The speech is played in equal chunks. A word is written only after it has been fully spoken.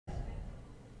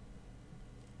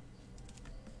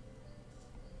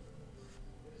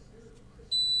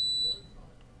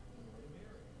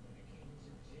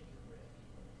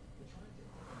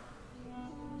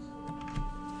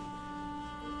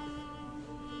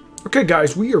Okay,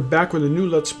 guys, we are back with a new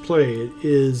Let's Play. It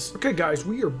is... Okay, guys,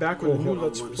 we are back with a new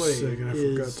Let's Play. I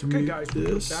forgot to mute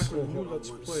this.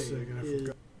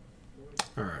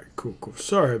 Alright, cool.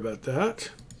 Sorry about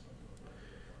that.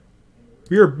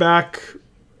 We are back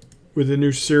with a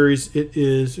new series. It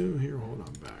is... Oh, here, hold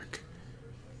on back.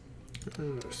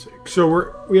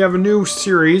 So we have a new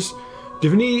series.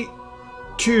 Divinity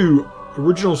 2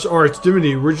 Original... Or it's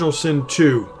Divinity Original Sin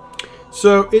 2.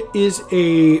 So it is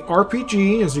a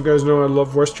RPG. As you guys know, I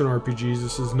love Western RPGs.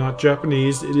 This is not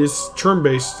Japanese. It is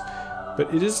turn-based,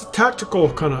 but it is a tactical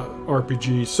kind of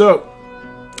RPG. So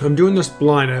I'm doing this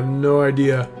blind. I have no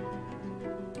idea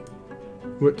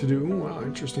what to do. Ooh, wow,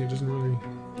 interesting. It doesn't really...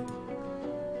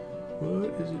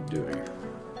 What is it doing?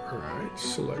 Alright,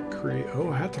 select create. Oh,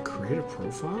 I have to create a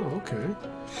profile? Okay.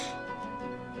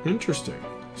 Interesting.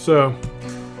 So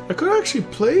I could actually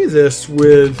play this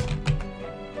with...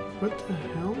 What the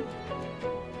hell?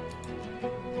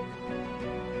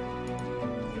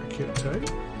 I can't type.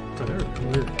 Oh, there we go.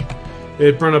 Weird.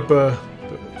 It brought up a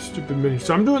stupid menu.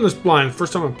 So I'm doing this blind.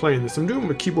 First time I'm playing this. I'm doing it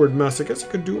with keyboard mouse. I guess I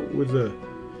could do it with a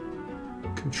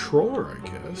controller, I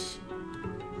guess.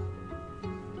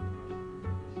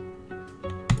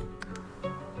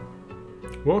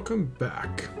 Welcome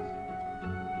back.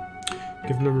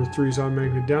 Gift number 3 is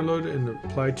automatically downloaded and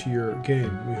applied to your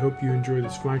game. We hope you enjoy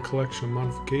this fine collection of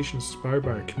modifications inspired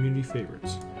by our community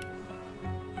favorites.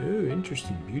 Oh,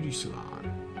 interesting. Beauty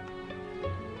salon.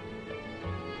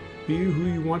 Be who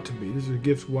you want to be. This is a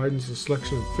gift widens the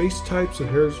selection of face types and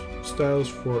hairstyles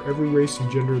for every race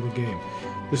and gender of the game.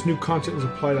 This new content is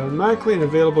applied automatically and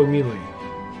available immediately.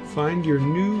 Find your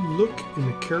new look in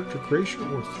the character creation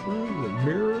or through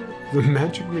the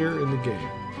magic mirror in the game.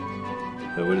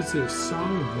 What is this?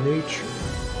 Song of Nature.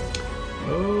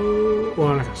 Oh, well,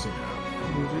 I'm not gonna sing it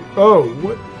out. Oh,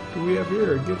 what do we have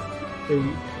here? A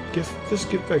gift. This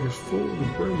gift bag is full of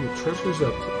incredible treasures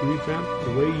that revamp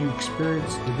the way you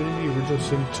experience Divinity Original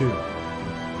Sin 2.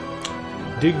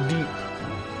 Dig deep.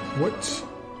 What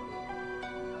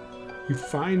you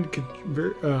find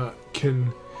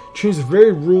can change the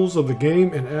very rules of the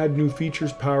game and add new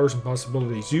features, powers, and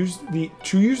possibilities.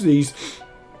 To use these,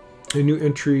 a new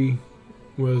entry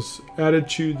was added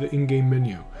to the in-game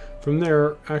menu. From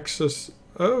there, access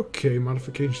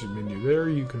modifications menu. There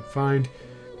you can find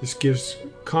this gives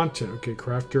content. Okay,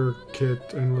 crafter,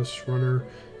 kit, endless runner,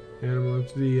 animal,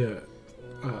 the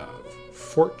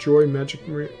Fort Joy magic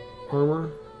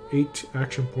armor, 8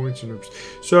 action points and oops.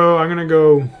 So I'm gonna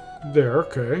go there.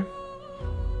 Okay,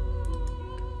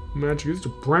 magic. This is a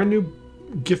brand new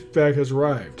gift bag has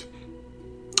arrived.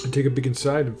 And take a peek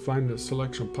inside and find a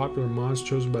selection of popular mods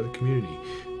chosen by the community.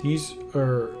 These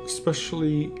are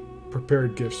specially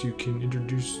prepared gifts. You can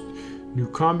introduce new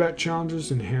combat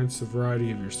challenges, enhance the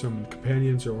variety of your summoned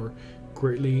companions, or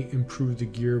greatly improve the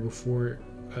gear before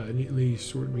neatly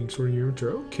being sorted in your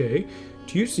inventory. Okay.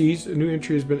 To use these, a new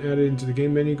entry has been added into the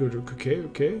game menu. Go to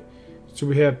okay. So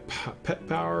we have pet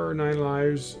power, 9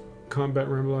 lives, combat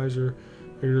rambleizer.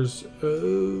 There's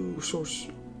source.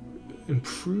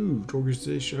 Improved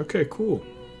organization. Okay, cool.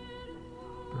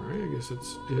 Alright, I guess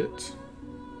that's it.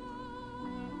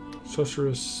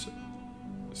 Sorceress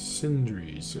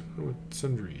Sindries. I don't know what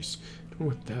Sindries. I don't know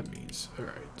what that means.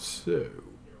 Alright, so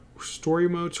story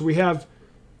mode. So we have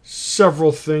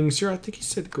several things here. I think he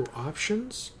said go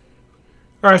options.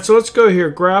 Alright, so let's go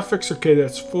here. Graphics. Okay,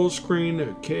 that's full screen.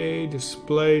 Okay,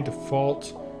 display,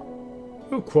 default.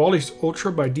 Oh, quality's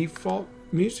ultra by default.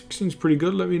 Music seems pretty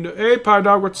good. Let me know. Hey, Pie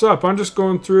Dog, what's up? I'm just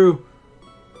going through.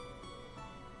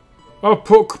 Oh,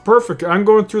 perfect. I'm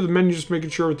going through the menu, just making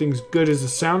sure everything's good. Is the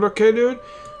sound okay, dude?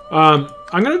 I'm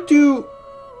gonna do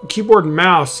keyboard and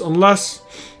mouse, unless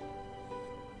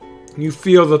you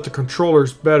feel that the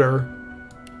controller's better.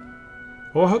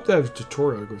 Well, I hope they have a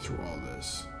tutorial to go through all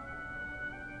this.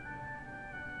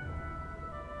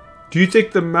 Do you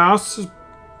think the mouse is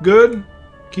good,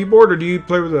 keyboard, or do you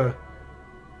play with a?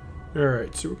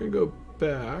 Alright, so we're going to go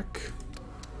back.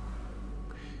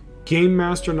 Game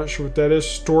Master, not sure what that is.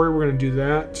 Story, we're going to do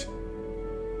that.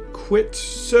 Quit.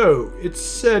 So, it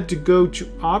said to go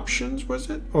to options, was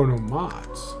it? Oh, no,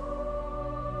 mods.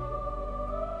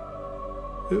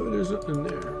 Oh, there's nothing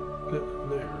there. Nothing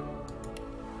there.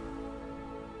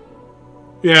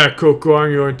 Yeah, cool.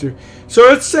 I'm going to.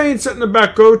 So, it's saying something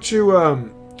about go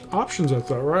to options, I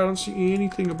thought, right? I don't see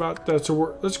anything about that.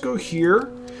 So, let's go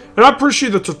here. And I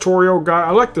appreciate the tutorial, guy.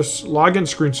 I like this login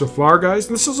screen so far, guys.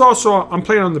 And this is also, I'm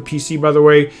playing on the PC, by the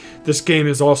way. This game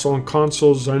is also on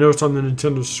consoles. I know it's on the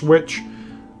Nintendo Switch.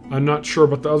 I'm not sure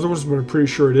about the other ones, but I'm pretty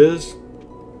sure it is.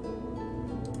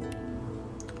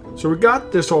 So we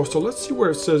got this also. Let's see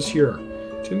where it says here.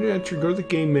 To Continue entry. Go to the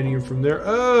game menu from there.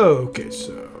 Oh, okay.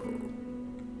 So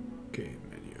game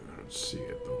menu. I don't see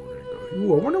it, but we're gonna go.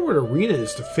 Ooh, I wonder what arena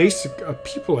is to face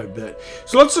people. I bet.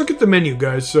 So let's look at the menu,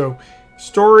 guys. So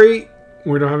story.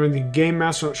 We don't have anything. Game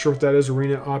master. Not sure what that is.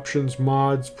 Arena options,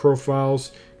 mods,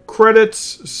 profiles,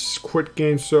 credits, quit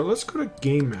game. So let's go to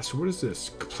game master. What is this?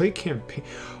 Play campaign.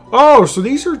 Oh, so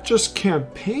these are just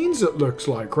campaigns. It looks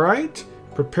like, right?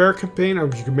 Prepare campaign. Or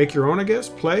you can make your own, I guess.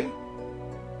 Play.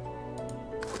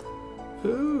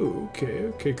 Oh, okay,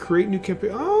 okay. Create new campaign.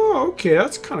 Oh, okay.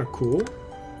 That's kind of cool.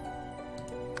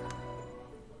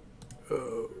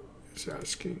 Oh, it's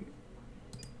asking.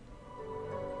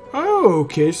 Oh,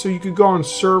 okay. So you could go on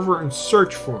server and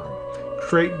search for them.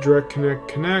 Create, direct,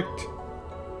 connect.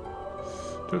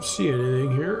 Don't see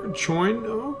anything here. Join.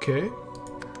 Oh, okay.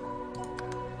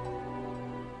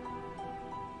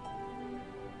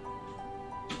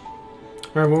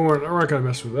 All right, we're not gonna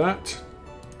mess with that.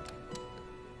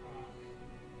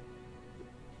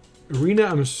 Arena,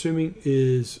 I'm assuming,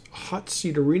 is hot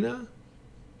seat arena?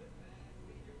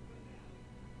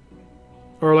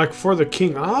 Or like for the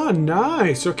king. Ah,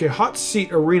 nice. Okay, hot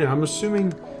seat arena. I'm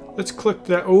assuming, let's click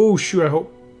that. Oh, shoot, I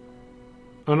hope.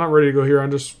 I'm not ready to go here.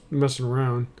 I'm just messing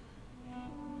around.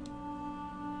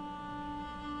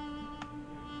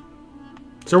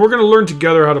 So we're going to learn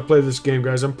together how to play this game,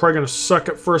 guys. I'm probably going to suck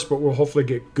at first, but we'll hopefully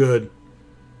get good.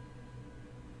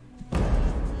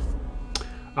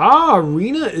 Ah,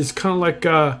 arena is kind of like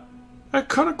that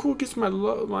kind of cool. Gets my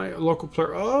local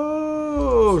player.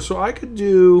 Oh, so I could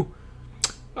do.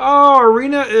 Oh,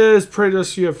 arena is pray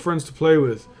just so you have friends to play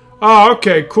with. Oh,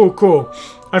 okay, cool.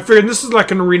 I figured this is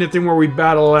like an arena thing where we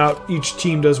battle out. Each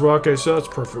team does well. Okay, so that's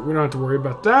perfect. We don't have to worry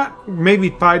about that.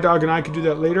 Maybe Pie Dog and I could do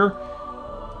that later.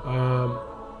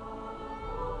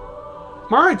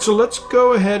 All right, so let's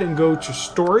go ahead and go to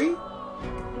story.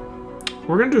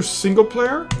 We're gonna do single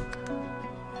player.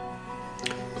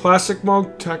 Classic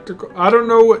mode, tactical. I don't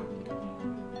know what.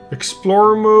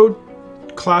 Explorer mode,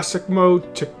 classic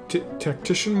mode,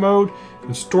 tactician mode,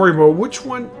 and story mode. Which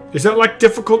one? Is that like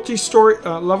difficulty story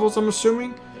levels, I'm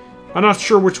assuming? I'm not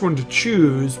sure which one to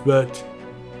choose, but.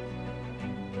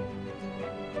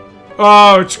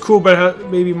 Oh, it's cool,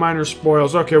 but maybe minor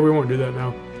spoils. Okay, we won't do that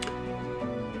now.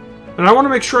 And I want to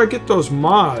make sure I get those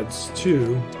mods,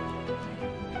 too.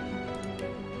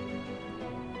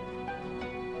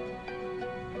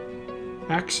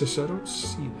 Access, I don't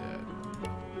see that.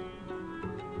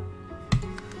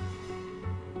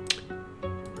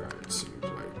 Alright, seems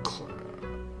like class.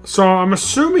 So I'm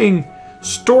assuming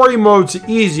story mode's the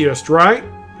easiest, right?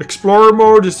 Explorer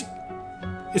mode is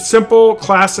simple,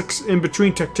 classics in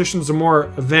between, tacticians are more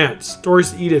advanced.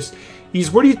 Story's the easiest.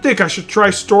 What do you think? I should try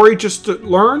story just to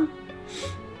learn?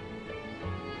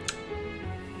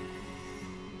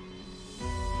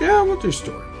 Yeah, we'll do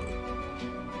story.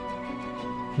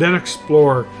 Then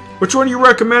explore. Which one do you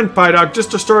recommend, Pie Dog?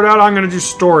 Just to start out, I'm going to do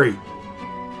story.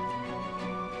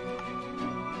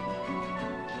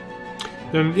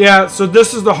 Then, yeah, so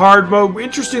this is the hard mode.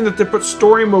 Interesting that they put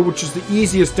story mode, which is the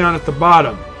easiest, down at the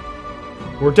bottom.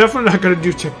 We're definitely not going to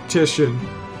do tactician.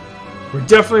 We're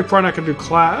definitely probably not going to do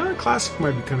classic.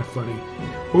 Might be kind of funny.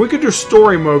 But we could do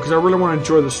story mode, because I really want to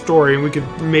enjoy the story. And we could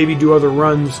maybe do other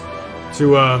runs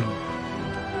to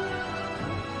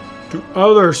do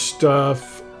other stuff.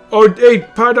 Oh, hey,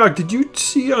 Pie Dog, did you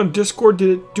see on Discord, did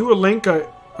it do a link?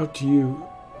 Up to you.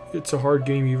 It's a hard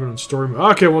game even on story mode.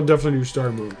 Okay, we'll definitely do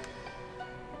story mode.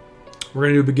 We're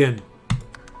going to do begin.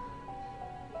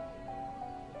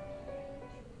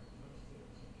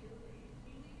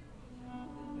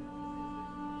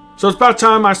 So it's about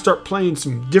time I start playing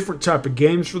some different type of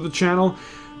games for the channel.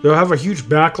 They'll have a huge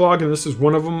backlog, and this is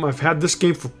one of them. I've had this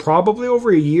game for probably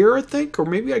over a year, I think. Or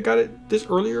maybe I got it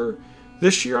earlier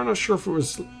this year. I'm not sure if it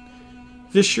was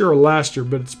this year or last year,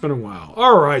 but it's been a while.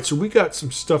 Alright, so we got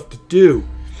some stuff to do.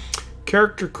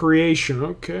 Character creation,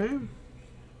 okay.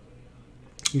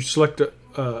 You select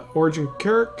a origin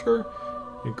character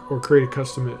or create a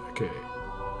custom. Okay,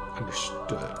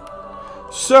 understood.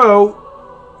 So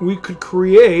we could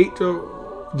create the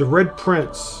Red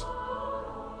Prince.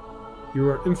 You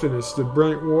are infamous, the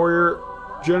brilliant warrior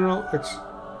general,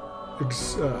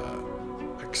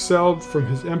 excelled from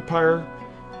his empire.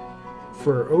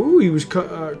 He was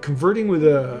converting with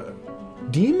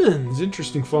demons.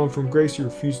 Interesting. Fallen from grace, he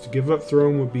refused to give up.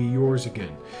 Throne would be yours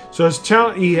again. So his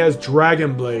talent, he has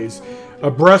Dragon Blaze, a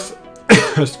breath.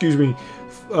 excuse me.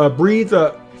 Breathe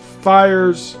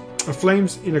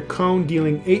flames in a cone,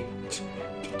 dealing 8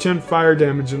 to 10 fire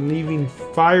damage and leaving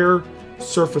fire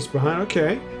surface behind.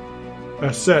 Okay.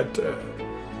 Set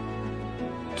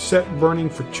set burning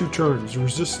for 2 turns.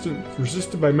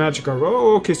 Resisted by magic armor.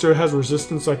 Oh, okay, so it has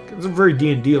resistance. Like, it's very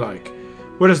D&D like.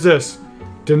 What is this?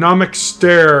 Dynamic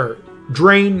stare.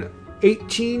 Drain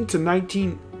 18 to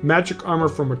 19 magic armor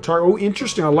from a target. Oh,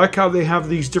 interesting. I like how they have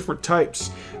these different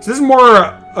types. So this is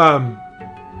more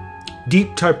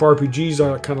deep type RPGs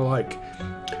I kind of like.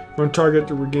 Run target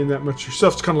to regain that much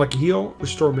yourself. It's kind of like a heal.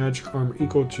 Restore magic armor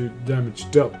equal to damage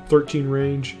dealt. 13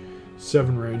 range,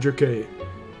 7 range. Okay.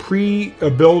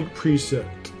 Build preset.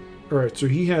 Alright, so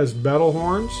he has battle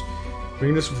horns.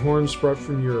 Magnus with horns sprout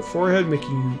from your forehead,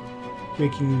 making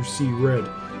you see red.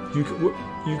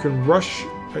 You can rush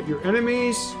at your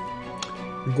enemies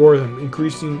and gore them,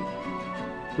 increasing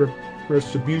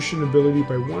retribution ability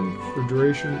by 1 for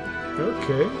duration.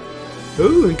 Okay.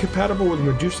 Ooh, incompatible with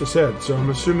Medusa's head. So I'm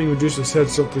assuming Medusa's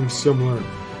head's something similar.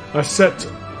 Set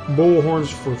bull horns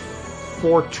for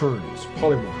 4 turns.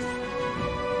 Polymorph.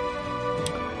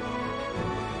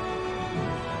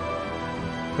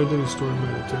 Identity story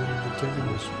detecting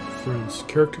his friends.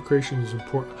 Character creation is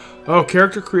important. Oh,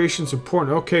 character creation is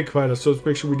important. Okay, Kaida, so let's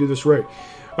make sure we do this right.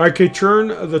 Okay, turn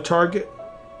the target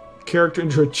character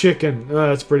into a chicken.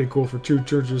 That's pretty cool for 2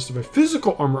 turns. Resisted by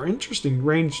physical armor. Interesting.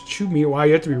 Range 2 meters. Wow,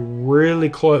 you have to be really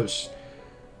close.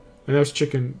 And that's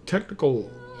chicken. Technical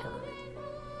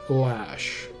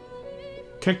lash.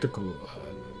 Technical.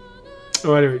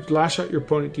 Oh, anyway, lash out your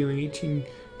opponent, dealing 18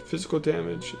 physical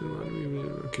damage.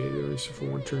 Okay, they only suffer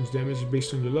 1 turn's damage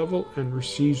based on your level and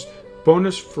receives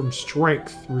bonus from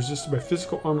strength. Resisted by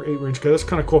physical armor 8 range. Okay, that's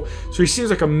kind of cool. So he seems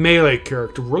like a melee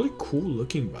character. Really cool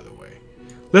looking, by the way.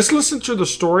 Let's listen to the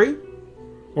story.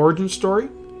 Origin story.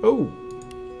 Oh.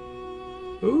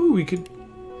 Oh, we could...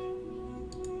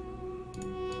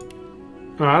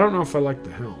 Oh, I don't know if I like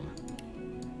the helm.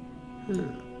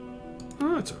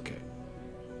 Oh, that's okay.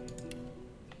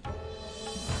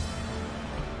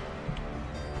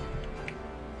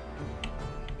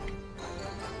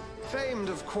 Famed,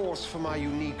 of course, for my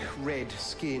unique red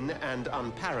skin and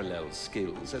unparalleled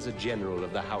skills as a general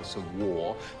of the House of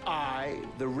War, I,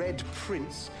 the Red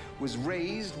Prince, was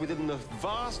raised within the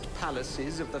vast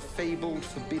palaces of the fabled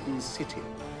Forbidden City.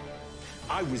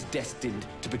 I was destined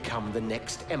to become the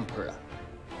next emperor.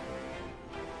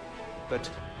 But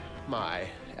my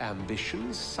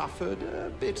ambitions suffered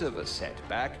a bit of a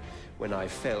setback when I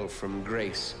fell from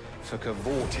grace for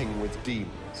cavorting with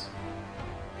demons.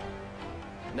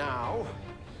 Now,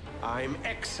 I'm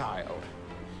exiled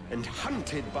and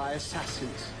hunted by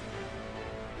assassins.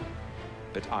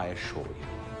 But I assure you,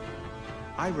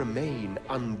 I remain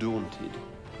undaunted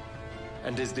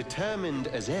and as determined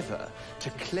as ever to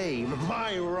claim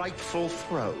my rightful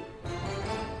throne.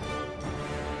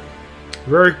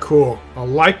 Very cool. I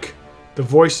like the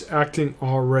voice acting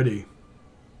already.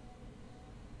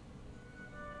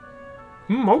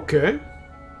 Okay.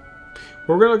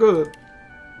 We're gonna go to...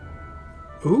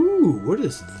 Ooh, what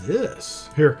is this?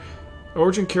 Here,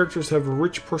 origin characters have a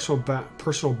rich personal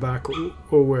background.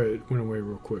 Oh wait, it went away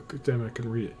real quick. Damn, I can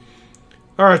read it.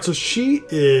 All right, so she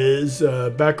is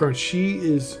background. She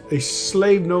is a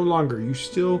slave no longer. You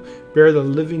still bear the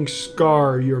living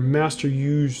scar your master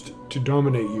used to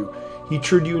dominate you. He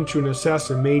turned you into an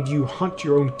assassin, made you hunt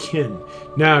your own kin.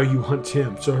 Now you hunt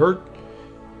him. So her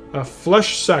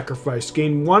flesh sacrifice.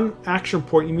 Gain 1 action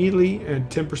point immediately and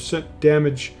 10%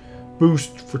 damage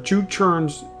boost for 2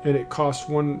 turns, and it costs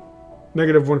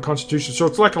 -1 constitution. So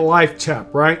it's like a life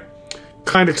tap, right?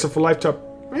 Kind of, except for life tap.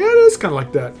 Yeah, it is kind of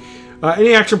like that.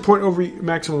 Any action point over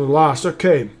maximum lost.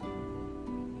 Okay.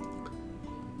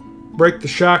 Break the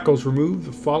shackles. Remove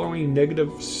the following negative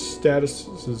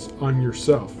statuses on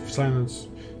yourself. Silence.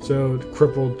 So,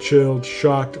 crippled, chilled,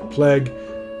 shocked, plague,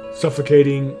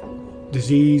 suffocating,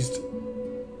 diseased,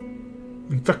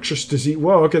 infectious disease.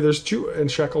 Whoa, okay, there's 2,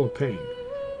 and shackle of pain.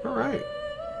 Alright.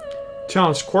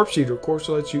 Talents. Corpse Eater, of course,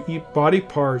 lets you eat body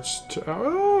parts.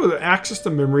 Access the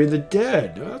memory of the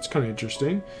dead. Oh, that's kind of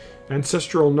interesting.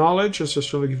 Ancestral knowledge.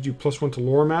 Ancestral gives you +1 to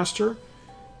Lore Master.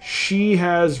 She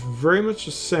has very much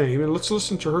the same. And let's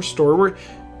listen to her story.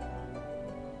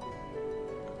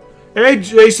 Hey,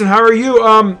 Jason, how are you?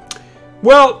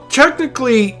 Well,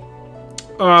 technically,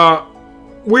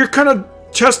 we're kind of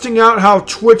testing out how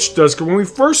Twitch does. Because when we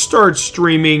first started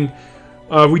streaming,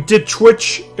 we did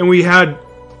Twitch, and we had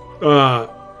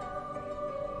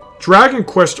Dragon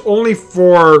Quest only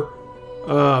for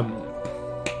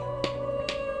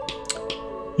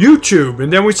YouTube,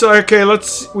 and then we said, okay,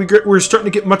 we're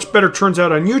starting to get much better turns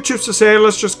out on YouTube, so say, hey,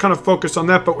 let's just kind of focus on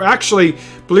that. But actually,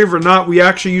 believe it or not, we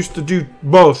actually used to do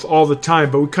both all the time,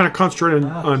 but we kind of concentrated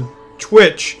on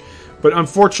Twitch. But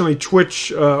unfortunately,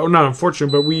 Twitch, or not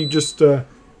unfortunately, but we just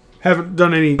haven't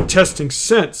done any testing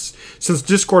since. Since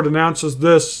Discord announces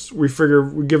this, we figure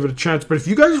we give it a chance. But if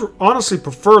you guys honestly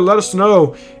prefer, let us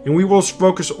know, and we will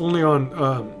focus only on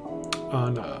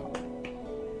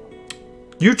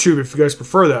YouTube if you guys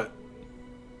prefer that.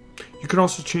 You can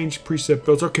also change preset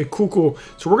builds. Okay, cool.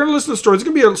 So we're gonna listen to the story. It's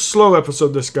gonna be a slow episode,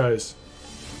 this, guys.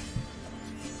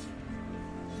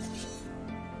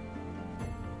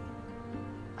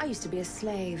 I used to be a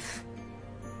slave,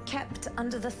 kept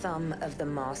under the thumb of the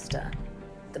master,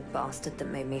 the bastard that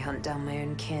made me hunt down my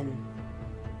own kin.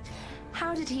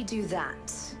 How did he do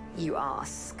that, you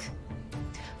ask?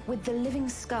 With the living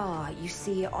scar you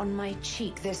see on my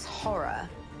cheek, this horror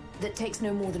that takes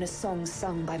no more than a song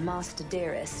sung by Master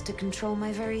Dearest to control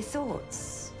my very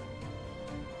thoughts.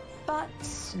 But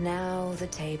now the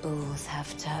tables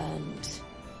have turned.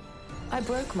 I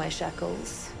broke my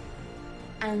shackles,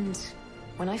 and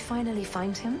when I finally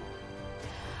find him,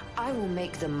 I will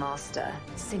make the master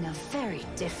sing a very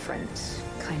different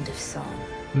kind of song.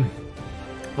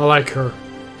 I like her.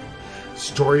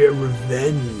 Story of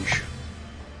revenge.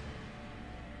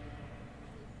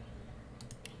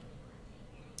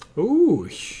 Ooh,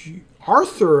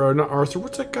 Arthur, or not Arthur,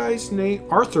 what's that guy's name?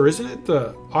 Arthur, isn't it?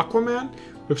 The Aquaman?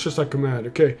 Looks just like a man.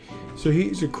 Okay, so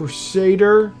he's a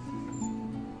crusader.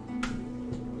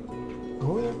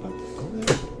 Go over there, bud.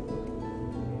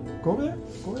 Go over there. Go over there.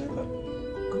 Go over there, bud.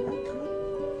 Go over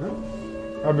there. No?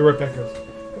 I'll be right back, guys.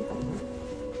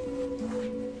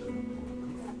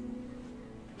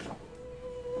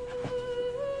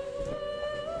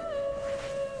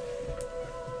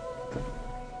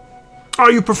 Oh,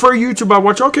 you prefer YouTube? I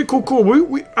watch. Okay, cool.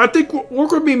 I think we're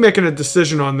going to be making a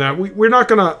decision on that. We're not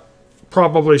going to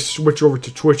probably switch over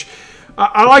to Twitch.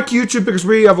 I like YouTube because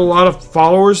we have a lot of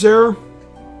followers there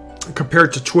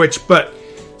compared to Twitch. But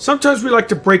sometimes we like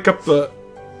to break up the.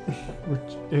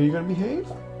 Are you going to behave?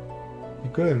 You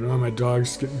good? Oh, my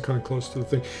dog's getting kind of close to the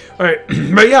thing. All right,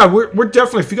 but yeah, we're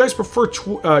definitely. If you guys prefer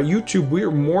YouTube, we are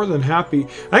more than happy.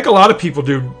 I think a lot of people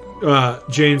do,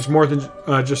 James, more than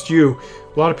just you.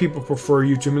 A lot of people prefer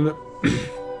YouTube, and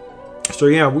so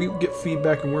yeah, we get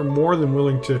feedback, and we're more than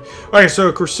willing to. Okay,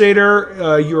 so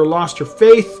Crusader, you are lost your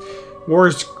faith.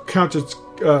 Warriors counted,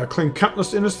 claim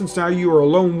countless innocents. Now you are a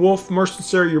lone wolf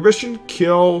mercenary. Your mission: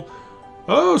 kill.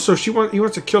 Oh, so he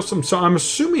wants to kill some. So I'm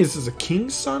assuming this is a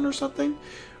king's son or something.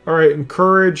 All right,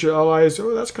 encourage allies.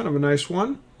 Oh, that's kind of a nice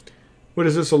one. What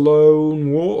is this? A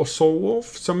lone wolf, a soul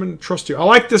wolf? Someone trust you. I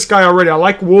like this guy already. I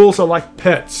like wolves. I like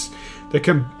pets. They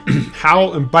can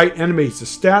howl and bite enemies. The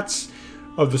stats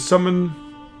of the summons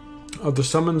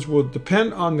will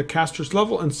depend on the caster's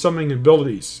level and summoning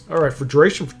abilities. All right, for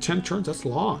duration for 10 turns. That's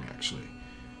long, actually.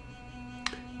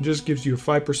 It just gives you a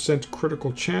 5%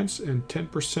 critical chance and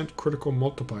 10% critical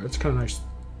multiplier. It's kind of nice.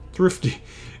 Thrifty.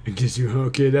 It gives you,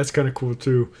 okay, that's kind of cool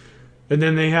too. And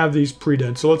then they have these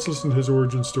pre-dents. So let's listen to his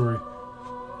origin story.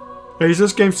 Hey, is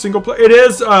this game single player? It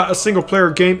is a single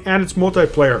player game, and it's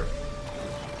multiplayer.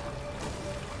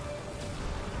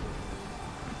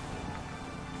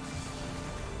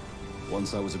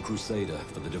 Once I was a crusader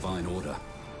for the Divine Order.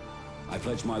 I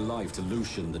pledged my life to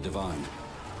Lucian the Divine.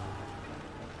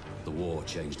 The war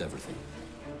changed everything.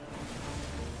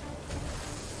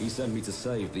 He sent me to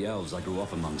save the elves I grew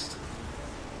up amongst.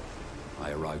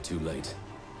 I arrived too late.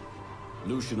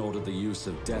 Lucian ordered the use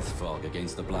of death fog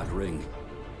against the Black Ring,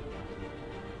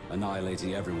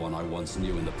 annihilating everyone I once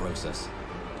knew in the process.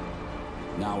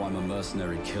 Now I'm a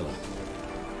mercenary killer,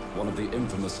 one of the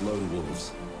infamous lone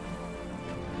wolves.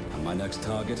 And my next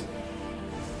target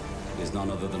is none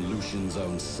other than Lucian's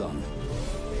own son.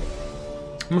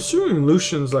 I'm assuming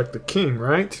Lucian's like the king,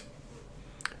 right?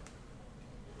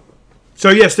 So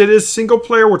yes, it is single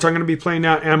player, which I'm going to be playing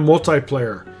now, and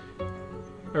multiplayer.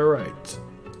 All right.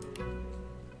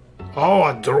 Oh,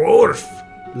 a dwarf.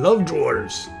 Love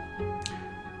dwarves.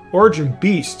 Origin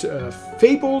beast.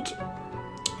 Fabled.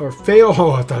 Or fail.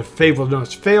 Oh, I thought fabled. No,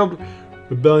 it's failed.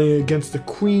 Rebellion against the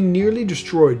queen nearly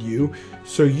destroyed you,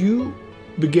 so you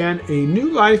began a new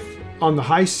life on the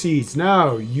high seas.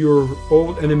 Now your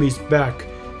old enemy's back.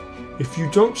 If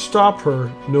you don't stop her,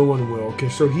 no one will. Okay,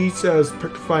 so he says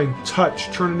petrifying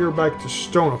touch, turning your back to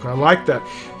stone. Okay, I like that.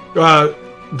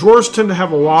 Dwarves tend to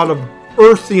have a lot of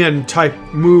earthian type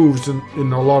moves in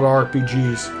a lot of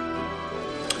RPGs.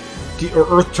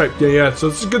 Or earth type, yeah. So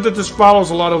it's good that this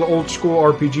follows a lot of the old school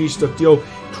RPG stuff. Deal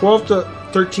 12 to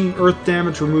 13 earth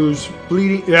damage, removes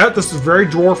bleeding. Yeah, this is very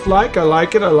dwarf-like. I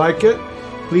like it. I like it.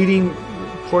 Bleeding,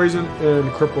 poison,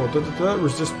 and cripple.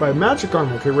 Resist by magic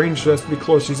armor. Okay, range has to be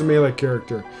close. He's a melee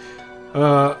character.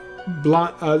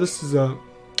 This is a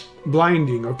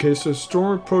blinding. Okay, so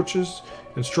storm approaches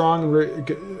and strong.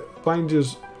 Blind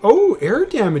is Oh, air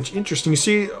damage. Interesting. You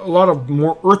see a lot of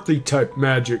more earthly type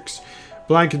magics.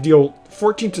 Blind can deal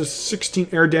 14 to 16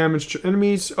 air damage to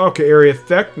enemies. Okay, area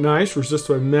effect. Nice. Resist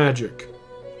by magic.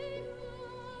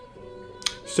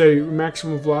 Say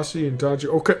maximum velocity and dodge.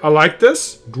 Okay, I like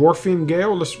this. Dwarfian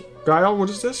Gale. Guile, what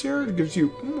is this here? It gives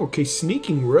you, okay,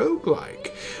 sneaking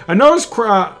roguelike. I noticed,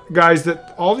 guys,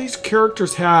 that all these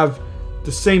characters have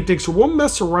the same thing, so we'll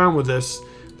mess around with this.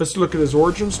 Let's look at his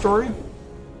origin story.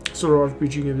 Sort of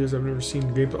RPG it is. I've never seen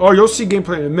gameplay. Oh, you'll see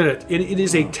gameplay in a minute. It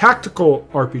is a tactical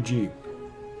RPG.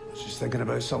 I was just thinking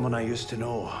about someone I used to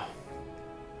know.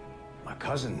 My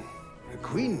cousin, the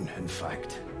Queen, in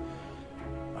fact.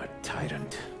 A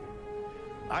tyrant.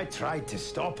 I tried to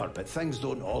stop her, but things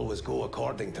don't always go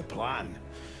according to plan.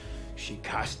 She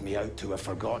cast me out to a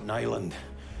forgotten island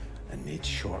and made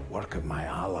short work of my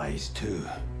allies too.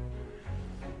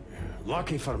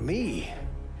 Lucky for me,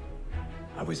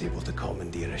 I was able to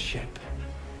commandeer a ship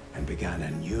and began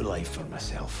a new life for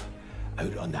myself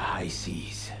out on the high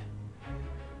seas.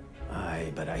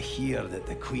 Aye, but I hear that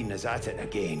the Queen is at it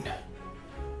again,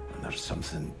 and there's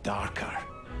something darker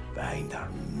behind her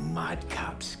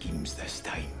madcap schemes this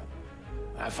time.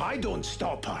 If I don't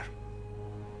stop her,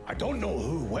 I don't know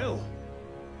who will.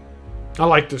 I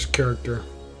like this character.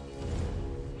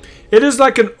 It is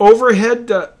like an overhead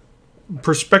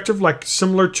perspective, like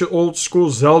similar to old school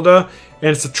Zelda,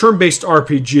 and it's a turn-based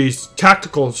RPG. It's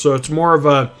tactical, so it's more of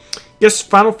a, yes,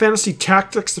 Final Fantasy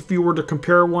Tactics if you were to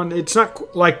compare one. It's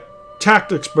not like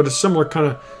Tactics, but a similar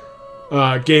kind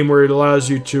of game where it allows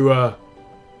you to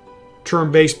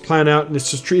turn-based plan out, and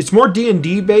it's more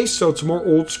D&D based, so it's more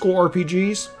old school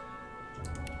RPGs.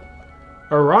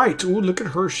 Alright, ooh, look at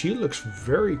her, she looks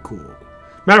very cool.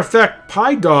 Matter of fact,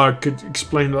 Pie Dog could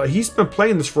explain that. He's been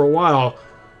playing this for a while,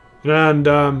 and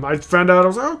I found out, I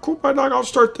was like, oh cool, Pie Dog, I'll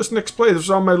start this next play. This is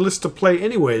on my list to play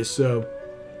anyways, so.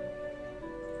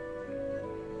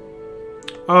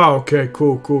 Oh, okay,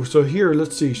 cool. So here,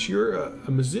 let's see, you're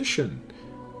a musician,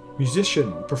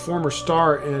 performer,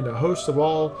 star, and a host of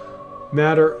all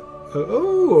matter.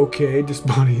 Oh, okay,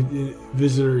 disembodied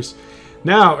visitors.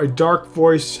 Now, a dark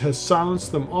voice has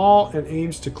silenced them all and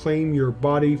aims to claim your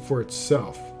body for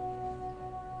itself.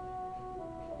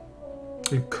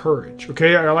 Encourage.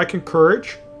 Okay, I like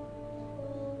encourage.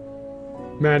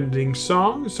 Maddening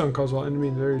song. The song calls all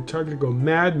enemies in their target to go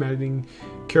mad. Maddening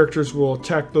characters will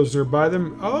attack those nearby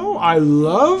them. Oh, I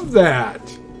love that.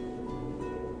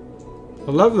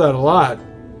 I love that a lot.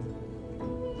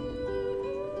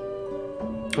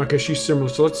 Okay, she's similar.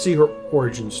 So let's see her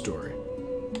origin story.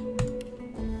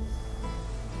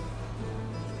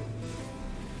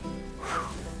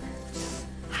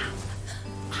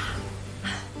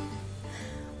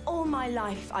 All my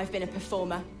life I've been a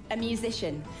performer, a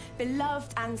musician,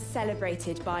 beloved and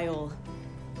celebrated by all.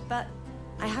 But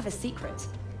I have a secret.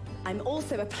 I'm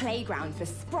also a playground for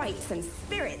sprites and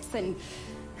spirits and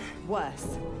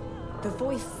worse. The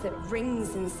voice that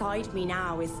rings inside me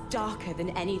now is darker than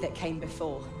any that came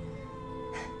before.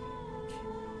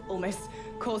 Almost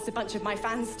caused a bunch of my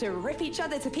fans to rip each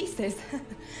other to pieces.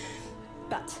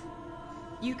 But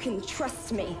you can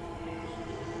trust me.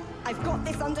 I've got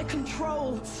this under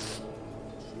control.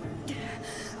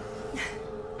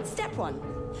 Step 1.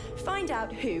 Find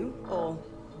out who or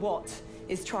what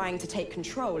is trying to take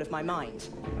control of my mind.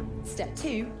 Step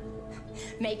 2.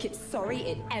 Make it sorry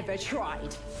it ever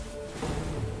tried.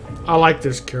 I like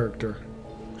this character.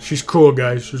 She's cool,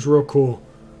 guys. She's real cool.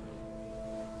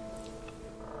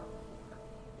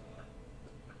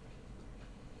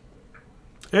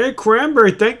 Hey,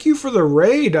 Cranberry, thank you for the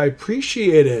raid. I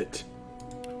appreciate it.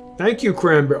 Thank you,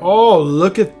 Cranberry. Oh,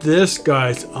 look at this,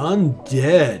 guys.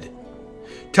 Undead.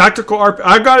 Tactical RPG.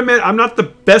 I gotta admit, I'm not the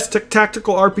best at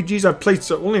tactical RPGs. I've played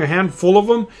only a handful of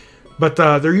them, but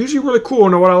they're usually really cool.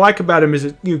 And what I like about them is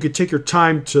that you could take your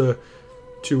time to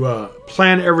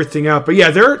plan everything out. But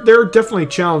yeah, they're definitely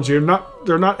challenging.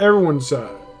 They're not everyone's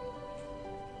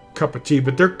cup of tea,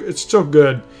 but it's still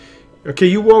good. Okay,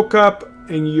 you woke up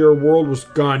and your world was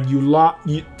gone.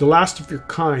 The last of your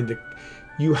kind.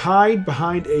 You hide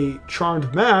behind a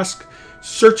charmed mask,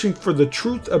 searching for the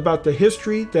truth about the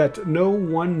history that no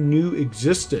one knew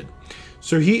existed.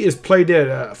 So he is play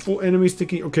dead. Full enemies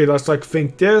thinking, okay, that's like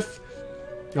Faint Death.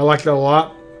 I like that a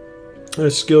lot.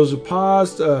 Skills are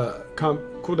paused.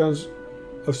 Cooldowns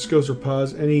of skills are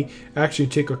paused. Any action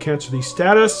you take will cancel these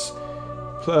status.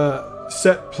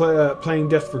 Playing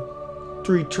death for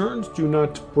 3 turns.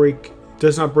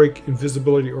 Does not break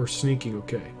invisibility or sneaking.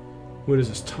 Okay. What is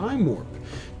this? Time warp.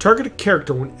 Target a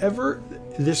character. Whenever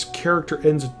this character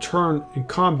ends a turn in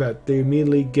combat, they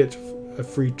immediately get a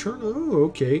free turn. Oh,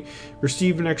 okay.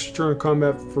 Receive an extra turn of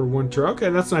combat for 1 turn. Okay,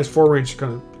 that's nice. 4 range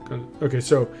kind of. Okay,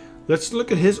 so let's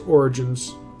look at his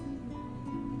origins.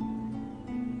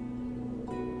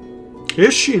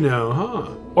 Is she now,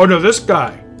 huh? Oh no, this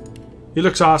guy. He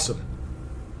looks awesome.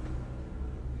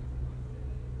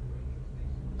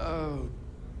 Oh,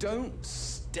 don't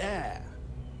stare.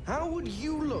 How would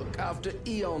you look after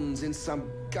eons in some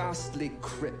ghastly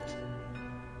crypt?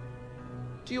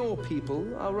 Your people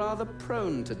are rather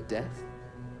prone to death.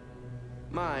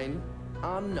 Mine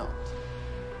are not.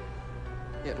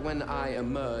 Yet when I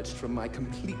emerged from my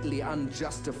completely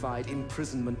unjustified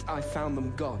imprisonment, I found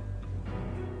them gone.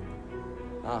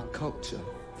 Our culture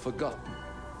forgotten.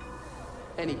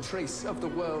 Any trace of the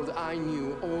world I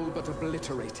knew all but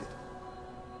obliterated.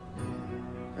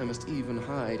 I must even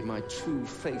hide my true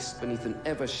face beneath an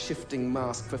ever-shifting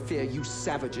mask for fear you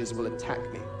savages will attack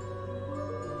me.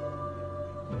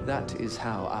 That is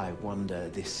how I wander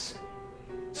this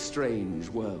strange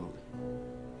world.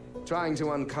 Trying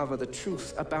to uncover the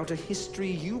truth about a history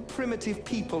you primitive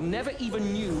people never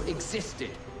even knew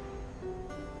existed.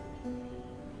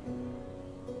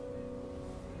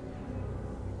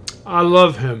 I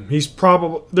love him. He's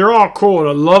probably... They're all cool, and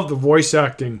I love the voice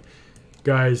acting,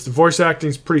 guys. The voice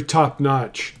acting's pretty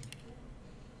top-notch.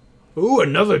 Ooh,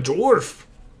 another dwarf.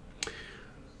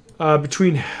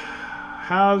 Between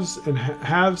haves and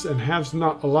haves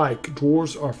not alike,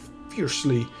 dwarves are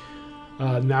fiercely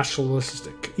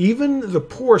nationalistic. Even the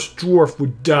poorest dwarf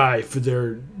would die for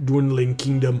their dwindling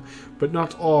kingdom, but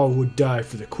not all would die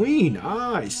for the queen.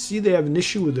 Ah, I see they have an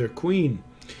issue with their queen.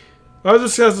 Oh,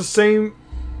 this has the same...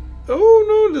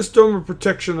 Oh no, this dome of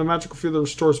protection, the magical field that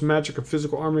restores magic and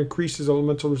physical armor, increases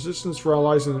elemental resistance for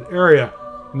allies in an area.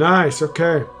 Nice,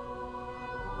 okay.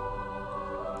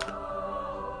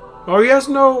 Oh, he has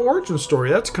no origin story.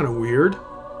 That's kind of weird.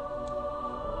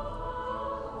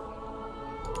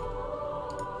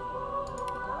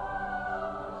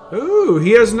 Ooh,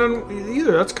 he has none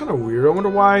either. That's kind of weird. I wonder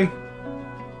why.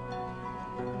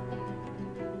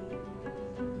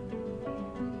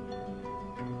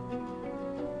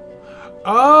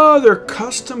 Oh, they're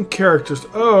custom characters.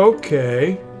 Oh,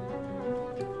 okay.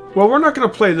 Well, we're not going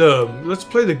to play them. Let's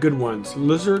play the good ones.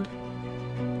 Lizard.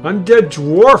 Undead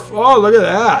Dwarf. Oh, look at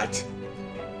that.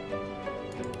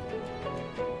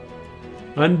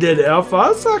 Undead Elf.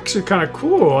 Oh, that's actually kind of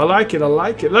cool. I like it. I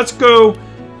like it. Let's go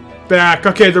back.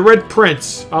 Okay, the Red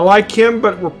Prince. I like him,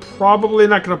 but we're probably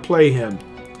not going to play him.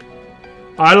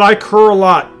 I like her a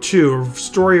lot, too. Her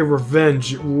story of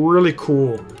revenge. Really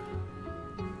cool.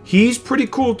 He's pretty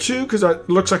cool, too, because it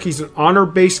looks like he's an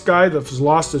honor-based guy that has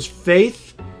lost his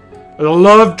faith. I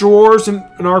love dwarves and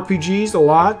RPGs a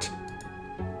lot.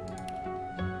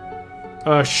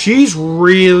 She's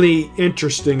really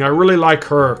interesting. I really like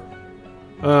her.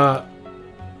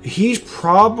 He's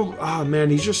probably... Oh, man,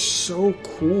 he's just so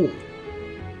cool.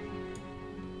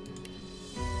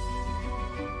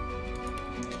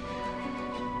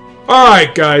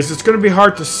 Alright, guys. It's going to be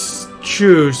hard to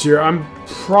choose here. I'm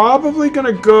probably going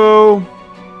to go...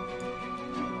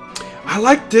 I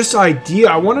like this idea.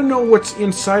 I want to know what's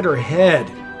inside her head.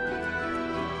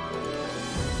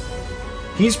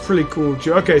 He's pretty cool,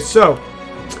 too. Okay, so...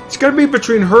 It's going to be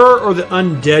between her or the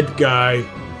undead guy.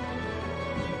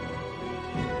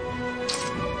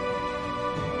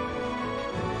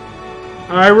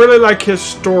 I really like his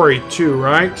story, too,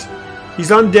 right? He's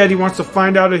undead. He wants to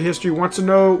find out his history. Wants to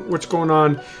know what's going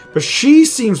on. But she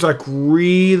seems like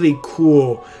really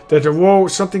cool. That, whoa,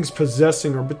 something's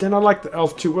possessing her. But then I like the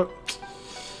elf, too. Alright,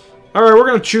 we're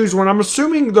going to choose one. I'm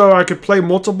assuming, though, I could play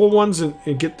multiple ones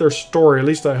and get their story. At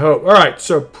least I hope. Alright,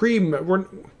 so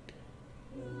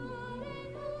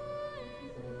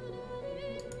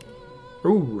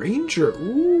Ooh, Ranger.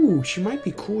 Ooh, she might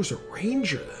be cool as a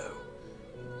Ranger, though.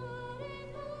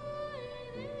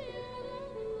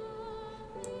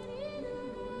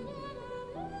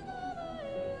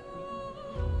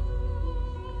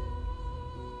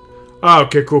 Oh,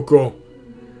 okay, cool, cool.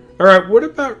 Alright, what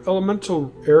about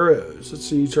elemental arrows? Let's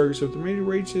see, targets with the many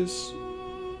ranges.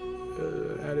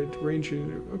 Added range.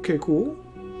 Okay, cool.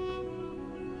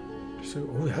 So,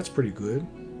 oh, that's pretty good.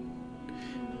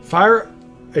 Fire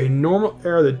a normal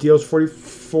arrow that deals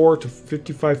 44 to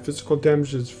 55 physical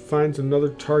damage and finds another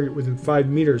target within 5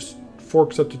 meters.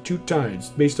 Forks up to 2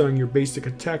 times based on your basic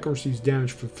attack and receives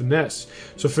damage for finesse.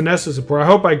 So finesse is important.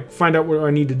 I hope I find out what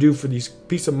I need to do for these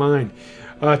peace of mind.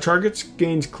 Targets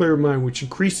gains clear mind, which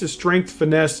increases strength,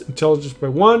 finesse, intelligence by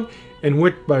 1, and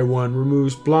wit by 1.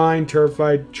 Removes blind,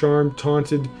 terrified, charmed,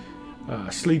 taunted,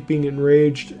 sleeping,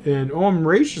 enraged, and oh,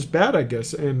 enraged is bad, I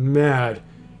guess, and mad.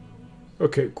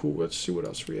 Okay, cool. Let's see what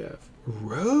else we have.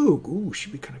 Rogue. Ooh,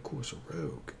 should be kind of cool as a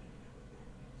rogue.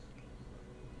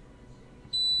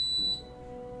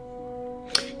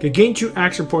 Okay, gain 2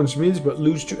 action points means, but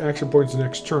lose 2 action points the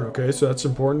next turn. Okay, so that's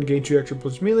important. Gain 2 action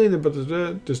points melee, but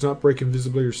does not break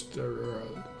invisibly or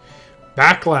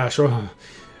backlash.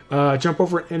 Jump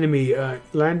over an enemy,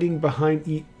 landing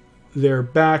behind their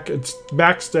back. It's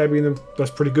backstabbing them.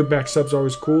 That's pretty good. Backstab's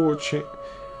always cool.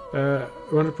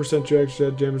 100%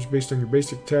 extra damage based on your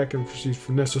basic attack and receives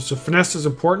finesse. So finesse is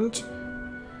important.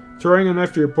 Throwing a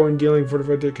knife to your opponent, dealing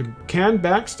 45 damage. Can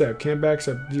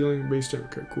backstab, dealing based on.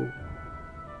 Okay, cool.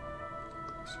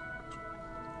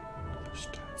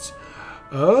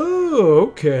 Oh,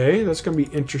 okay. That's going to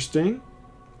be interesting.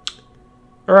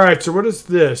 Alright, so what is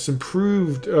this?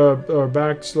 Improved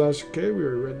backslash. Okay, we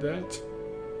already read that.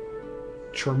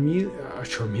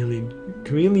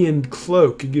 Chameleon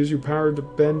cloak. It gives you power to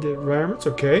bend environments.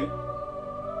 Okay.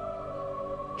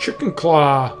 Chicken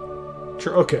claw.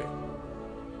 Okay.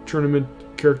 Tournament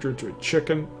character to a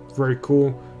chicken. Very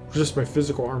cool. Just my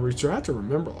physical armor. So I have to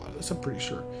remember a lot of this, I'm pretty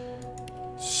sure.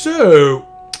 So,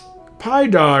 Pie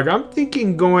Dog, I'm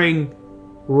thinking going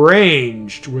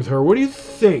ranged with her. What do you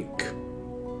think?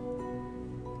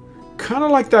 Kind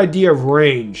of like the idea of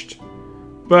ranged.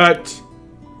 But,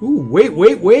 ooh, wait.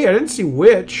 I didn't see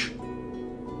witch.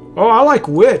 Oh, I like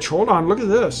witch. Hold on, look at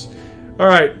this. All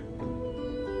right.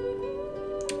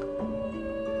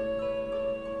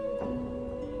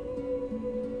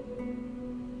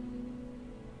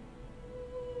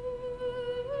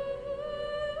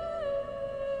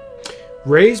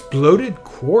 Raised bloated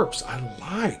corpse. I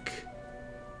like.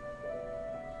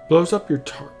 Blows up your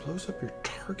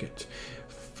target.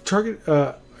 Target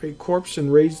a corpse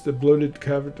and raise the bloated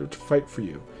cavity to fight for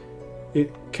you.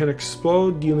 It can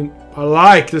explode, dealing. I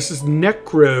like. This is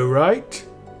necro, right?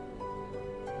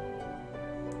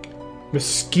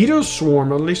 Mosquito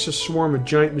swarm. Unleash a swarm of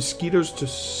giant mosquitoes to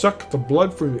suck the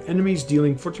blood from your enemies,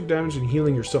 dealing 40 damage and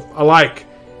healing yourself. I like.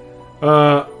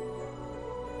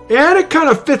 And it kind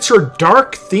of fits her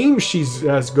dark theme she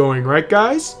has going, right,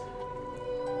 guys?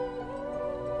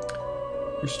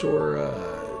 Restore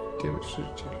damage.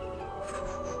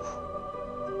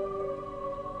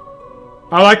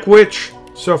 I like witch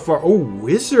so far. Oh,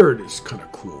 wizard is kind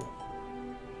of cool.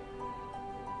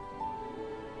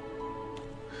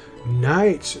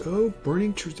 Knights. Oh,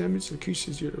 burning true damage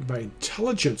increases your by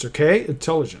intelligence. Okay,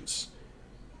 intelligence.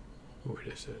 What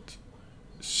is it?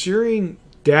 Searing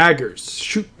daggers.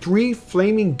 Shoot 3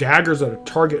 flaming daggers at a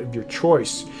target of your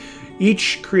choice,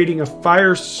 each creating a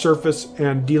fire surface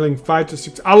and dealing 5 to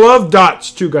 6. I love dots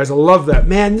too, guys. I love that.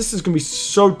 Man, this is going to be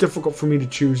so difficult for me to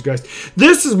choose, guys.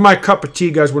 This is my cup of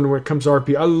tea, guys, when it comes to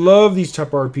RPG. I love these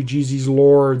type of RPGs, these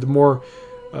lore, the more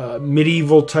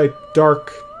medieval type,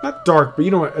 dark. Not dark, but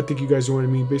you know what? I think you guys know what I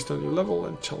mean, based on your level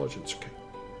of intelligence. Okay.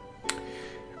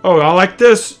 Oh, I like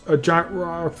this. A giant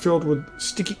rock filled with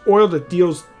sticky oil that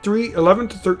deals 11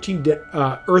 to 13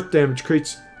 earth damage.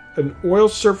 Creates an oil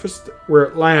surface where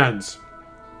it lands.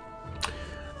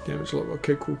 Damage level.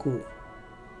 Okay, cool.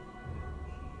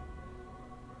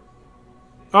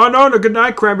 Oh, no, good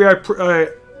night, Cranberry.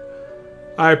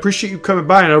 I appreciate you coming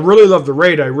by, and I really love the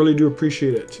raid. I really do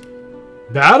appreciate it.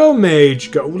 Battle Mage.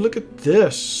 Go. Look at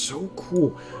this. So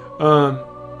cool.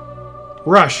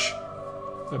 Rush.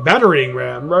 A battering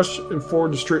ram. Rush and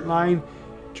forward to straight line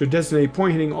to a designated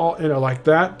point, hitting all. And I like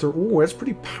that. Ooh, that's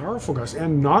pretty powerful, guys.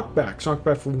 And knockbacks.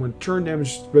 Knockback for 1 turn,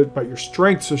 damage by your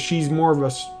strength. So she's more of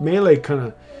a melee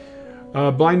kind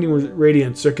of. Blinding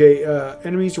radiance. Okay.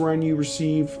 Enemies around you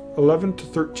receive 11 to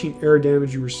 13 air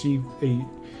damage. You receive a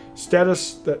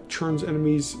status that turns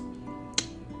enemies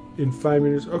in 5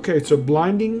 minutes. Okay, so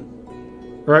blinding.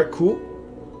 All right, cool.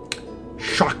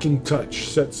 Shocking touch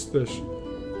sets the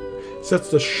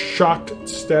shocked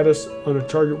status on a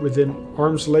target within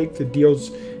arm's length that deals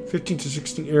 15 to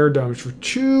 16 air damage for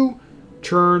 2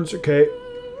 turns. Okay.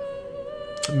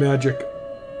 Magic.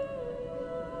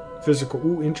 Physical.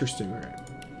 Ooh, interesting. All right.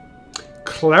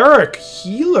 Cleric.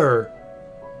 Healer.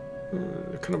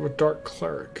 Kind of a dark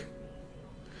cleric.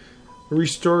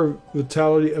 Restore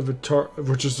vitality of a target,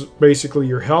 which is basically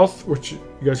your health, which you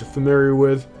guys are familiar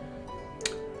with.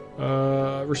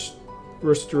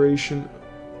 Restoration.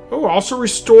 Oh, also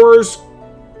restores,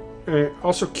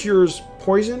 also cures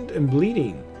poisoned and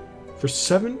bleeding for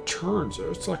 7 turns.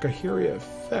 It's like a hero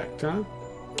effect, huh?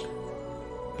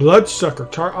 Bloodsucker.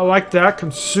 I like that.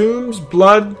 Consumes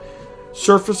blood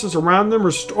surfaces around them.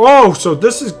 Oh, so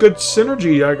this is good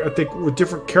synergy, I think, with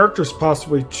different characters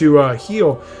possibly to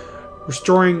heal.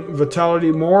 Restoring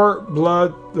vitality. More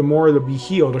blood, the more they'll be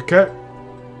healed. Okay.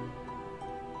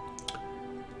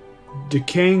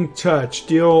 Decaying Touch.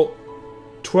 Deal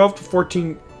 12 to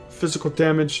 14 physical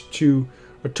damage to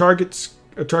a target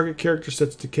character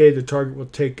sets decay. The target will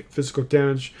take physical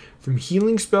damage from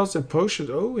healing spells and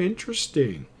potions. Oh,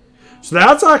 interesting. So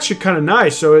that's actually kind of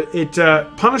nice. So it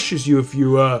punishes you if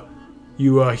you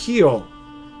heal.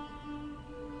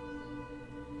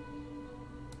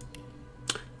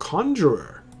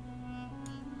 Conjurer.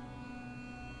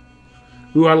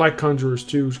 Ooh, I like Conjurers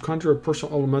too. Conjure a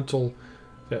personal elemental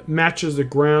that matches the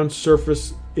ground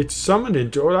surface it's summoned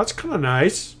into. Oh, that's kind of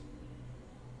nice.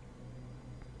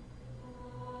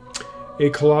 A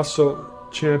colossal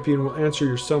champion will answer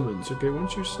your summons. Okay,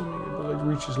 once your summoning ability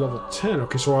reaches level 10.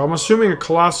 Okay, so I'm assuming a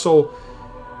colossal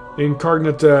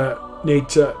incarnate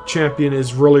champion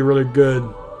is really, really good.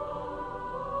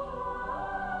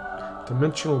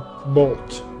 Dimensional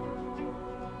Bolt.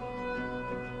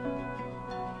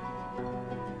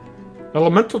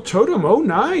 Elemental Totem. Oh,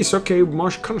 nice. Okay,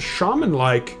 kind of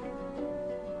shaman-like.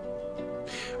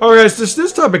 Oh, guys,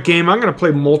 this type of game I'm going to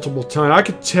play multiple times. I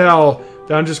could tell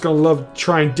that I'm just going to love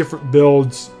trying different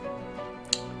builds.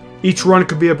 Each run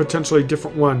could be a potentially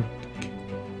different one.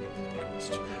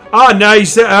 Ah,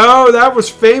 nice. Oh, that was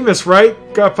famous, right?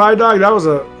 Pie Dog, that was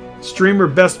a streamer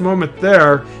best moment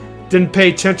there. Didn't pay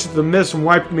attention to the miss and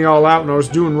wiped me all out, and I was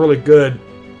doing really good.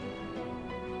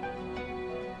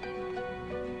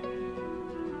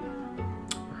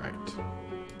 Alright.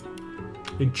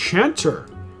 Enchanter.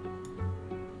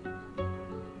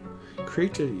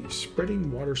 Create a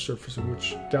spreading water surface in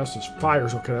which douses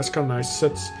fires. Okay, that's kind of nice.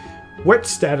 Sets wet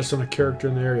status on a character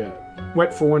in the area.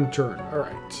 Wet for 1 turn.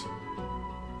 Alright.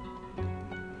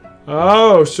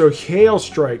 Oh, so Hail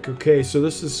Strike. Okay, so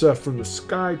this is from the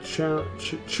sky,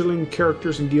 chilling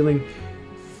characters and dealing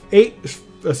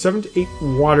 7 to 8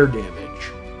 water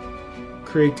damage.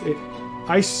 Create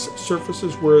ice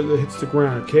surfaces where it hits the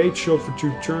ground. Okay, chilled for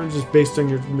 2 turns is based on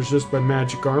your resist by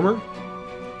magic armor.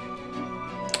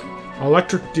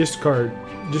 Electric discharge.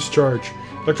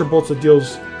 Electric bolts that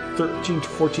deals 13 to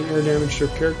 14 air damage to a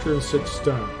character and 6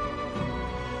 stun.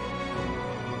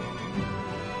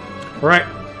 Alright.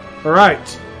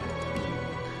 Alright.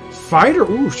 Fighter.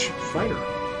 Ooh, fighter.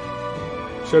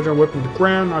 Set on weapon to the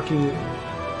ground, knocking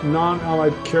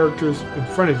non-allied characters in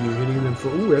front of you, hitting them for...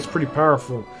 Ooh, that's pretty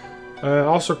powerful.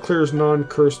 Also clears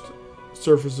non-cursed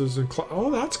surfaces and... Oh,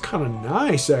 that's kind of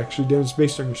nice, actually. Damage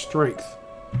based on your strength.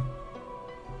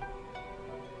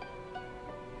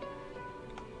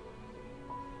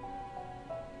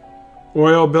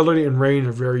 Oil ability and rain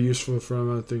are very useful for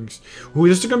other things. Ooh,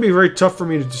 this is going to be very tough for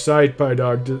me to decide, Pie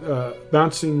Dog.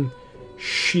 Bouncing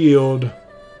shield.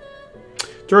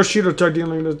 Throw a shield attack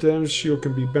dealing the damage. Shield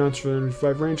can be bounced for enemy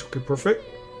 5 range. Okay, perfect.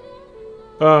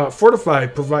 Fortify.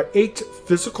 Provide 8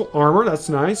 physical armor. That's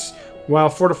nice. While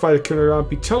Fortify cannot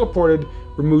be teleported,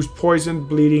 removes poison,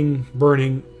 bleeding,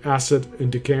 burning, acid,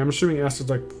 and decay. I'm assuming acid's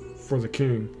like for the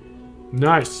king.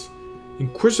 Nice.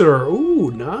 Inquisitor.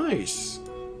 Ooh, nice.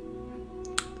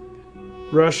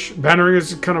 Rush. Bannering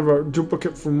is kind of a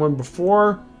duplicate from one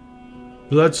before.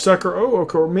 Bloodsucker. Oh,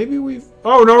 okay. Or maybe we've...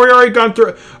 Oh, no, we already gone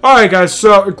through it. Alright, guys.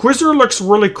 So, Inquisitor looks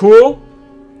really cool.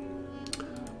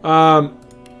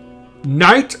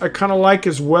 Knight, I kind of like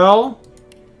as well.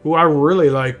 Who I really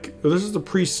like. This is the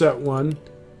preset one.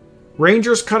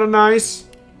 Ranger's kind of nice.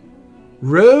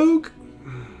 Rogue?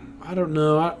 I don't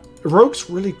know. Rogue's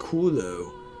really cool,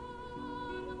 though.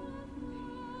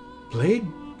 Blade?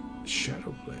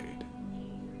 Shadow Blade.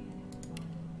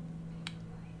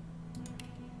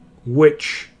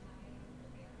 Witch.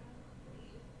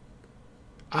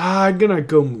 I'm gonna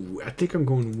go... I think I'm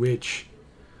going Witch.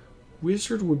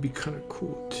 Wizard would be kind of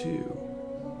cool, too.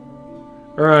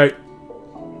 Alright.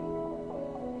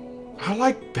 I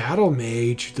like Battle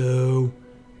Mage, though.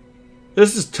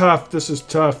 This is tough. This is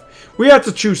tough. We have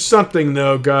to choose something,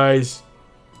 though, guys.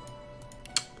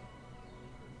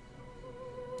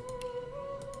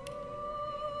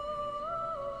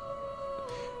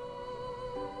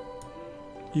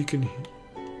 You can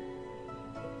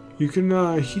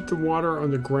heat the water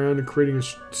on the ground and creating a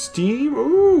steam.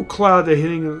 Ooh, cloud that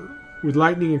hitting with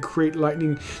lightning and create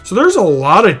lightning. So there's a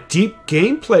lot of deep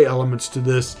gameplay elements to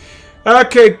this.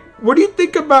 Okay, what do you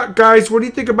think about, guys? What do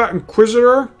you think about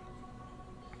Inquisitor?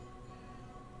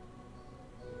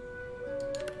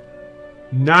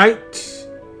 Knight.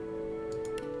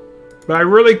 But I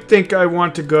really think I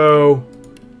want to go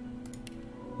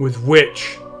with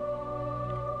Witch.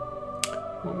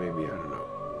 Well, maybe, I don't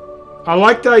know. I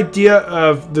like the idea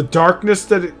of the darkness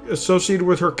that it associated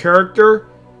with her character.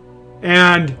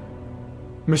 And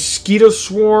Mosquito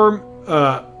Swarm.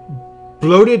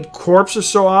 Bloated Corpse is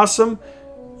so awesome.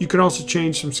 You can also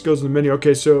change some skills in the menu.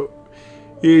 Okay, so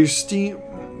He's Steam.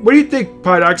 What do you think,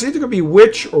 Pydox? It's either gonna be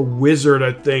witch or wizard,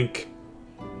 I think.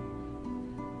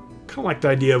 Kind of like the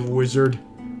idea of wizard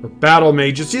or battle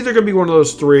mage. It's either gonna be one of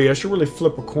those three. I should really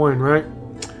flip a coin, right?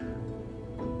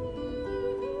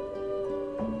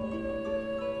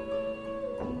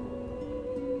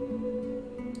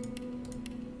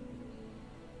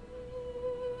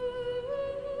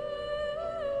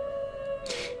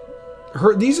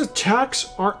 These attacks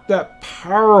aren't that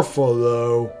powerful,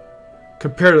 though,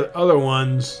 compared to the other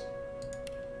ones.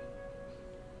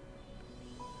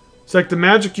 It's like the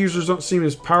magic users don't seem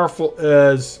as powerful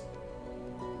as...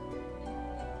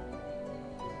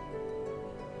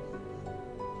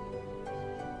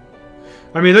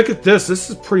 I mean, look at this. This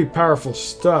is pretty powerful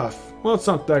stuff. Well, it's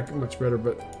not that much better,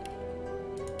 but...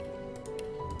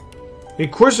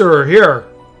 Inquisitor here.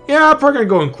 Yeah, I'm probably going to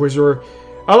go Inquisitor.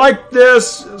 I like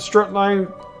this strut line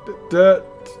that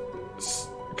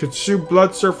consume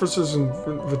blood surfaces and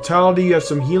vitality. You have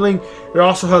some healing. It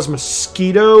also has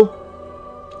mosquito.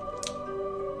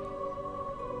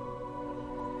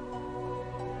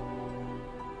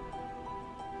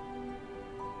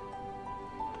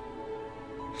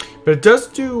 But it does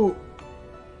do...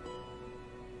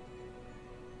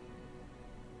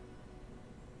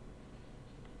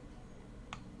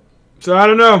 So I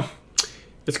don't know.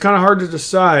 It's kind of hard to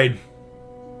decide.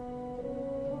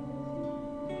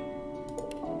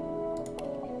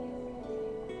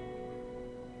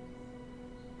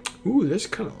 Ooh, this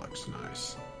kind of looks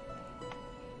nice.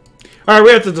 Alright,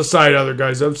 we have to decide, other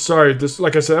guys. I'm sorry. This,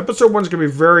 like I said, episode 1 is going to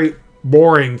be very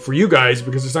boring for you guys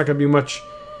because it's not going to be much.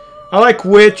 I like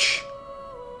Witch.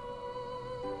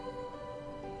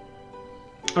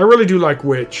 I really do like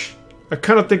Witch. I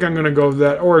kind of think I'm going to go with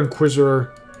that. Or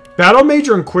Inquisitor. Battle Mage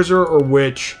or Inquisitor or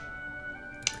Witch?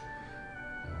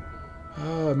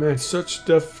 Oh, man. Such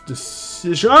tough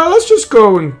decision. Oh, let's just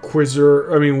go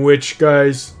Inquisitor. I mean, Witch,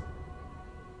 guys.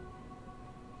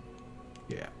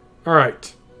 Yeah.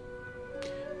 Alright.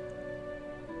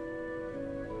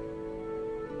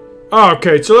 Oh,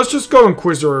 okay, so let's just go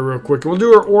Inquisitor real quick. We'll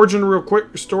do our origin real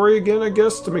quick story again, I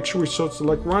guess, to make sure we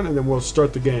select run, and then we'll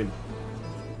start the game.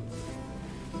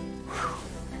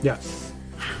 Yes.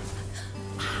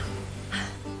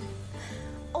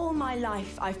 All my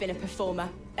life, I've been a performer,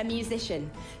 a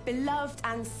musician, beloved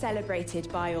and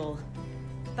celebrated by all.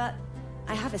 But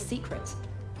I have a secret.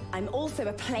 I'm also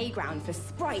a playground for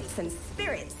sprites and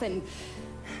spirits and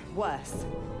worse.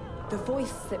 The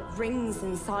voice that rings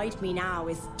inside me now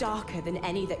is darker than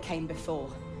any that came before.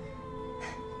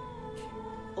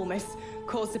 Almost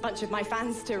caused a bunch of my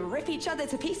fans to rip each other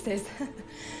to pieces.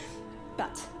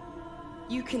 But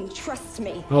you can trust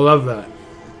me. I love that.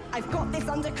 I've got this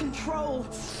under control.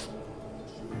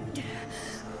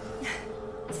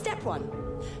 Step 1.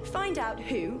 Find out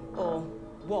who or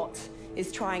what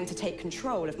is trying to take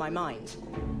control of my mind.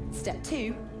 Step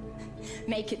 2.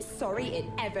 Make it sorry it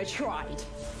ever tried.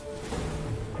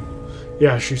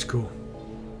 Yeah, she's cool.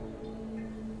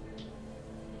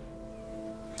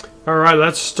 Alright,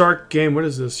 let's start game. What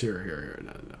is this here? Here.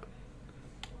 No.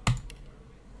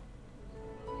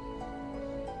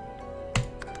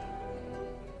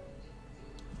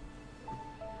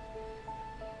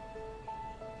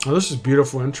 Oh, this is a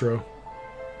beautiful intro.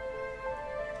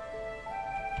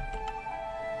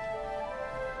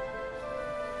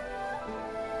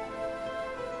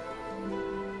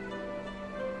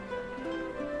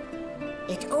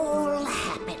 It all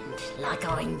happened like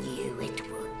I knew it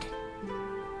would.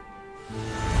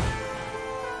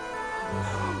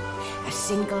 A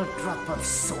single drop of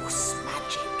source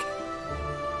magic.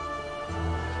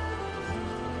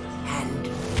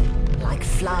 And like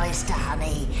flies to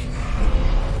honey,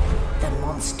 the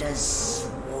monsters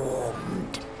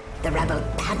swarmed. The rebel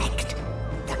panicked.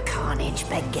 The carnage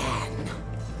began.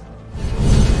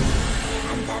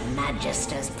 And the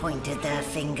magisters pointed their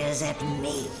fingers at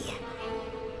me.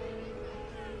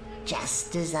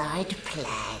 Just as I'd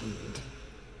planned.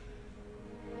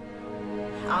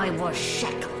 I was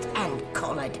shackled and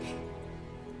collared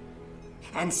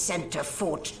and sent to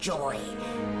Fort Joy.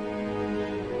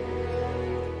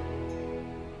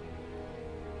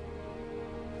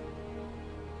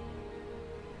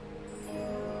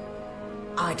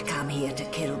 I'd come here to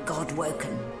kill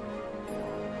Godwoken.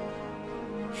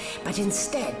 But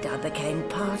instead I became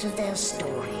part of their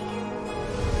story.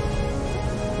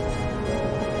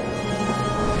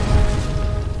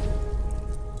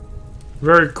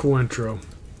 Very cool intro.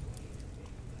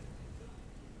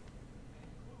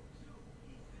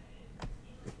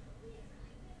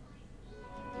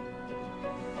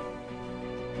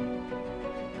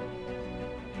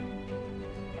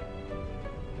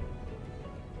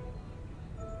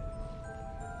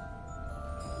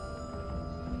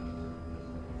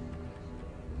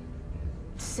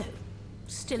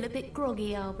 Still a bit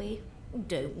groggy, are we?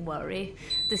 Don't worry.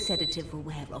 The sedative will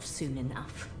wear off soon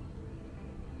enough.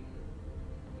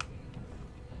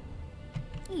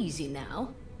 Easy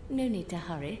now. No need to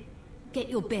hurry. Get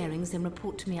your bearings and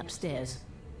report to me upstairs.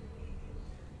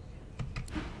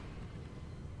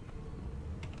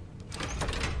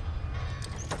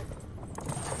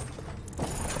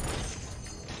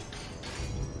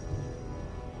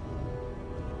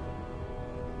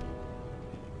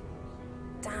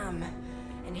 Damn.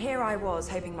 And here I was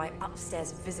hoping my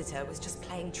upstairs visitor was just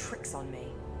playing tricks on me.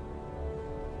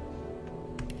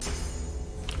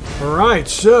 Alright,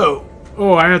 so...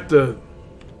 Oh, I have to...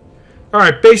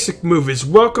 Alright, basic movies.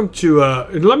 Welcome to...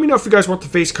 and let me know if you guys want the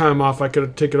face cam off. I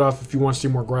could take it off if you want to see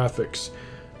more graphics.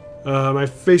 My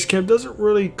face cam doesn't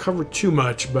really cover too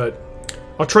much, but...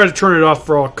 I'll try to turn it off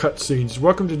for all cutscenes.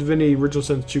 Welcome to Divinity Original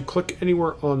Sin 2. Click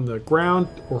anywhere on the ground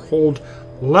or hold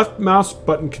left mouse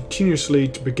button continuously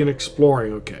to begin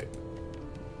exploring. Okay.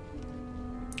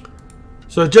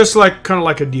 So just like, kind of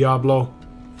like a Diablo.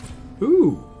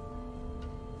 Ooh.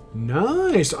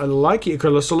 Nice. I like it.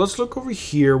 Okay, so let's look over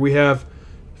here. We have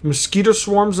Mosquito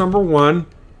Swarms #1.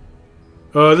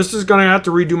 This is going to have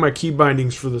to redo my key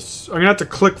bindings for this. I'm going to have to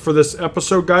click for this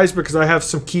episode, guys, because I have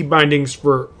some key bindings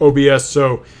for OBS,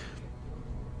 so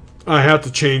I have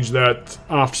to change that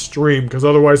off stream, because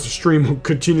otherwise the stream will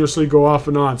continuously go off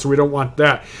and on, so we don't want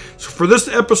that. So for this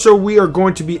episode, we are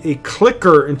going to be a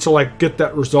clicker until I get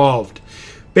that resolved.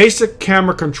 Basic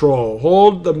camera control.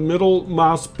 Hold the middle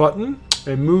mouse button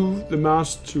and move the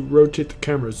mouse to rotate the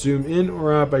camera. Zoom in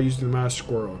or out by using the mouse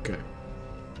squirrel. Okay.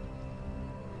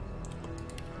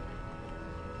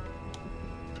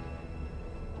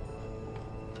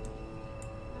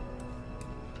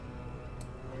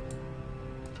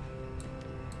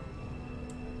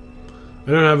 I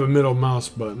don't have a middle mouse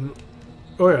button.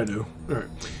 Oh yeah, I do. Alright.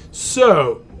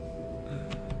 So.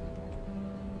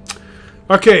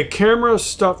 Okay, camera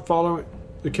stop following.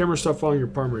 The camera stop following your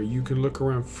partner. You can look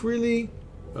around freely.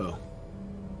 Oh.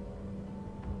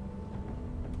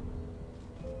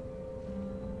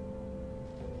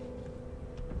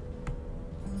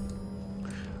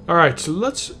 Alright, so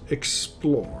let's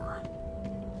explore.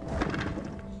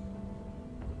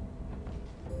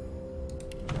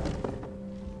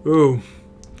 Ooh.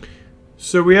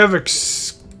 So we have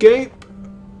escape.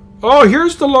 Oh,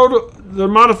 here's the load of the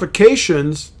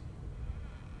modifications.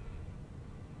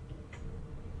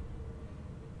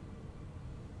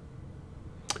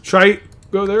 Should I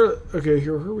go there? Okay,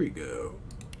 here we go.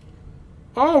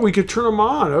 Oh, we could turn them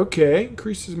on. Okay,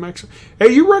 increases maximum.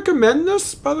 Hey, you recommend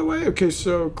this, by the way? Okay,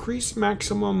 so increase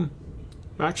maximum.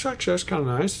 Actually, that's kind of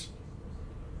nice.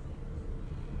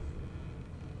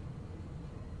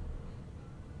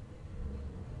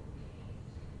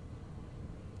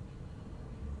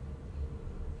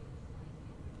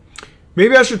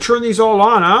 Maybe I should turn these all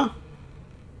on, huh?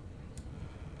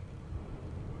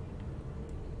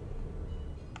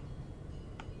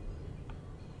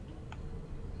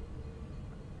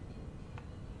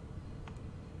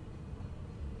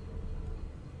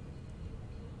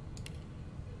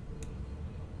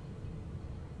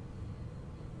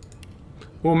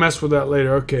 We'll mess with that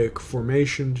later. Okay,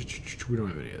 formation. We don't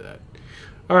have any of that.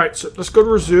 Alright, so let's go to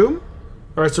resume.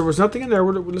 Alright, so there's nothing in there.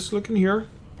 Let's look in here.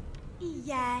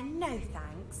 Yeah, no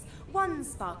thanks. One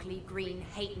sparkly green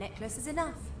hate necklace is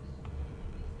enough.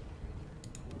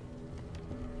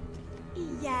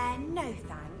 Yeah, no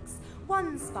thanks.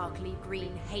 One sparkly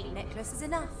green hate necklace is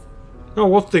enough. Oh,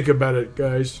 we'll think about it,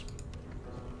 guys.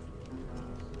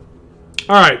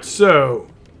 Alright, so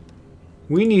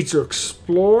we need to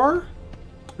explore.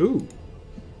 Ooh.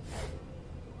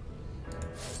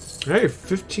 Hey,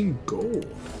 15 gold.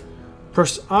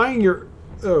 Press I in your...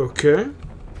 Okay.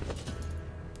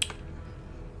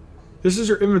 This is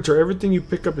your inventory. Everything you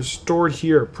pick up is stored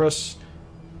here. Press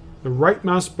the right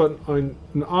mouse button on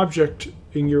an object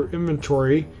in your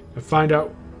inventory and find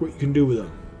out what you can do with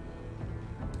them.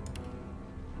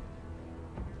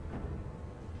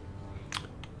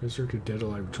 Berserker dead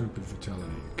alive, return to fatality.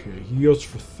 Okay, heals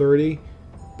for 30.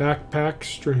 Backpack,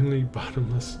 strangely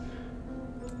bottomless.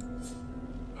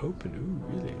 Open,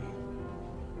 ooh, really?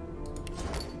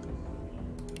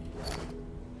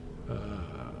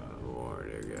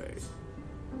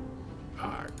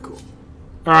 Alright, cool.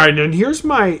 Alright, and here's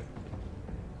my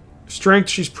strength.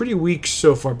 She's pretty weak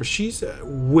so far, but she's a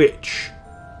witch.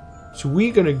 So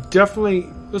we're gonna definitely...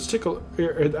 Let's take a look.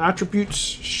 The attributes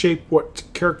shape what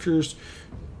characters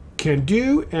can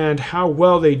do and how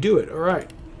well they do it.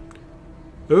 Alright.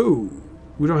 Oh,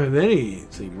 we don't have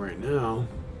anything right now.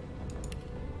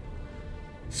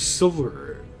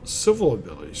 Silver. civil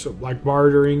abilities. So like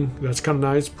bartering, that's kind of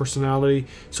nice. Personality.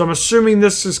 So I'm assuming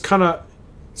this is kind of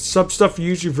sub stuff,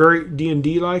 usually very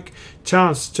D&D like.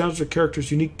 Talents. Talents are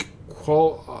characters' unique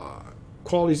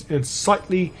qualities and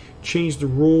slightly change the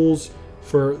rules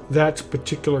for that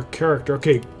particular character.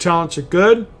 Okay, talents are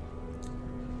good.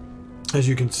 As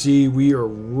you can see, we are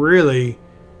really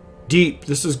deep.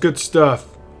 This is good stuff.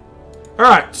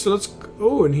 Alright, so let's...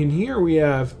 Oh, and in here we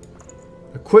have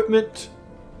equipment.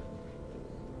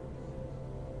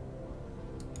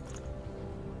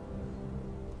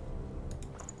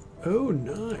 Oh,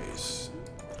 nice.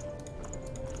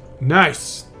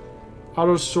 Nice.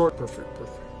 Auto sort. Perfect,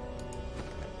 perfect.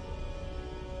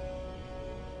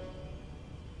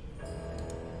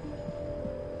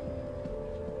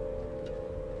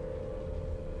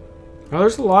 Now,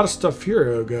 there's a lot of stuff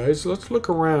here, guys. Let's look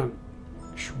around.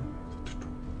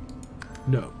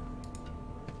 No.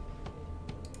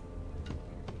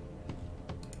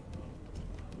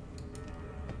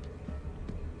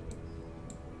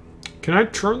 Can I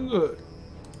turn the...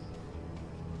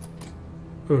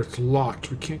 Oh, it's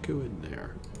locked. We can't go in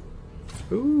there.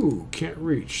 Ooh, can't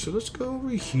reach. So let's go over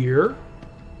here.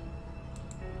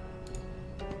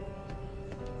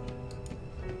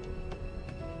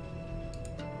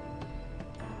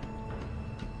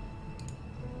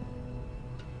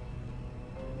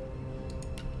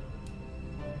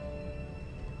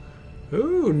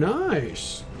 Ooh,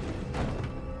 nice.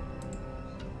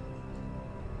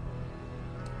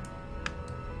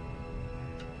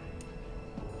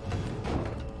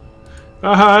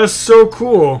 That's so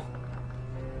cool.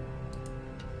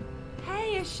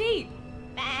 Hey, a sheep.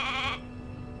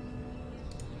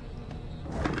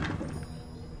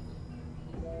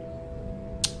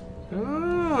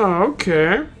 Oh,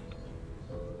 okay.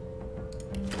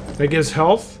 That gives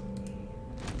health.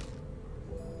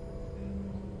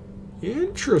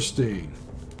 Interesting.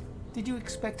 Did you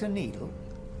expect a needle?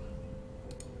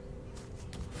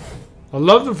 I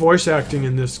love the voice acting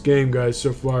in this game, guys,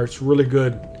 so far. It's really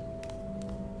good.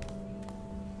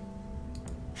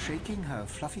 Shaking her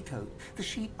fluffy coat, the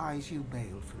sheep eyes you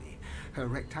balefully, her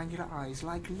rectangular eyes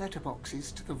like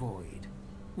letterboxes to the void.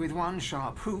 With one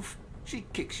sharp hoof, she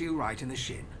kicks you right in the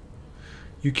shin.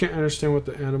 You can't understand what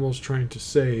the animal's trying to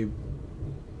say.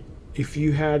 If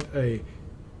you had a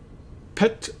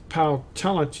pet pal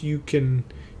talent, you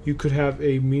could have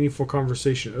a meaningful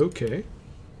conversation. Okay.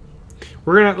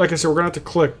 We're gonna, like I said, we're gonna have to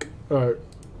click. Oh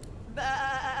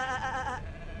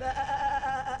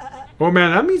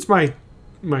man, that means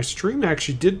my stream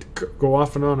actually did go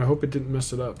off and on. I hope it didn't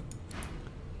mess it up.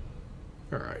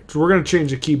 All right, so we're gonna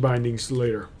change the key bindings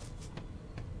later.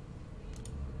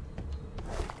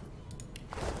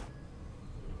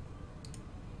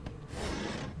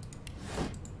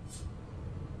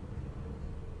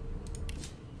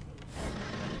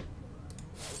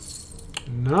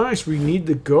 Nice, we need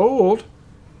the gold.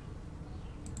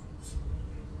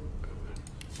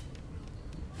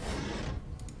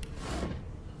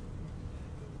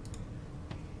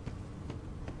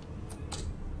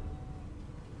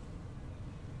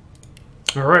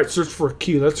 Alright, search for a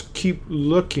key. Let's keep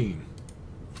looking.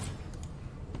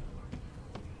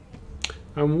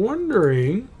 I'm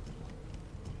wondering...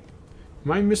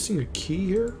 Am I missing a key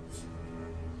here?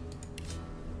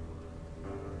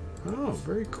 Oh,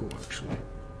 very cool, actually.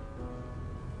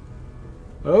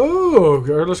 Oh,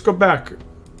 okay, let's go back.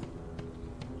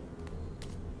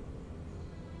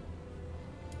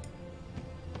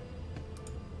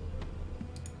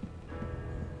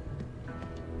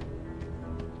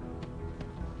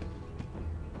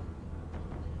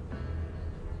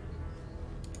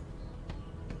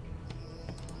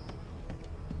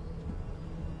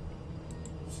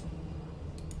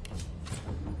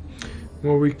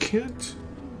 Well, we can't...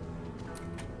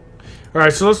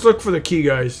 Alright, so let's look for the key,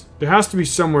 guys. There has to be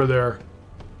somewhere there.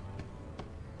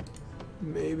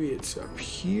 Maybe it's up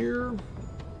here.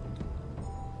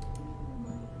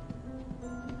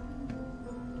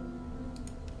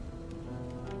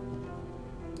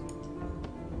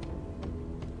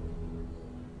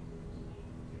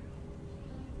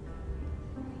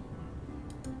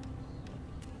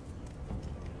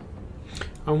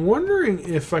 I'm wondering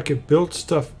if I could build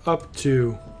stuff up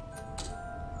to...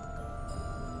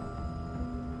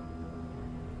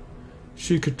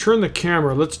 So you could turn the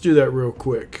camera. Let's do that real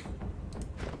quick.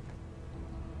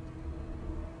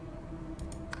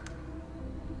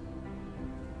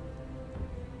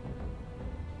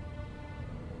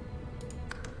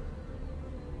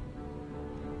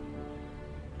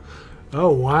 Oh,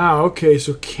 wow. Okay,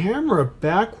 so camera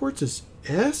backwards is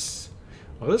S?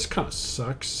 Oh, this kind of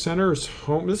sucks. Center is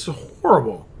home. This is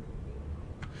horrible.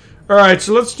 Alright,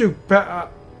 so let's do...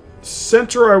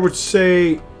 center, I would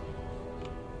say.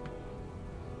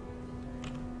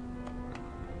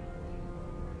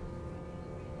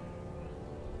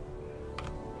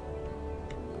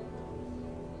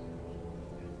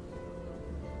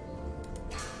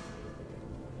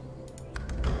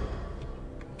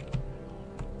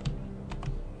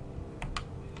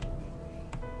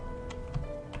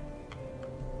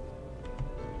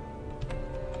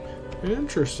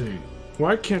 Interesting.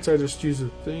 Why can't I just use a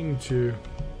thing to...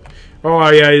 Oh,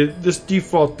 yeah, this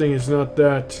default thing is not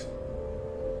that...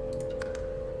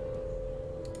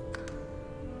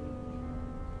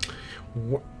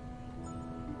 What?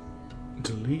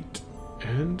 Delete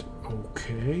and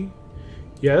okay.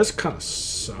 Yeah, this kind of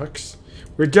sucks.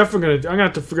 We're definitely gonna... I'm gonna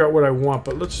have to figure out what I want,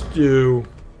 but let's do...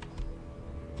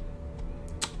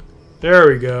 There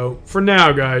we go. For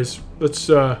now, guys, let's...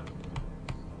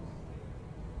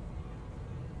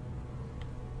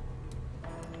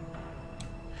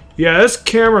 Yeah, this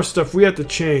camera stuff we have to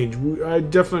change. I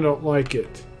definitely don't like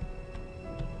it.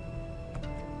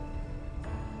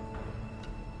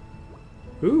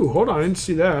 Ooh, hold on, I didn't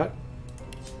see that.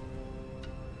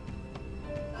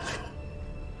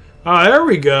 Ah, there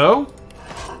we go.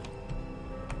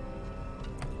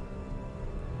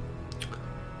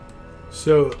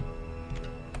 So...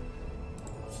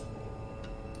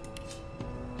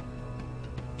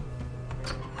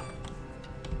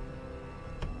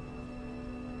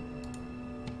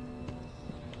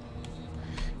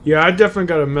 Yeah, I definitely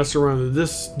got to mess around with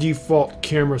this. Default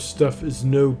camera stuff is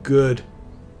no good.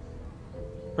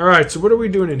 Alright, so what are we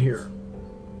doing in here?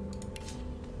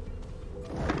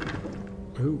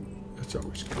 Ooh, that's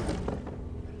always good.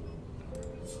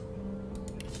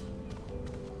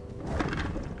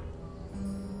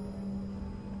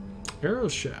 Arrow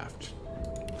shaft.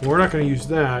 Well, we're not going to use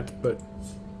that, but...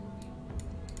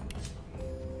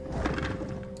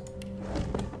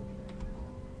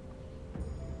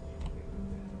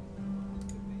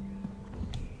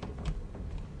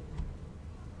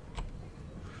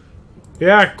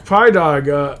 Yeah, Pie Dog,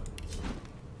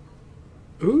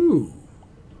 ooh.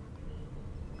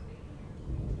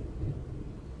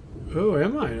 Oh,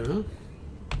 am I, huh?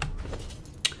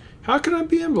 How can I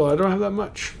be invisible? I don't have that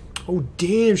much. Oh,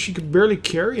 damn, she could barely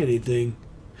carry anything.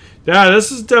 Yeah,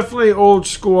 this is definitely old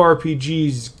school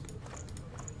RPGs.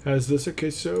 Has this. Okay,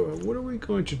 so what are we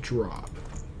going to drop?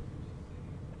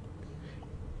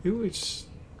 Ooh, it's...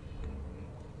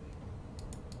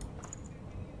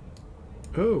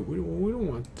 Oh, we don't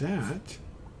want that.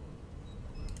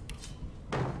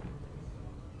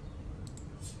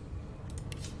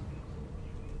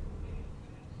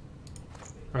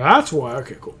 Oh, that's why.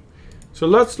 Okay, cool. So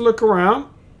let's look around.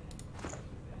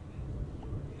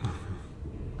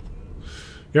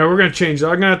 Yeah, we're going to change that.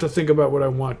 I'm going to have to think about what I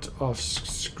want off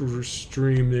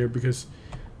stream there because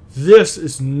this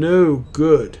is no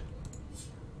good.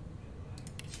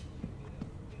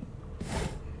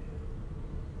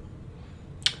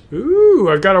 Ooh,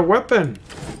 I got a weapon.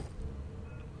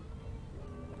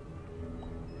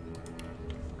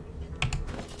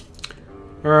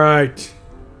 All right.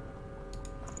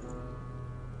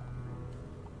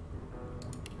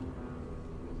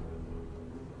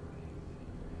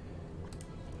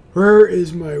 Where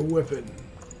is my weapon?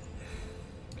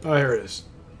 Oh, here it is.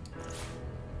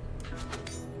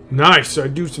 Nice, so I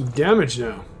do some damage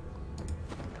now.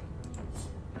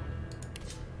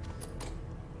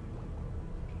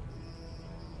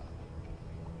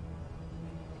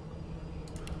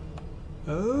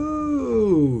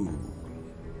 Oh.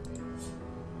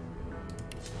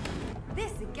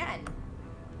 This again.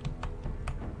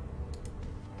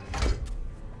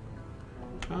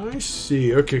 I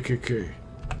see. Okay.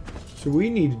 So we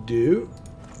need to do...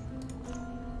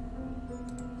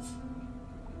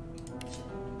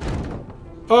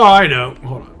 Oh, I know.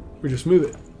 Hold on. We just move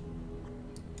it.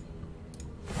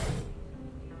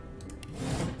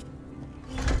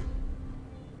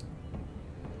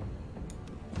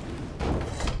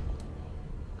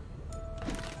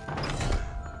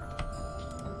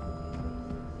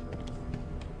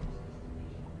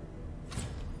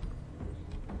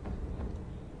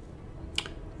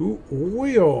 Ooh,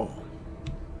 oil.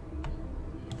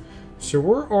 So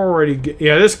we're already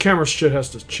yeah, this camera shit has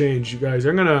to change, you guys.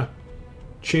 I'm gonna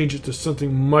change it to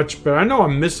something much better. I know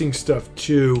I'm missing stuff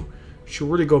too. Should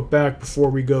really go back before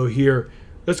we go here.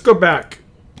 Let's go back.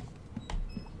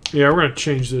 Yeah, we're gonna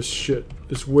change this shit.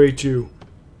 It's way too...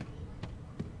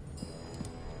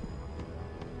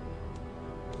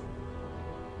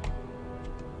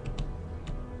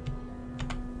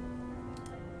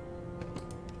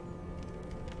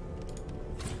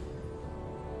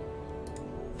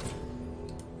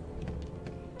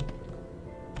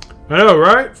 I know,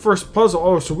 right? First puzzle.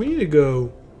 Oh, so we need to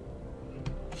go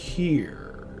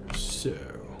here. So.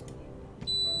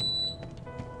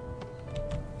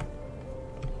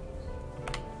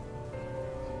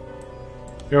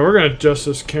 Yeah, we're going to adjust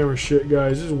this camera shit,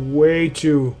 guys. This is way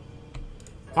too...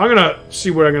 I'm going to see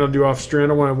what I'm going to do off stream. I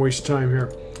don't want to waste time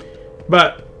here.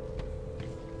 But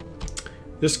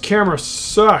this camera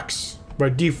sucks by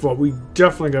default. We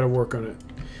definitely got to work on it.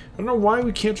 I don't know why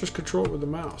we can't just control it with the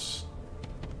mouse.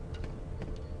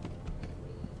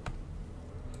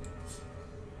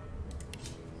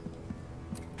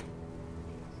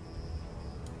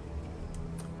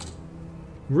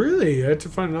 Really? I had to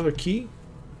find another key?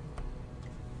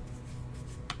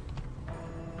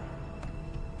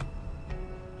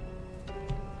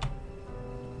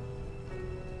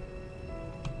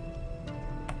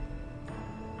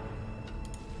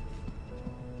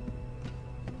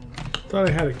 Thought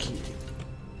I had a key.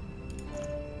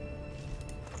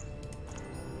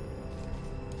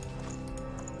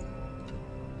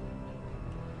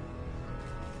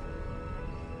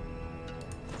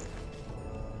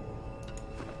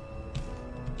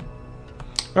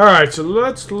 Alright, so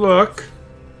let's look.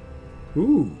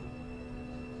 Ooh.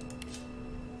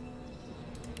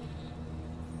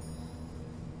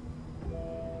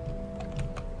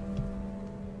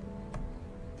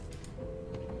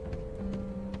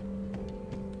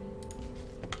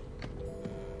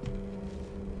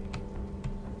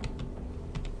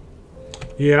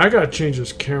 Yeah, I gotta change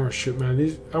this camera shit,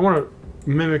 man. I want to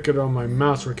mimic it on my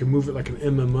mouse so I can move it like an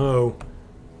MMO.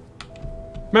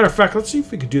 Matter of fact, let's see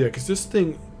if we can do that, because this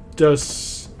thing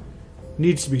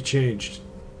needs to be changed.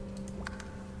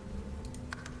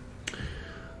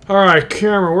 Alright,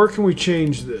 camera, where can we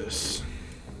change this?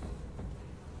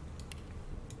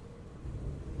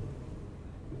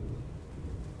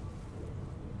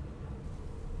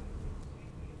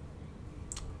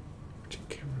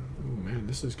 Oh man,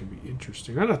 this is going to be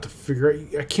interesting. I have to figure out,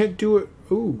 I can't do it.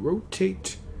 Ooh,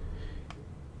 rotate.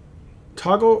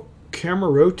 Toggle camera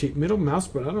rotate, middle mouse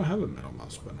button. I don't have a middle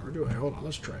mouse button, or do I? Hold on,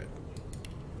 let's try it.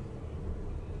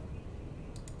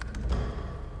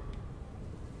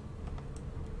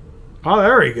 Oh,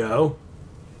 there we go.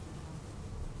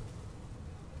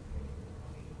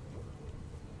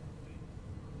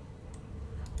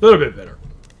 A little bit better.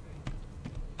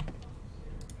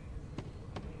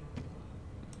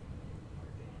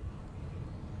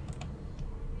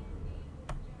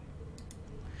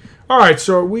 Alright,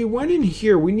 so we went in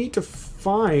here. We need to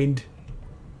find...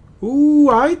 Ooh,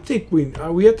 I think we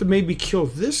have to maybe kill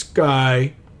this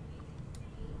guy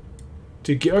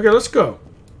to get... Okay, let's go.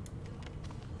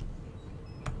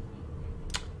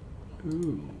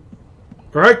 Ooh.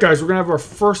 Alright, guys, we're going to have our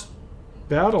first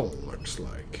battle, looks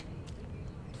like.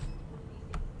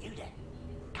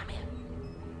 Come here.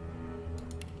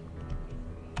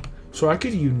 So I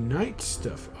could unite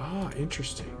stuff. Ah,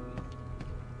 interesting.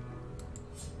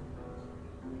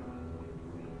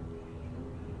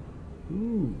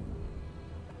 Ooh.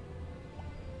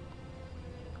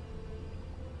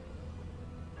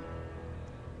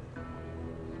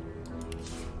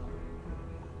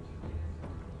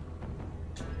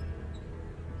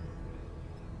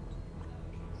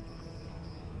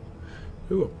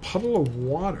 Ooh, a puddle of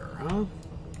water, huh?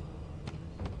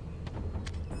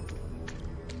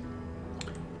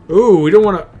 Ooh, we don't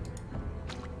want to...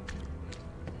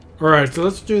 Alright, so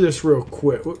let's do this real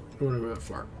quick. What? I want to go that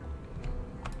far.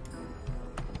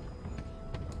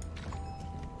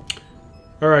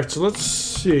 Alright, so let's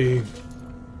see.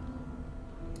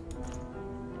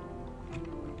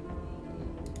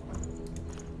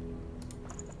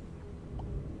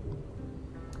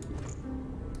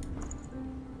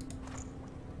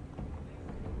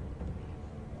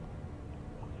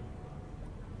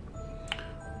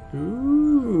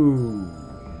 Ooh.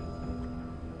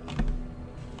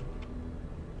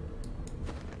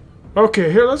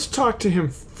 Okay, here, let's talk to him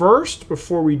first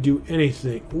before we do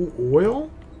anything. Ooh, oil?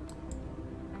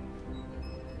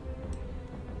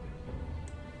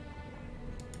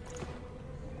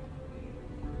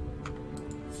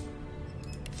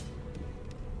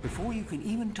 Before you can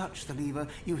even touch the lever,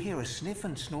 you hear a sniff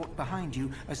and snort behind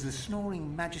you as the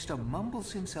snoring Magister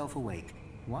mumbles himself awake.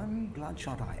 One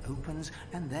bloodshot eye opens,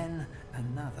 and then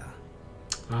another.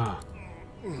 Ah.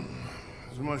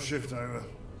 Is my shift over?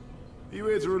 Are you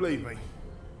here to relieve me?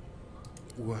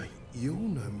 Wait, you're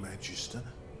no Magister.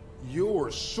 You're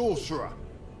a sorcerer.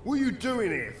 What are you doing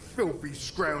here, filthy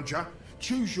scrounger?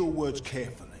 Choose your words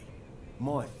carefully.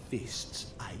 My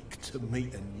fists ache to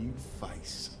meet a new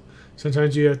face.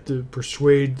 Sometimes you have to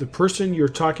persuade the person you're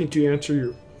talking to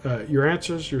answer your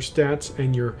answers, your stats,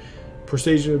 and your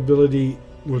persuasion ability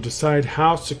will decide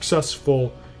how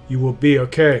successful you will be.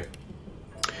 Okay.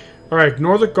 Alright,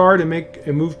 ignore the guard and make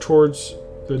a move towards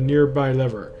the nearby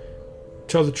lever.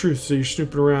 Tell the truth, so you're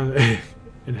snooping around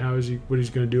and what he's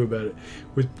going to do about it.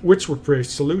 With which will pray,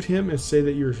 salute him and say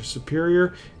that you're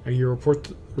superior and you report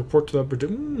to the upper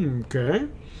okay.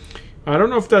 I don't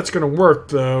know if that's going to work,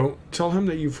 though. Tell him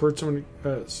that you've heard someone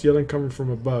yelling coming from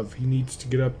above. He needs to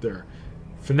get up there.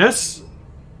 Finesse,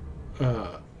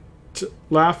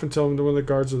 laugh and tell him that one of the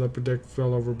guards of the upper deck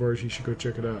fell overboard. He should go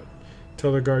check it out.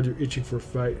 Tell the guard you're itching for a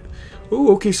fight. Ooh,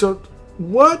 okay, so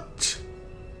what?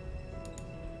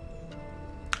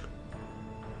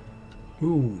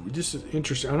 Ooh, this is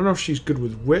interesting. I don't know if she's good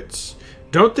with wits.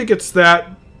 Don't think it's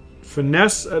that.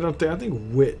 Finesse, I think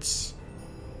wits.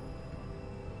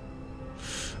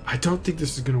 I don't think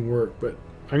this is going to work, but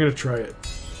I'm going to try it.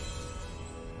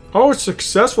 Oh, it's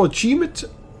successful. Achievement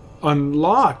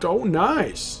unlocked. Oh,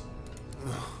 nice.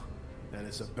 And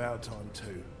it's about time,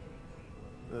 too.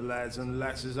 The lads and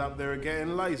lasses up there are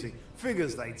getting lazy.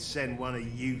 Figures they'd send one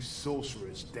of you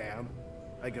sorcerers down.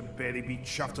 They can barely be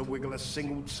chuffed to wiggle a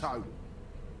single toe.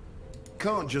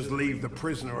 Can't just leave the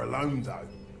prisoner alone, though.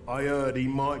 I heard he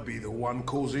might be the one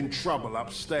causing trouble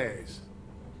upstairs.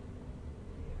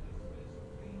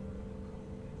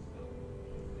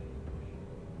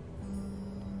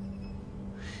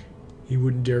 He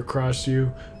wouldn't dare cross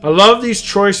you. I love these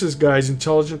choices, guys.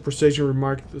 Intelligent persuasion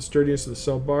remarked the sturdiness of the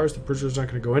cell bars. The prisoner's not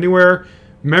going to go anywhere.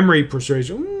 Memory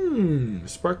persuasion.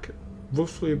 Spark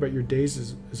boastfully about your days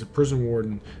as a prison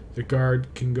warden. The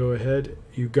guard can go ahead.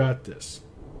 You got this.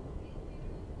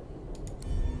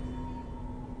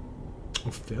 Oh,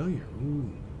 failure. Ooh.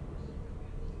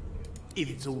 If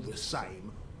it's all the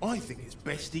same, I think it's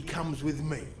best he comes with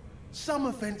me. Some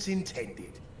offense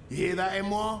intended. You hear that,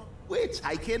 Emoire? We're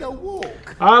taking a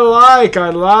walk. I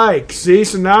like. See,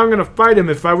 so now I'm going to fight him.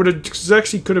 If I would have...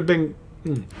 actually could have been...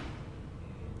 And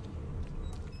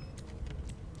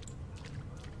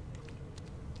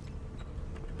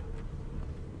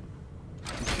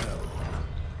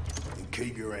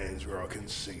keep your hands where I can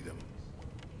see them.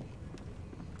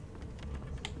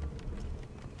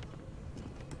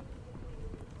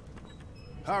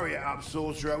 Hurry it up,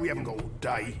 sorcerer. We haven't got all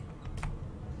day.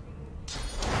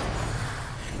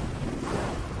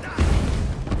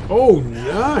 Oh,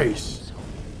 nice.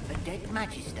 A dead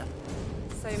magister.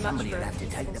 So much Somebody for will have to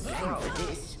take the blame scroll. for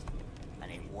this, and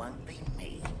it won't be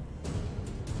me.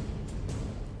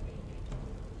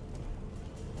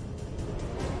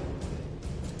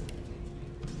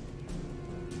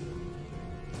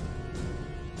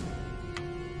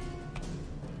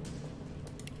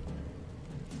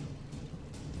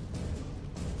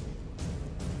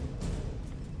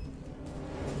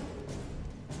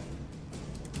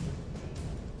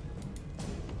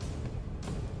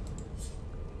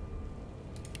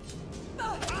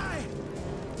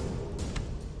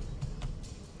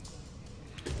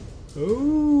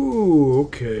 Oh,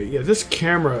 okay. Yeah, this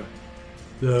camera,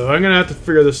 though, I'm going to have to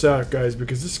figure this out, guys,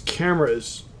 because this camera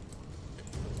is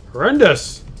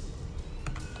horrendous.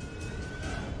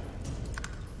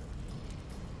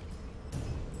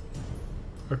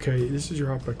 Okay, this is your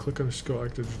hop by click on the skill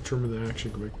icon to determine the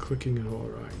action by clicking and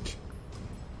hold right.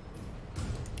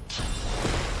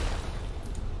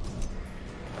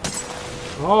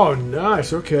 Oh,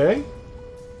 nice. Okay.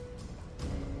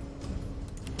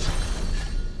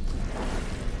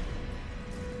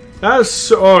 That is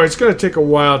so... Oh, it's going to take a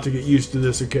while to get used to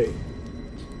this. Okay.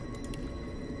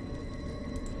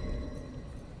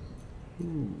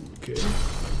 Ooh, okay.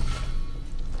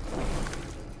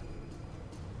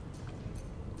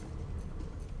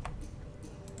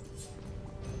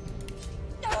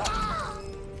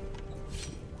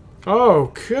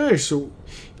 Okay, so...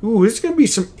 Ooh, it's going to be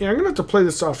some... I'm going to have to play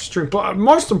this off stream. But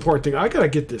most important thing, I got to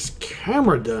get this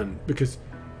camera done. Because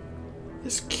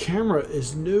this camera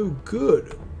is no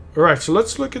good. Alright, so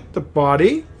let's look at the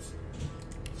body.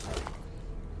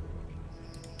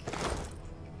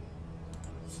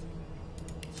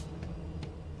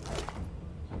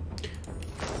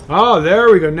 Oh,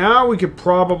 there we go. Now we could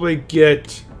probably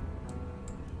get...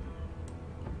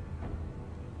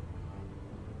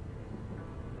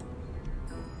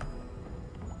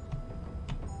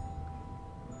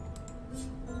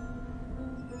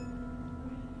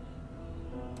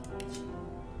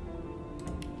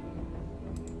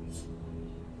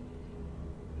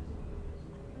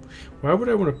 Why would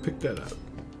I want to pick that up?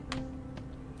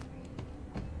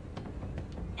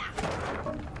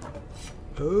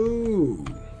 Oh.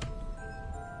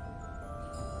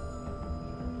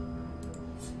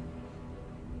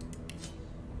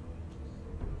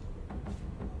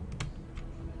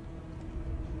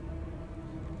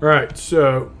 Alright,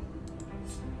 so...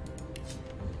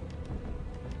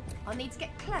 I'll need to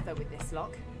get clever with this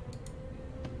lock.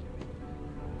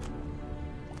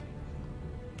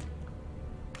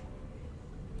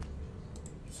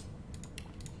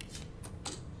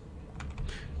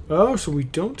 Oh, so we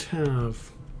don't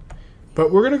have...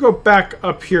 But we're going to go back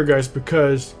up here, guys,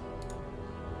 because...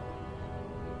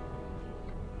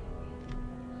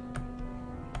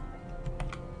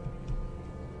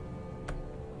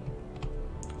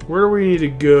 Where do we need to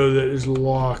go that is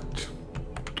locked?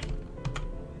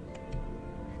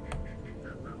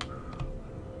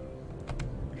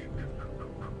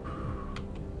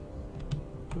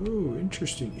 Oh,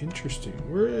 interesting, interesting.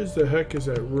 Where is the heck is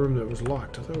that room that was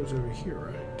locked? I thought it was over here,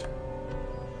 right?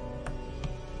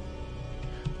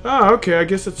 Ah, okay, I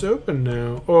guess it's open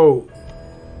now. Oh.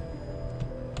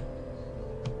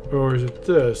 Or is it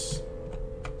this?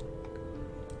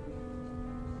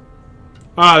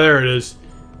 Ah, there it is.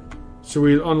 So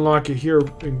we unlock it here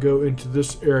and go into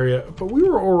this area. But we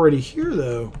were already here,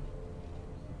 though.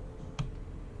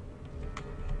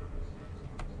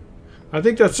 I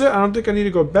think that's it. I don't think I need to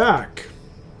go back.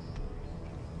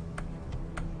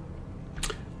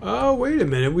 Oh, wait a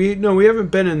minute. We haven't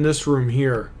been in this room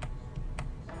here.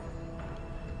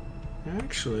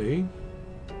 Actually...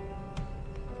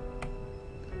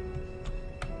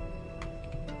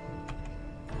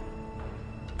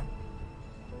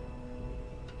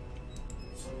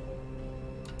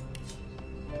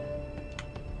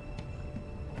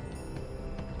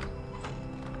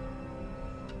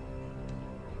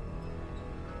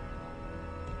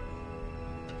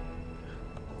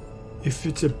 If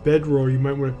it's a bedroll, you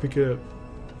might want to pick it up.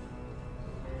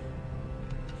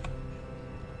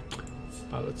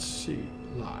 Let's see.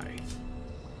 Lie.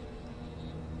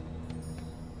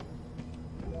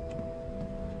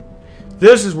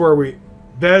 This is where we...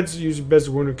 Beds, using beds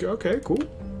to window... Okay, cool.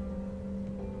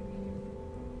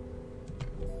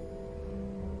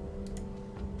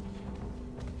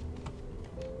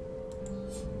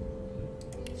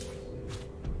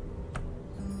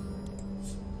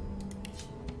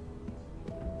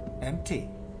 Empty.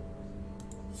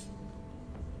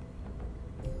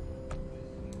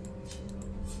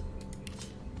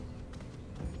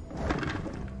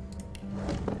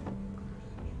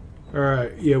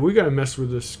 Alright, yeah, we gotta mess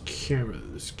with this camera.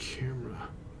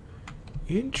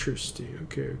 Interesting.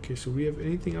 Okay, so we have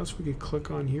anything else we could click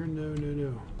on here?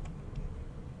 No.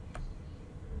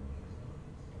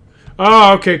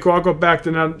 Oh, okay, cool. I'll go back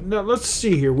to now. Now, let's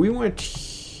see here. We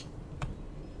went...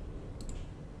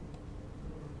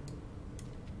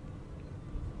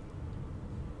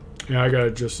 Yeah, I gotta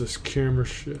adjust this camera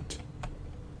shit.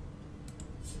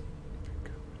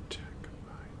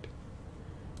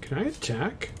 Can I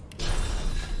attack?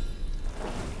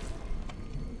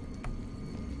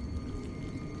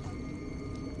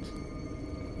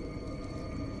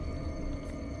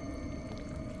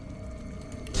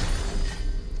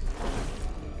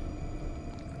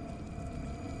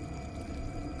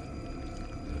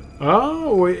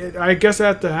 Oh, wait, I guess I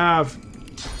have to have...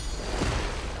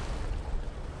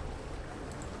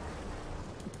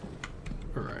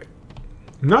 Alright.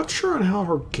 I'm not sure on how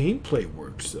her gameplay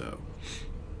works, though.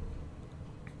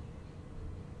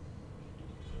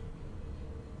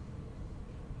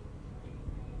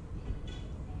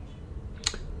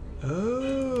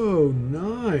 Oh,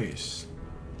 nice.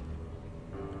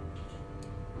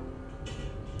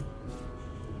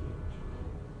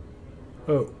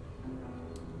 Oh.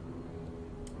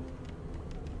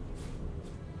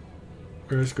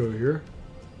 Let's go here.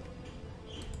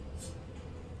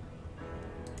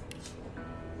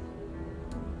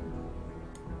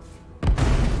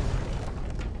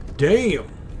 Damn.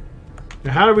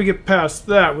 Now how do we get past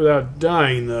that without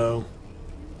dying, though?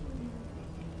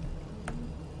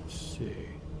 Let's see.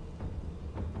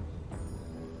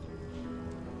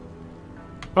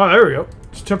 Oh, there we go.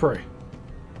 It's temporary.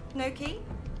 No key?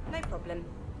 No problem.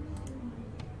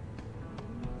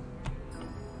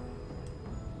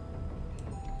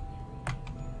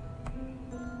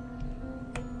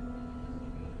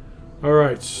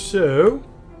 Alright, so...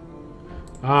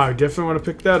 I definitely want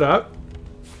to pick that up.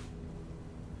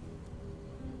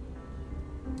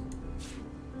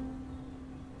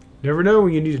 Never know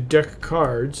when you need a deck of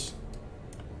cards.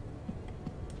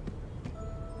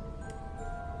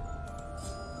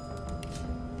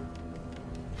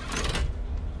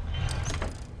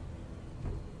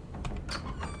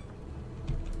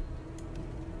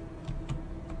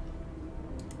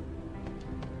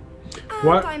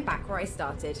 What? I'm back where I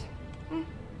started.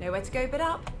 Nowhere to go but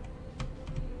up.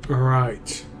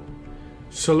 Alright.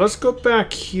 So let's go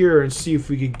back here and see if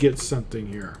we could get something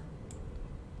here.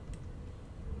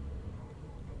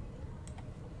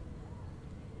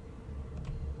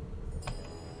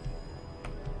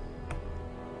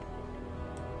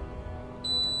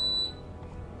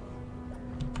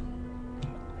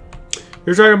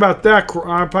 You're talking about that,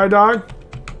 Pie Dog?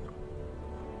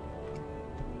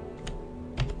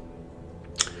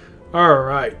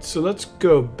 Alright, so let's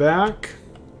go back.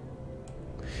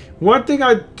 One thing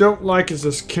I don't like is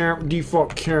this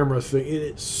default camera thing.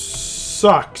 It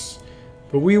sucks.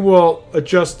 But we will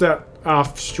adjust that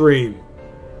off stream.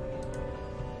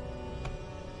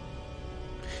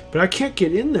 But I can't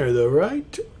get in there though,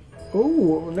 right?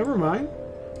 Oh, never mind.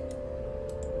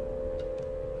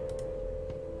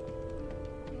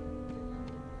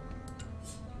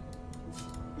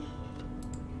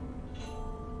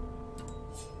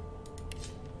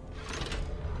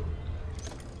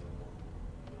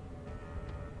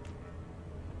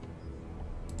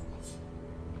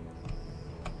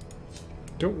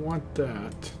 Don't want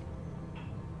that.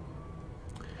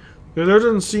 There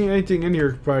doesn't seem anything in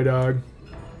here, Pie Dog.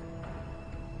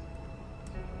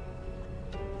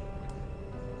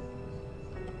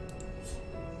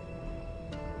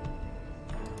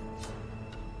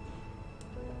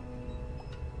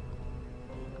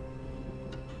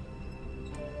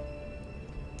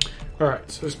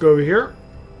 Alright, so let's go over here.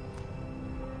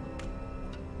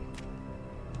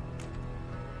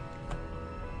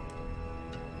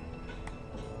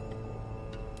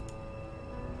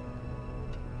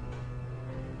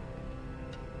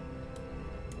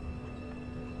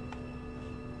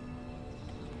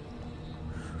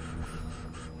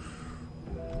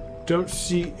 Don't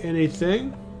see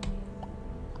anything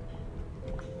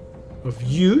of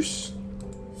use.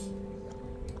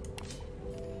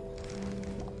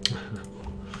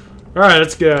 All right,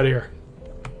 let's get out of here.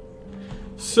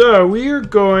 So we are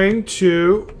going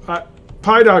to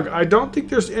Pie Dog. I don't think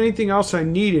there's anything else I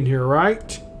need in here,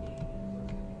 right?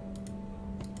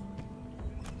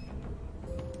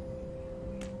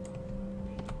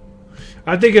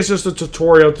 I think it's just a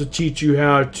tutorial to teach you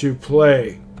how to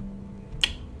play.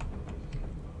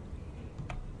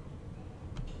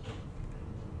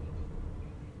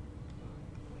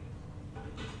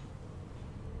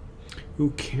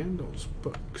 Ooh, candles,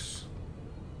 books.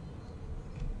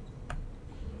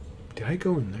 Did I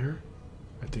go in there?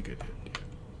 I think I did, yeah.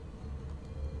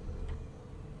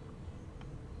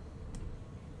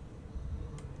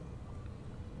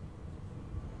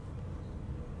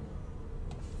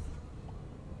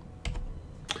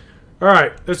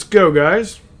 Alright, let's go,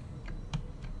 guys.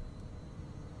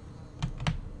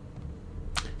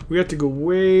 We have to go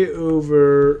way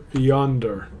over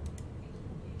yonder.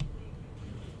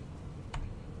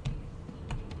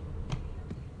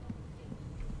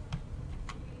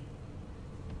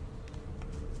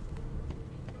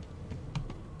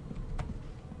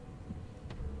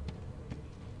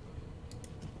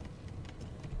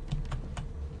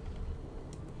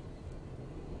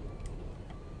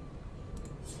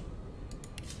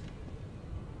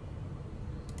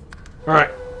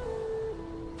 Alright.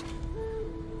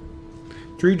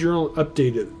 3 journal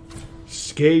updated.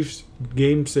 Scaves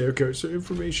game say. Okay, so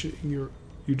information in your...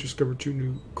 You discovered 2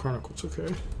 new chronicles.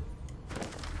 Okay.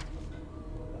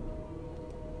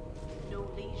 No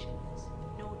lesions,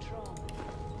 no trauma.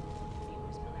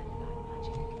 Viewers bled by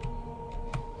magic.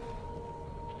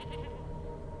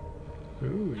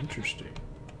 Ooh, interesting.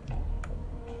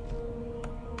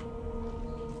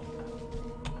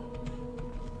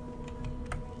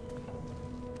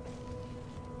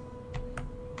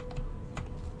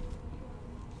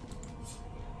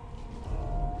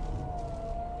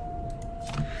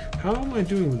 How am I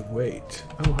doing with weight?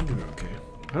 Oh, I'm doing okay.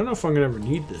 I don't know if I'm gonna ever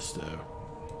need this though.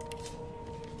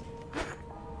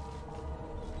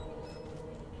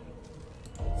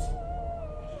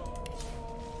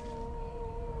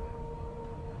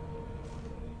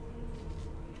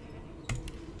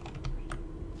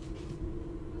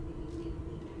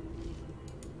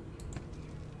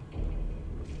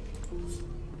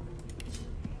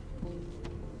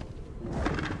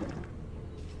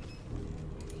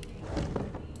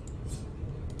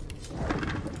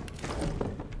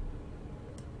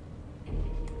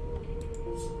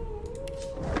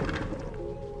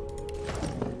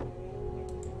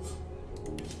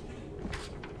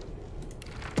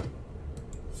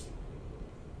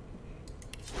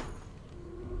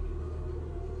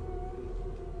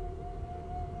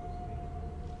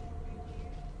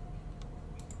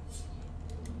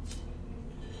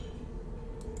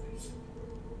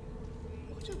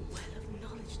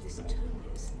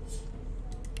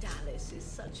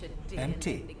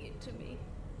 Empty. It to me.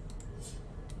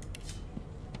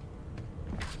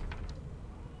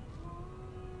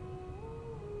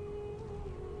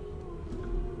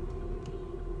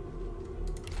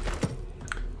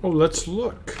 Oh, let's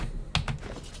look.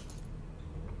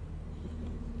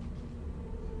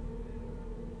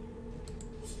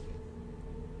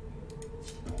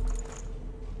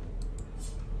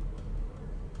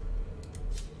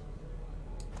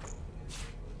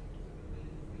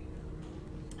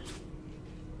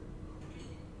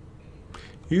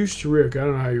 Used to read. I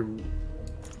don't know how you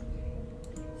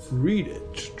read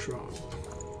it. Drop.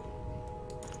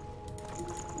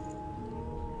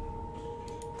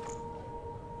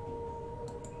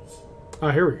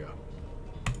 Ah, here we go.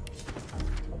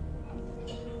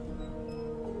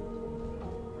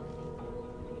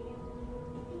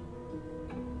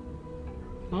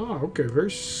 Oh, okay, very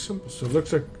simple. So it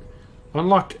looks like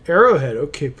unlocked arrowhead.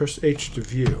 Okay, press H to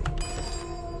view.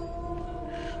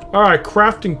 All right,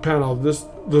 crafting panel. This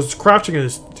crafting in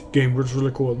this game was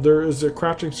really cool. There is a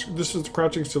crafting. This is the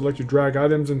crafting select. You drag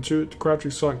items into it. The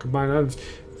crafting slot and combine items.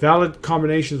 Valid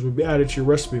combinations will be added to your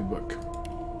recipe book.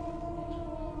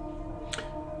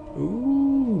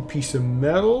 Ooh, piece of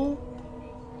metal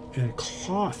and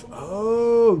cloth.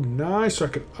 Oh, nice. So I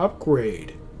can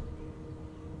upgrade.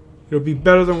 It'll be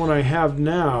better than what I have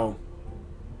now.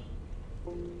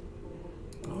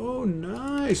 Oh,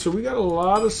 nice. So we got a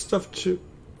lot of stuff to...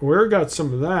 We got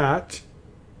some of that.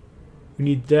 We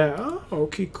need that. Oh,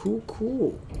 okay. Cool,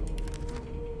 cool.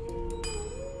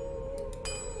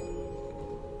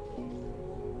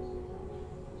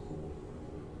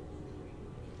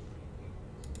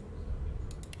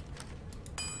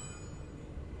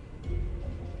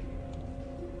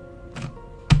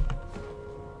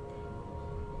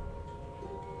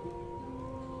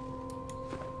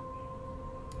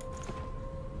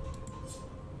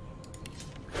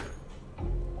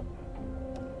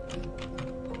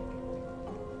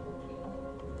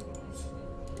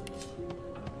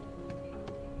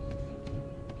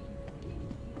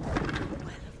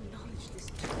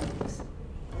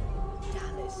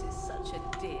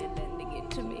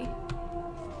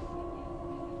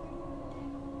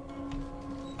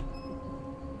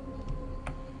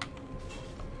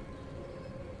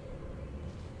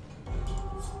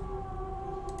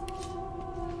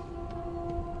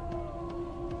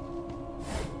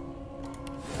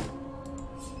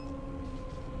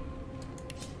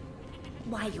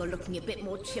 Why, you're looking a bit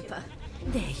more chipper.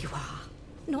 There you are.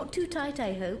 Not too tight,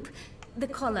 I hope. The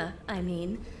collar, I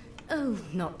mean. Oh,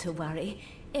 not to worry.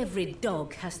 Every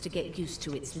dog has to get used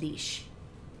to its leash.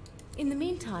 In the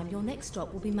meantime, your next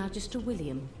stop will be Magister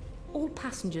William. All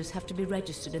passengers have to be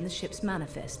registered in the ship's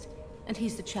manifest, and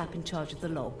he's the chap in charge of the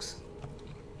logs.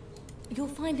 You'll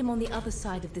find him on the other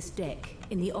side of this deck,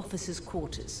 in the officers'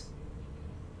 quarters.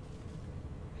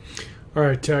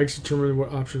 Alright, tags determine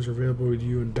what options are available with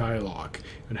you in dialogue,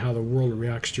 and how the world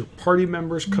reacts to your party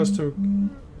members,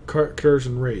 custom characters,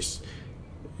 and race.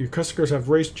 Your customers have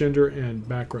race, gender, and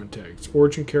background tags.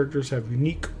 Origin characters have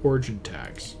unique origin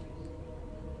tags.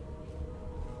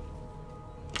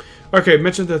 Okay,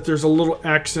 mentioned that there's a little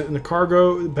accident in the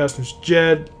cargo. The passengers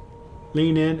Jed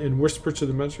lean in and whisper to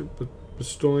the messenger,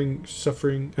 bestowing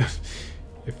suffering a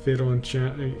fatal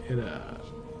encounter.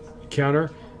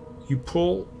 You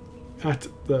pull at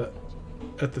the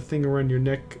thing around your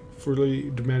neck, fully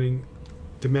demand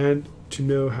to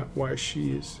know why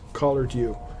she is collared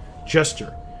you.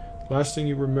 Jester. Last thing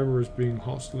you remember is being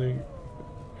hustling.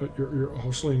 You're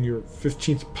hustling your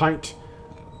 15th pint.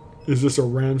 Is this a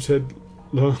ram's head?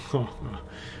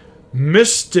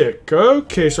 Mystic.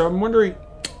 Okay, so I'm wondering.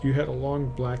 You had a long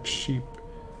black sheep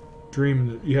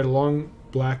dream. You had a long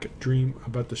black dream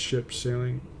about the ship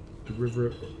sailing the river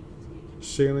of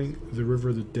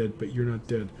the dead, but you're not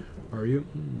dead, are you?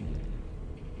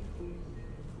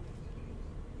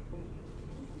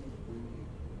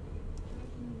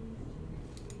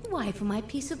 Why, for my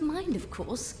peace of mind, of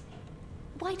course.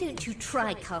 Why don't you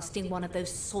try casting one of those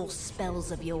source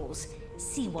spells of yours?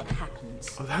 See what happens.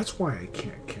 Oh, that's why I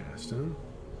can't cast, huh?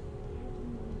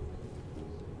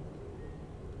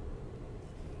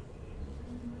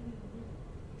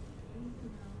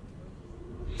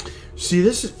 See,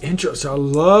 this is interesting. I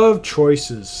love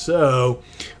choices. So,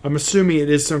 I'm assuming it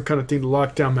is some kind of thing to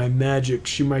lock down my magic.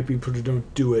 She might be put to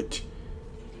don't do it.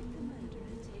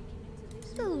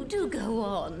 Oh, do go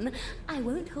on. I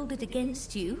won't hold it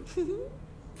against you.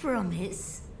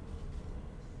 Promise.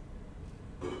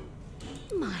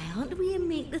 My, aren't we a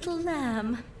meek little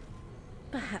lamb?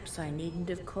 Perhaps I needn't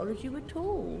have collared you at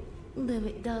all, though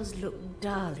it does look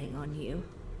darling on you.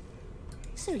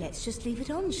 So let's just leave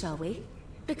it on, shall we?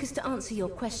 Because to answer your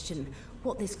question,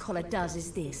 what this collar does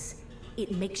is this.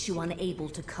 It makes you unable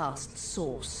to cast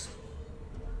Source.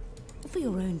 For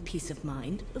your own peace of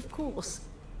mind, of course.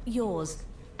 Yours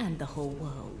and the whole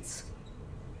world's.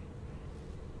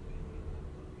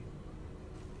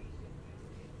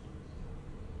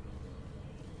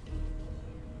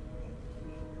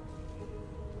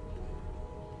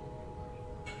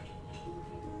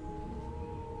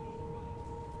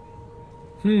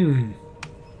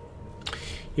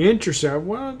 Interesting. I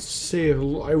wanted to say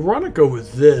I want to go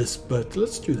with this, but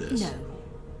let's do this. No.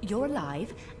 You're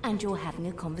alive, and you're having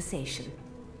a conversation.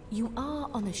 You are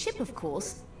on a ship, of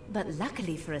course, but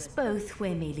luckily for us both,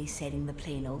 we're merely sailing the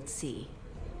plain old sea.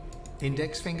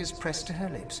 Index fingers pressed to her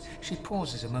lips, she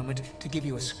pauses a moment to give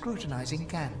you a scrutinizing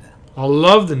gander. I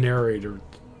love the narrator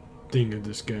thing of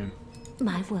this game.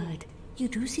 My word, you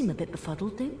do seem a bit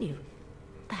befuddled, don't you?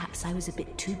 Perhaps I was a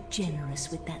bit too generous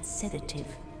with that sedative.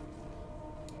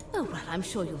 Oh, well, I'm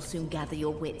sure you'll soon gather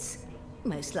your wits.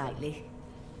 Most likely.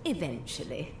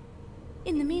 Eventually.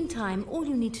 In the meantime, all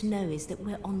you need to know is that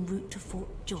we're en route to Fort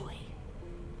Joy.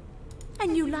 A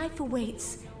new life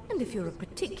awaits, and if you're a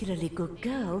particularly good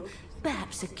girl,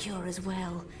 perhaps a cure as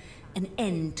well. An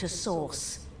end to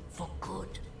Source. For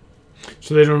good.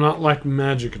 So they do not like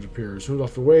magic, it appears. Who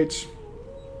left the weights?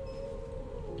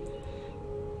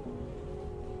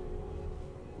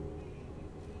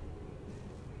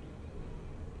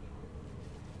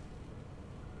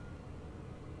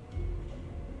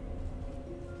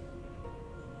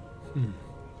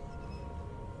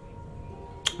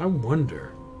 I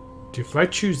wonder, if I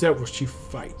choose that, will she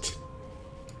fight?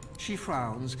 She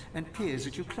frowns and peers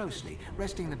at you closely,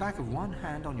 resting the back of one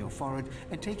hand on your forehead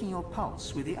and taking your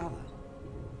pulse with the other.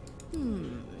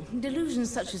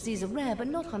 Delusions such as these are rare, but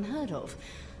not unheard of.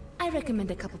 I recommend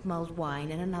a cup of mulled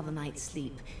wine and another night's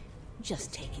sleep.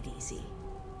 Just take it easy.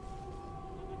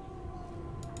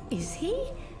 Is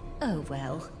he? Oh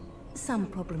well. Some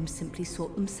problems simply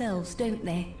sort themselves, don't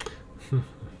they?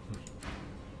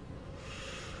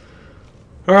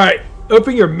 Alright,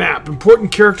 open your map.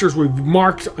 Important characters will be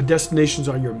marked on destinations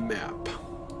on your map.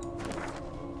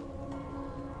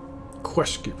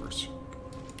 Quest givers.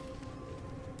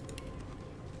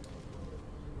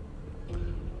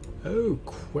 Oh,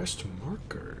 quest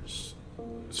markers.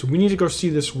 So we need to go see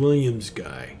this Williams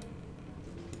guy.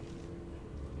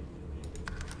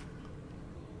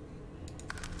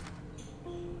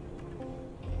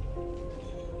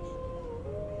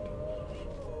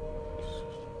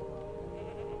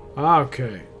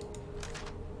 Okay.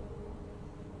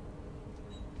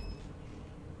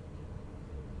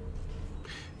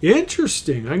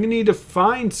 Interesting. I'm gonna need to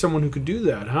find someone who could do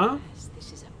that, huh?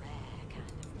 This is a rare kind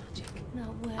of magic.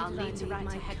 Now, where I'll did I need to leave write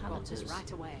my to headquarters colours?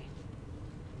 right away.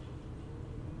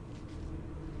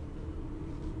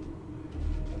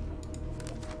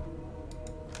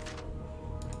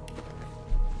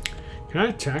 Can I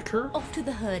attack her? Off to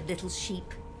the herd, little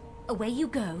sheep. Away you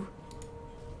go.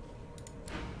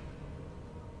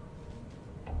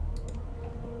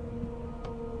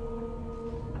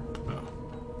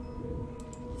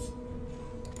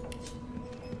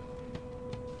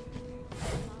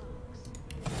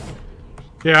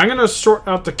 Yeah, I'm gonna sort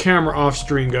out the camera off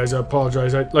stream, guys. I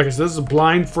apologize. Like I said, this is a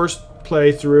blind first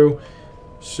playthrough,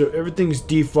 so everything's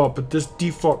default, but this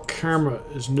default camera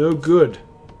is no good.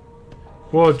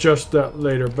 We'll adjust that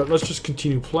later, but let's just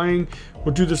continue playing.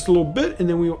 We'll do this a little bit, and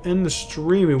then we will end the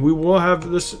stream, and we will have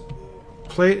this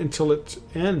play it until it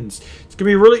ends. It's gonna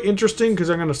be really interesting because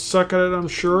I'm gonna suck at it, I'm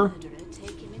sure,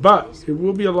 but it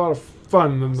will be a lot of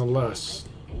fun nonetheless.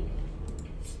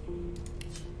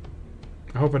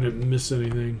 I hope I didn't miss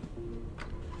anything.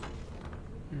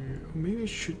 Maybe I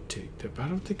should take that, but I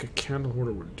don't think a candle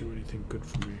holder would do anything good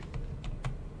for me.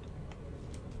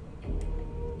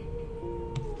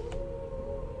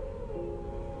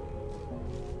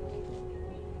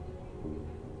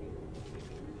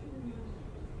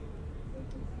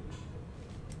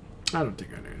 I don't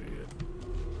think I need it.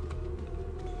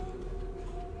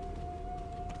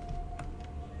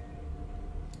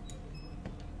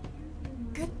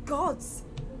 Good gods!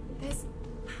 There's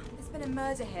been a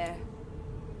murder here.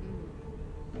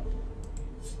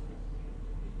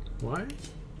 Why?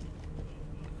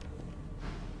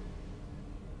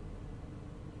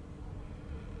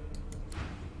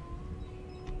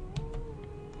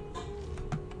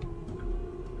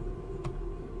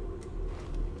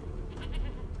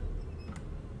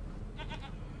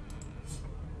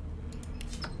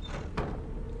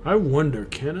 I wonder,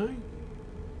 can I?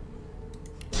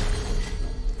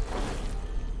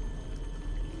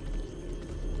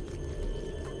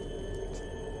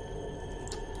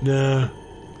 Nah.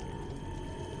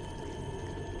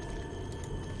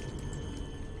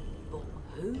 But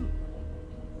who?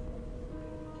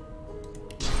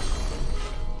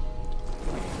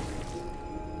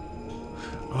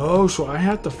 Oh, so I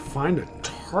have to find a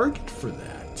target for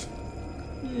that.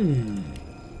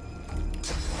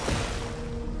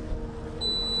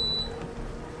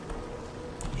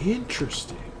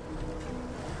 Interesting.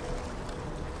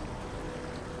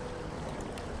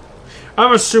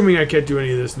 I'm assuming I can't do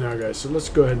any of this now, guys, so let's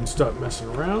go ahead and stop messing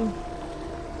around.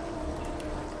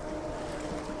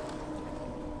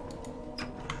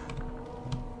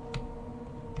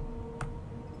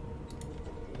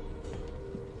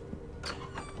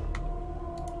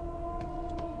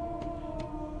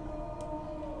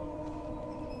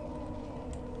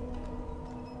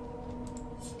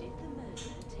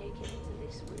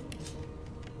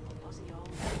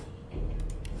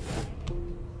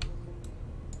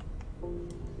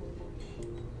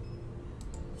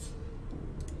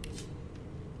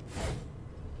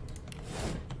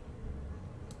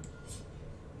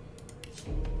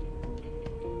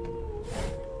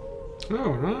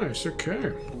 Oh, nice.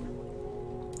 Okay.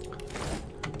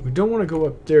 We don't want to go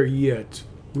up there yet.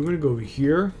 We're going to go over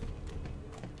here.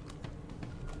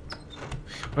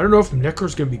 I don't know if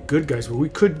Necro's going to be good, guys, but we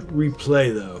could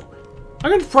replay, though. I'm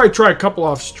going to probably try a couple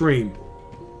off stream.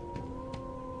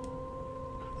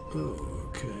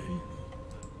 Okay.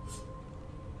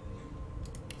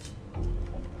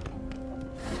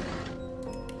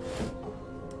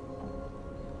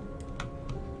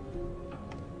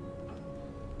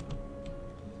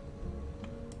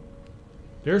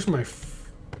 There's my...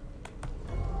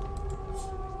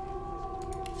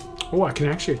 Oh, I can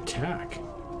actually attack.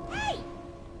 Hey!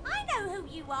 I know who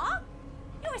you are.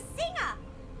 You're a singer.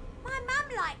 My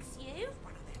mum likes you.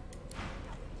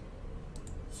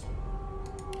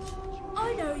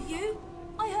 I know you.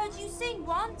 I heard you sing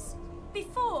once.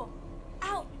 Before.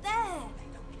 Out there.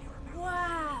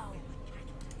 Wow.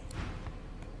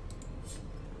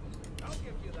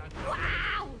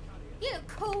 Wow! You look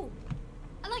cool.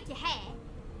 I like your hair.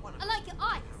 I like your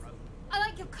eyes. I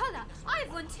like your colour. I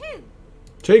have one too.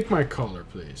 Take my collar,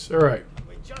 please. All right.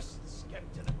 We just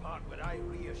skipped to the part where I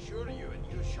reassure you and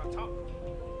you shut up.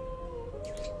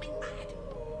 You think me mad?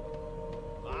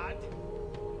 Mad?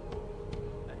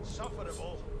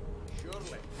 Insufferable,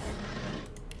 surely.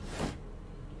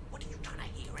 What are you trying to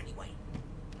hear anyway?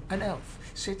 An elf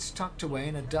sits tucked away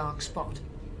in a dark spot,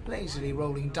 lazily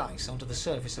rolling dice onto the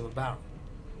surface of a barrel.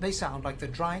 They sound like the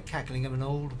dry cackling of an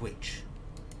old witch.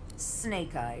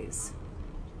 Snake eyes.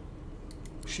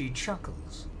 She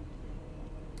chuckles.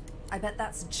 I bet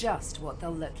that's just what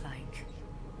they'll look like.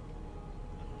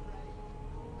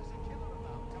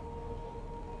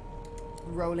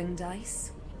 Rolling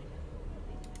dice.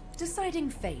 Deciding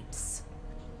fates.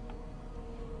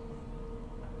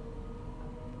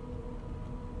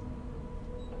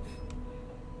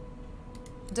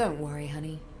 Don't worry,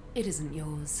 honey. It isn't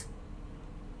yours.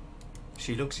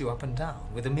 She looks you up and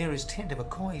down with the merest hint of a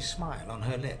coy smile on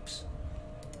her lips.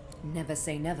 Never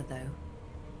say never, though.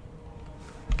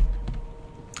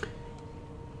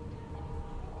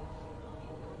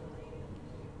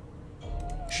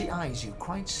 She eyes you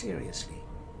quite seriously.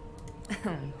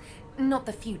 Not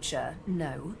the future,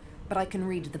 no. But I can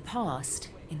read the past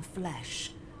in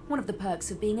flesh. One of the perks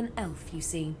of being an elf, you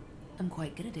see. I'm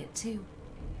quite good at it, too.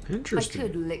 Interesting. I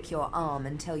could lick your arm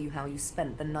and tell you how you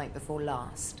spent the night before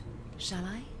last. Shall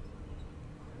I?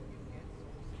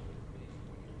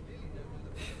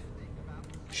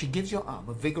 She gives your arm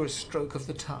a vigorous stroke of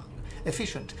the tongue,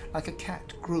 efficient like a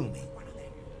cat grooming.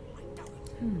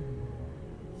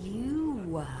 You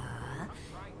were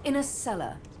in a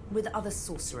cellar with other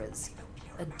sorcerers.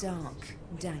 A dark,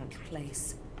 dank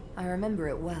place. I remember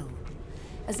it well.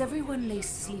 As everyone lay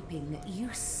sleeping, you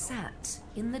sat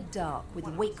in the dark with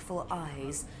wakeful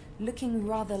eyes, looking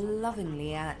rather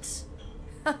lovingly at...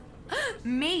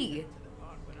 me!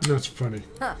 That's funny.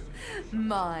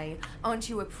 My, aren't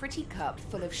you a pretty cup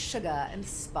full of sugar and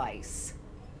spice?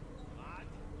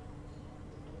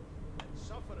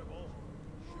 Insufferable,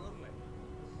 surely.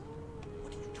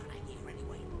 What are you trying to hear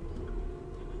anyway?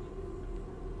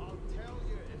 I'll tell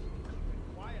you if you keep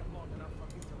it quiet long enough for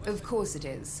me to listen. Of course it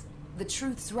is. The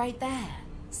truth's right there,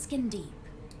 skin deep.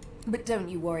 But don't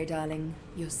you worry, darling.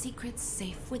 Your secret's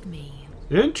safe with me.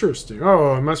 Interesting.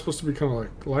 Oh, am I supposed to be kind of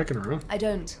like liking her, huh? I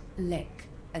don't lick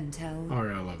and tell. Oh,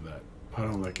 yeah, I love that. I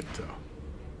don't like it, tell.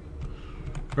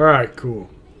 Alright, cool.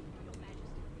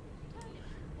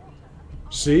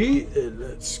 See?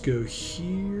 Let's go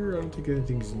here. I don't think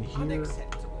anything's in here.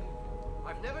 Unacceptable.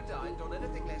 I've never dined on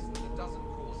anything less than a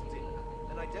dozen-course dinner,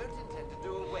 and I don't intend to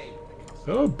do away with the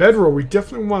custom. Oh, bedroll. We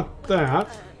definitely want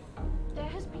that. There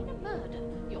has been a murder,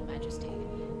 Your Majesty.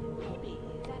 Maybe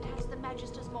that has the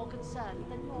Magister's more concern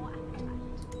than more appetite.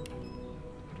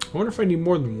 I wonder if I need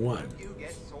more than one. You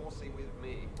get saucy with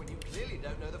me when you clearly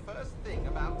don't know the first thing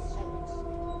about sauce.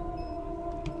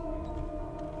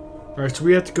 Alright, so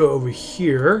we have to go over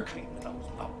here. Keep those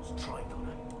bolts trained on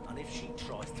her, and if she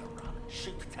tries to run,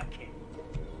 shoot her kid.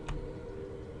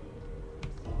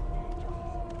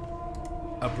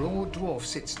 A broad dwarf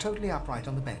sits totally upright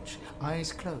on the bench,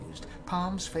 eyes closed,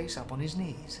 palms face up on his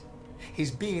knees.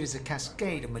 His beard is a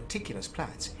cascade of meticulous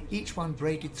plaits, each one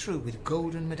braided through with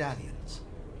golden medallions.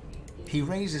 He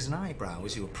raises an eyebrow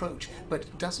as you approach,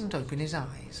 but doesn't open his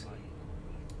eyes.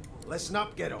 Listen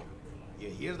up, Ghetto. You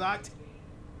hear that?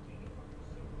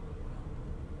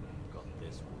 Got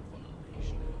this wolf on a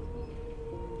leash now.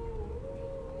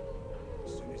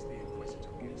 As soon as the Inquisitor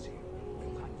gets here,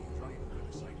 we'll hang you right over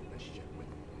the side of this ship with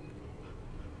him.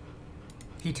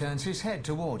 He turns his head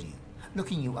toward you,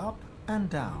 looking you up and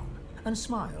down, and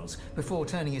smiles before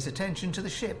turning his attention to the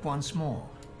ship once more.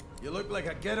 You look like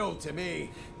a Ghetto to me.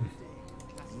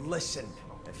 Listen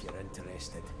if you're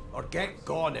interested, or get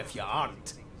gone if you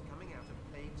aren't.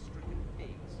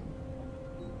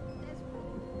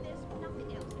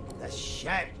 The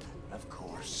ship, of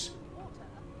course.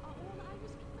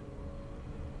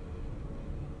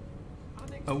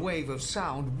 A wave of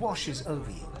sound washes over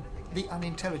you. The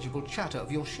unintelligible chatter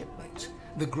of your shipmates,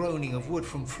 the groaning of wood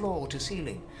from floor to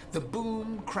ceiling, the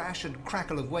boom, crash and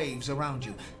crackle of waves around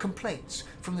you, complaints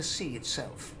from the sea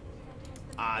itself.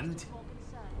 And?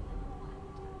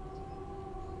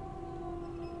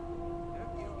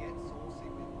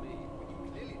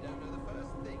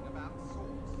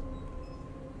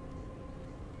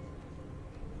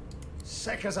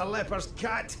 Sick as a leper's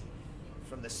cat.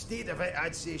 From the state of it,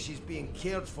 I'd say she's being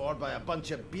cared for by a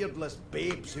bunch of beardless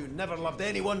babes who never loved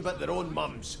anyone but their own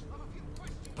mums.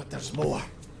 But there's more.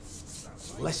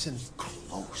 Listen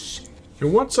close.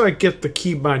 And once I get the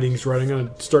key bindings right, I'm going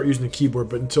to start using the keyboard,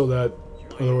 but until that,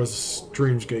 otherwise the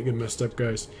stream's getting messed up,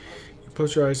 guys. You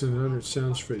close your eyes and under it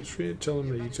sounds free. Tell them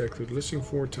that you exactly what you're listening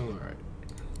for. Tell them, alright.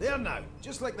 There now,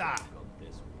 just like that.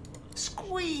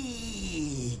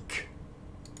 Squeak!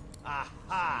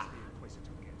 Aha!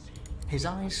 His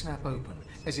eyes snap open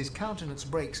as his countenance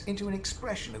breaks into an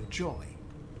expression of joy.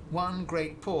 One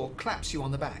great paw claps you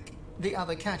on the back. The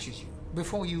other catches you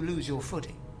before you lose your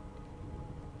footing.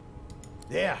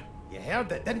 There, you heard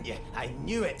it, didn't you? I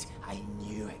knew it. I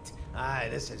knew it. Aye,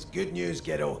 this is good news,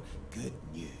 kiddo. Good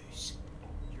news.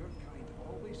 Your kind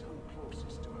always hung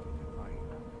closest to our divine,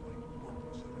 like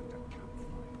wolves around a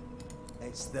campfire.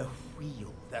 It's the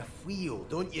wheel. The wheel.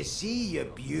 Don't you see, you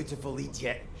beautiful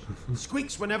idiot?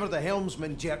 Squeaks whenever the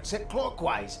helmsman jerks it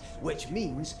clockwise, which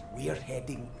means we're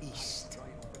heading east.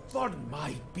 Burn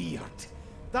my beard.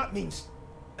 That means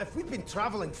if we've been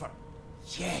traveling for,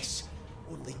 yes,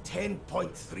 only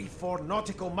 10.34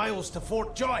 nautical miles to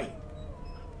Fort Joy.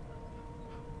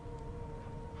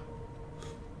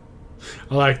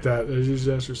 I like that. As you just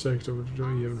asked for a second over to Joy,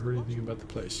 you haven't heard anything about the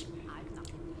place.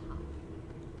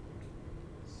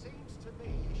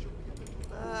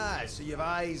 Ah, so you've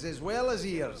eyes as well as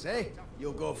ears, eh?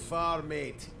 You'll go far,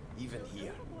 mate. Even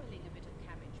here.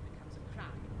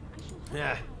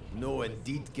 Yeah, no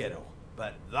indeed, kiddo.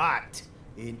 But that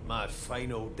ain't my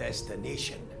final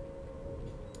destination.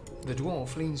 The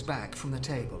dwarf leans back from the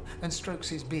table and strokes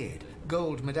his beard,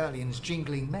 gold medallions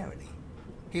jingling merrily.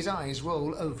 His eyes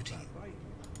roll over to you.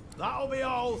 That'll be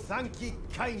all, thank ye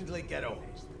kindly, kiddo.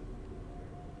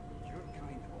 Your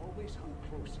kind always hung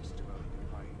closest to our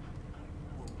divine.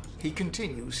 He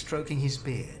continues stroking his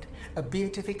beard, a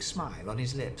beatific smile on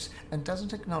his lips, and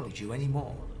doesn't acknowledge you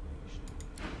anymore.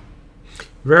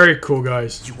 Very cool,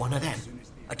 guys. You one of them?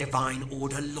 A divine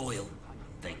order loyal?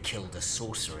 They killed a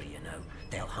sorcerer, you know.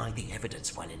 They'll hide the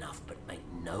evidence well enough, but make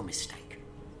no mistake.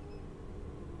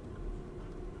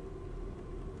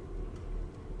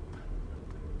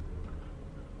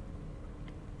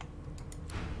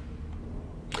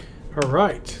 All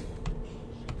right.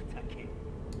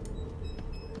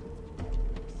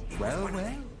 Well,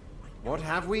 well, what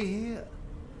have we here?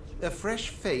 A fresh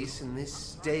face in this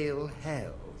stale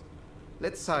hell.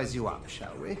 Let's size you up,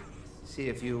 shall we? See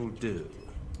if you'll do.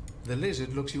 The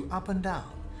lizard looks you up and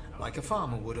down, like a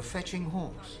farmer would a fetching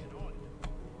horse.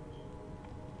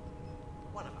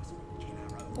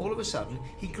 All of a sudden,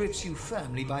 he grips you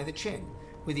firmly by the chin,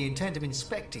 with the intent of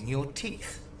inspecting your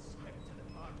teeth.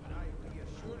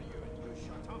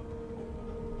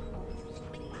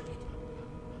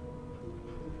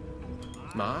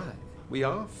 My, we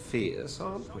are fierce,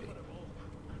 aren't we?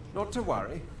 Not to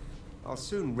worry. I'll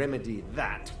soon remedy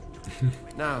that.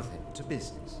 Now then, to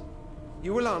business.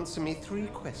 You will answer me 3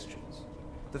 questions.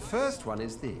 The first one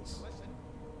is this.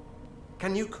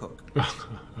 Can you cook?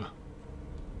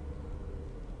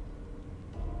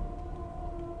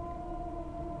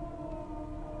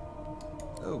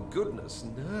 Oh, goodness,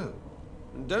 no.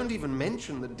 And don't even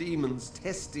mention the demon's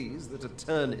testes that are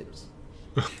turnips.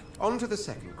 On to the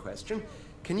second question.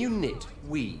 Can you knit,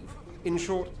 weave? In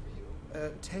short,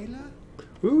 tailor?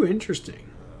 Ooh, interesting.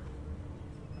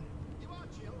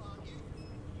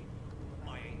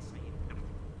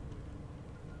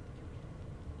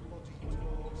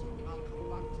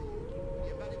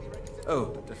 Oh,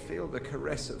 but to feel the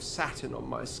caress of satin on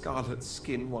my scarlet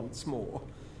skin once more.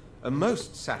 A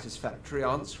most satisfactory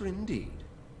answer indeed.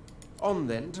 On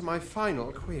then to my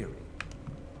final query.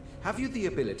 Have you the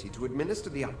ability to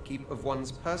administer the upkeep of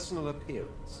one's personal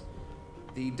appearance?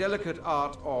 The delicate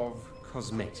art of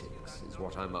cosmetics is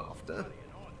what I'm after.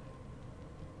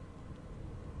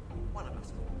 One of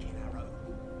us will kill our own,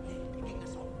 picking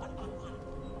us off one by one.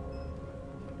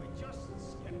 We just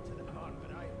skipped to the part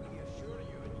where I reassure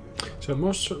you and you... So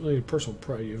most certainly a personal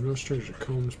pride. You have no stranger to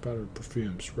combs, powdered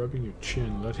perfumes. Rubbing your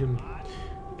chin, let him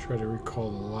try to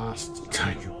recall the last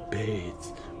time you bathed.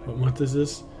 What month is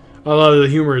this? I love it. The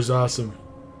humor is awesome.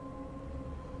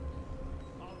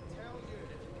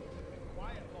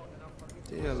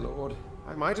 Dear Lord,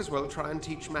 I might as well try and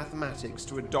teach mathematics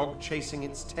to a dog chasing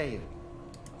its tail.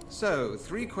 So,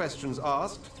 3 questions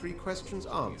asked, 3 questions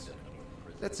answered.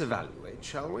 Let's evaluate,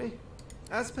 shall we?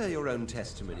 As per your own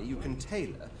testimony, you can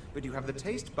tailor, but you have the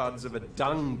taste buds of a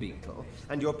dung beetle,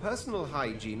 and your personal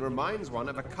hygiene reminds one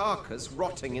of a carcass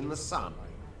rotting in the sun.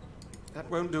 That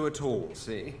won't do at all,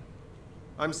 see?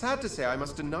 I'm sad to say I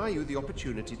must deny you the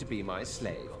opportunity to be my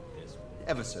slave.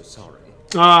 Ever so sorry.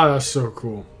 Ah, that's so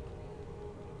cool.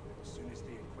 As soon as the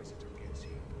Inquisitor gets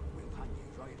here, we'll hang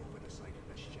you right over the side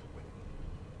of this ship with him.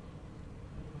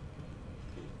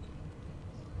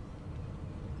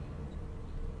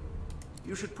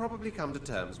 You should probably come to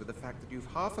terms with the fact that you've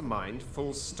half a mind,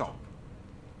 full stop.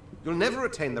 You'll never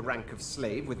attain the rank of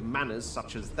slave with manners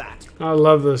such as that. I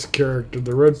love this character,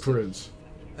 the Red Prince.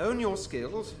 Hone your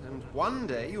skills, and one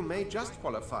day you may just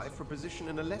qualify for a position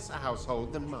in a lesser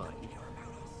household than mine.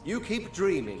 You keep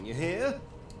dreaming, you hear?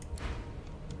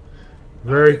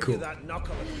 Very cool.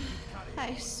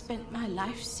 I spent my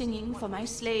life singing for my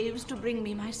slaves to bring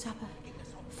me my supper.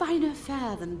 Finer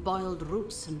fare than boiled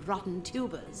roots and rotten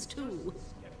tubers, too.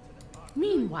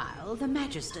 Meanwhile, the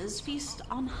Magisters feast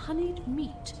on honeyed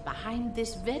meat behind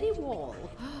this very wall.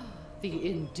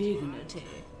 The indignity.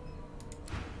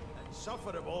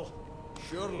 Insufferable,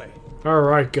 surely.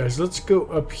 Alright, guys, let's go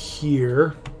up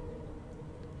here.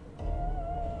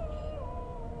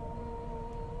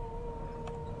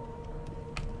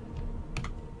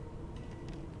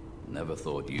 Never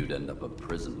thought you'd end up a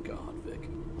prison guard, Vic.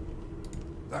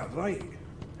 That right.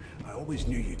 I always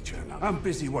knew you'd turn up. I'm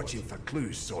busy watching for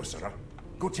clues, sorcerer.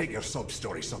 Go take your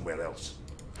sub-story somewhere else.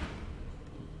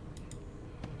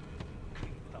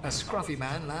 A scruffy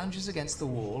man lounges against the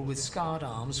wall with scarred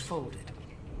arms folded.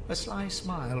 A sly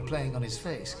smile playing on his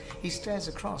face, he stares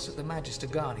across at the Magister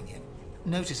guarding him.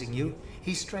 Noticing you,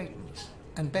 he straightens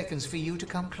and beckons for you to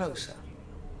come closer.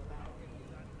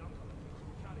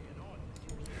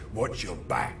 Watch your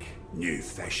back, new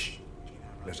fish.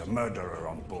 There's a murderer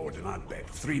on board, and I'd bet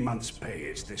 3 months' pay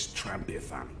it's this tramp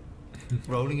Ifan.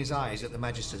 Rolling his eyes at the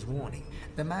Magister's warning,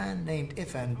 the man named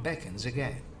Ifan beckons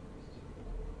again.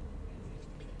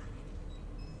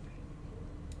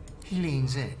 He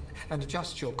leans in and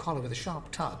adjusts your collar with a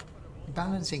sharp tug,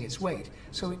 balancing its weight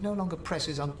so it no longer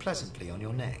presses unpleasantly on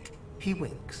your neck. He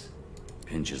winks.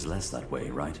 Pinches less that way,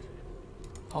 right?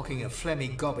 Hocking a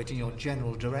phlegmy gobbet in your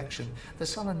general direction, the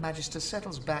sullen Magister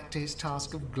settles back to his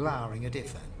task of glowering at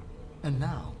Ifan. And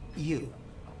now, you.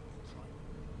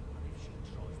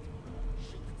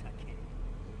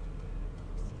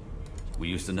 We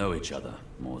used to know each other,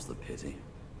 more's the pity.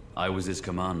 I was his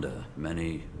commander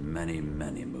many, many,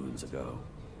 many moons ago.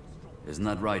 Isn't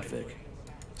that right, Vic?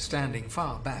 Standing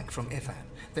far back from Ifan,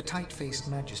 the tight-faced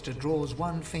Magister draws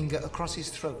one finger across his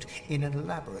throat in an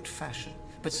elaborate fashion,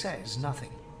 but says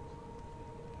nothing.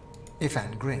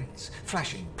 Ifan grins,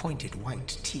 flashing pointed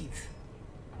white teeth.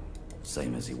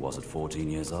 Same as he was at 14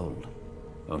 years old.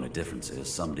 Only difference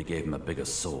is somebody gave him a bigger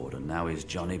sword and now he's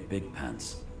Johnny Big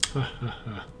Pants.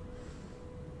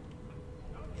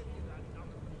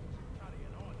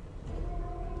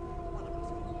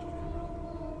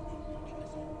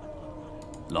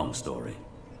 Long story.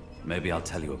 Maybe I'll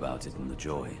tell you about it in the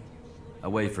Joy.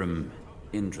 Away from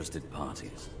interested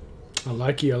parties. I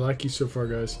like you so far,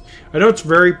 guys. I know it's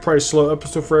very probably slow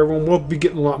episode for everyone. We'll be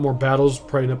getting a lot more battles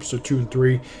probably in episode 2 and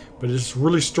 3, but it's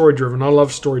really story driven. I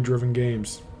love story driven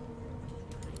games.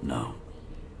 No.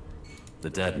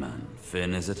 The dead man,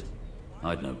 Finn, is it?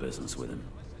 I'd no business with him,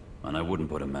 and I wouldn't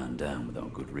put a man down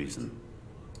without good reason.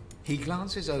 He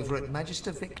glances over at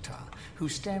Magister Victor,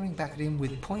 who's staring back at him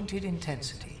with pointed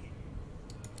intensity.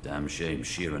 Damn shame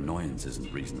sheer annoyance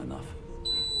isn't reason enough.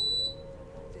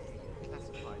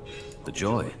 The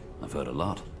Joy, I've heard a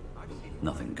lot.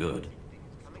 Nothing good.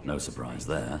 No surprise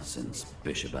there, since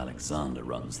Bishop Alexander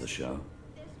runs the show.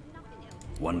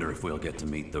 Wonder if we'll get to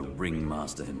meet the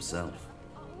Ringmaster himself.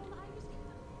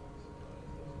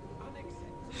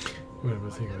 What do I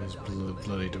think of his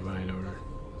bloody divine order?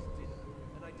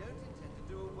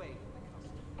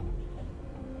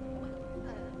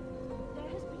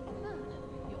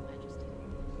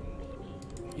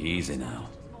 Easy now.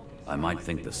 I might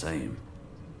think the same.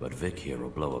 But Vic here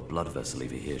will blow a blood vessel if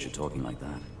he hears you talking like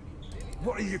that.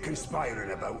 What are you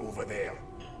conspiring about over there?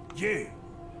 You!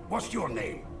 What's your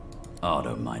name? Oh,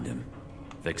 don't mind him.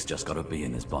 Vic's just got a bee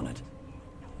in his bonnet.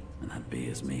 And that bee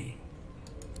is me.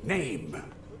 Name?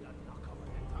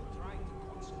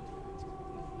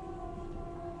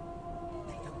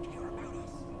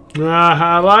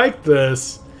 I like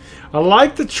this. I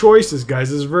like the choices, guys.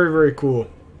 This is very, very cool.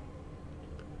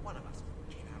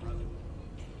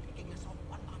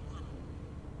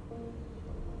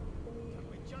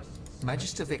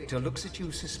 Magister Victor looks at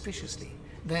you suspiciously,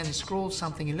 then scrawls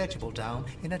something illegible down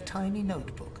in a tiny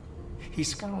notebook. He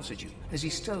scowls at you as he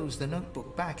stows the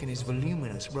notebook back in his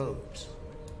voluminous robes.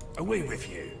 Away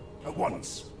with you, at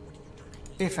once.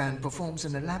 Ifan performs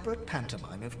an elaborate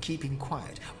pantomime of keeping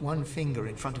quiet, one finger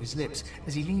in front of his lips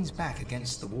as he leans back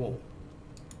against the wall.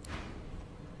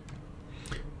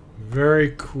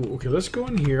 Very cool. Okay, let's go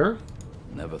in here.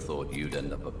 Never thought you'd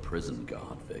end up a prison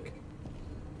guard, Vic.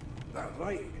 That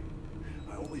right.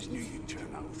 I always knew you'd turn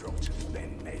out rotten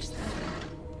Ben Meston.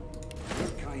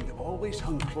 Your kind always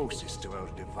hung closest to our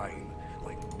divine,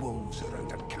 like wolves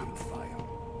around a campfire.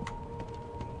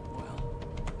 Well,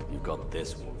 you've got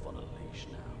this wolf on a leash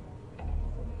now.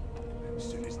 As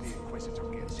soon as the Inquisitor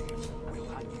gets here, we'll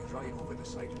hand you right over the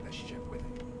side of this ship with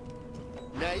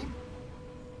him. Name?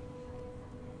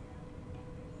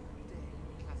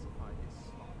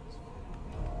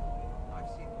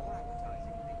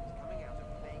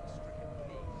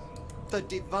 The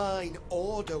Divine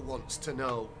Order wants to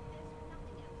know.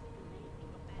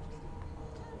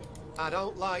 I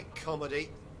don't like comedy.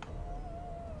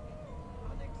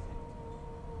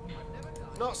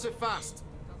 Not so fast.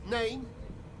 Name?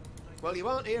 Well, you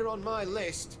aren't here on my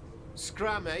list.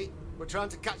 Scrammy. We're trying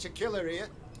to catch a killer here.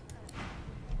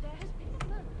 There has been a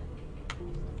murder.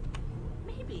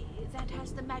 Maybe that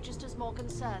has the Magisters more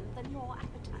concerned than your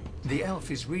appetite. The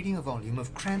elf is reading a volume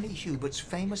of Cranley Hubert's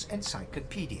famous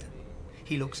encyclopedia.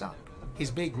 He looks up, his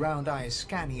big round eyes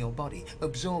scanning your body,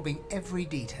 absorbing every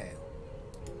detail.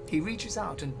 He reaches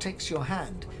out and takes your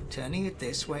hand, turning it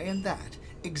this way and that,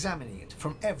 examining it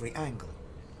from every angle.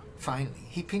 Finally,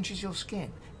 he pinches your skin,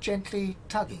 gently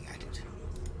tugging at it.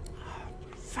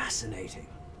 Fascinating.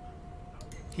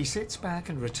 He sits back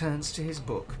and returns to his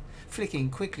book, flicking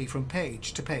quickly from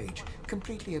page to page,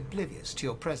 completely oblivious to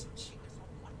your presence.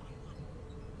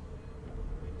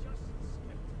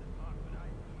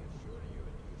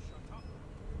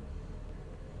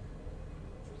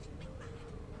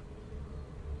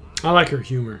 I like her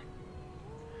humor.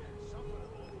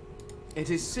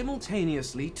 It is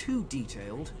simultaneously too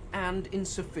detailed and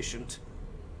insufficient.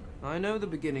 I know the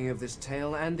beginning of this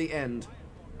tale and the end,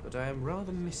 but I am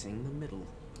rather missing the middle.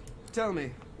 Tell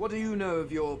me, what do you know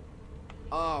of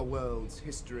our world's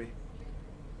history?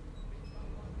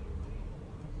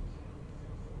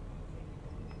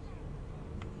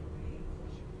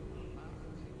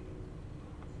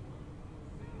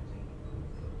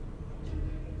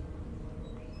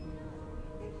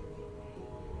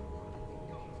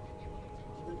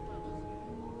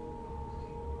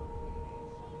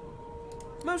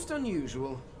 Most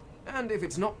unusual, and if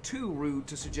it's not too rude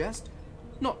to suggest,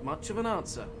 not much of an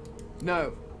answer.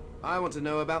 No, I want to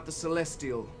know about the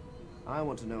Celestial. I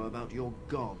want to know about your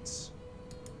gods.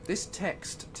 This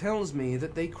text tells me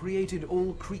that they created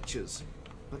all creatures,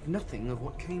 but nothing of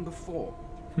what came before.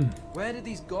 Where did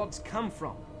these gods come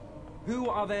from? Who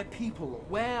are their people?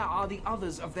 Where are the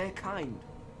others of their kind?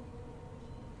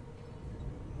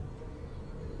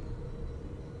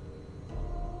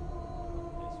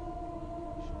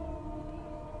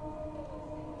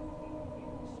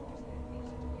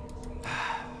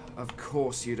 Of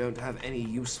course you don't have any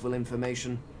useful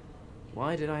information.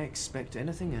 Why did I expect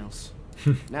anything else?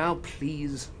 Now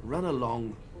please, run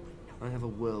along. I have a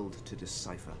world to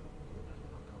decipher.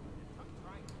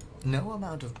 No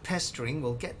amount of pestering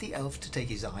will get the elf to take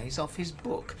his eyes off his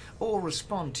book or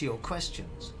respond to your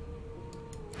questions.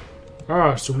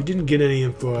 Ah, so we didn't get any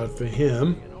info out for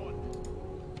him.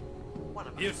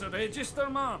 Here's the register,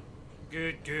 ma'am.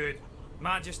 Good, good.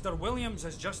 Magister Williams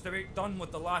has just about done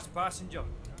with the last passenger.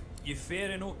 You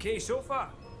faring okay so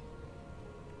far?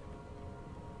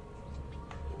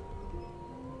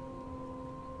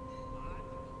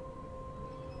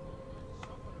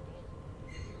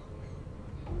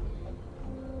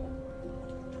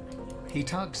 He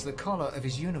tugs the collar of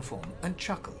his uniform and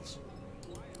chuckles.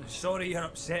 Sorry you're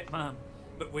upset, ma'am,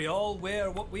 but we all wear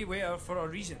what we wear for a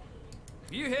reason.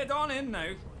 You head on in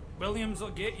now. Williams will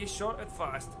get you sorted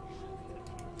fast.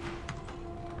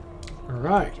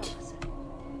 Alright.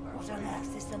 What on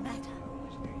earth is the matter?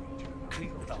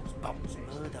 Keep those bumps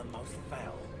murder most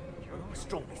foul. I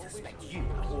strongly suspect you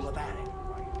know all about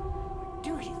it. Do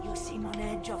you? You seem on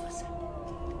edge, officer.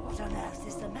 What on earth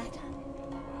is the matter?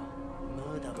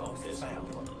 Murder most foul.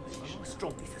 I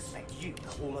strongly suspect you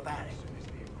know all about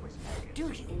it. Do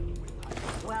you?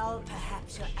 Well,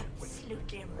 perhaps you're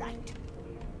absolutely right.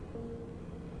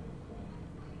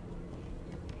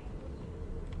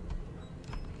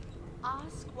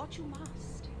 what you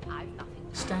must. I've nothing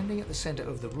to Standing at the center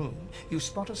of the room, you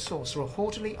spot a sorcerer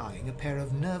haughtily eyeing a pair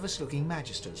of nervous-looking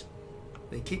magisters.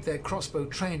 They keep their crossbow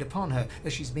trained upon her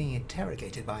as she's being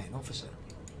interrogated by an officer.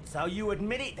 So you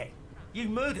admit it then? You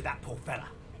murdered that poor fella?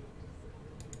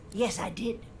 Yes, I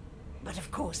did. But of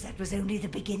course, that was only the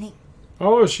beginning.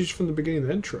 Oh, she's from the beginning of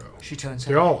the intro. She turns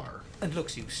They her all head are. and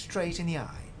looks you straight in the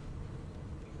eye.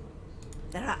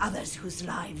 There are others whose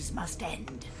lives must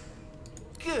end.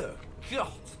 Good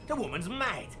God, the woman's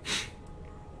mad.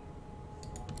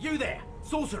 You there,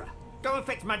 sorcerer, go and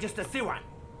fetch Magister Siwan.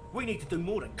 We need to do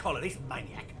more than collar this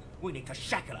maniac. We need to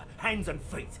shackle her, hands and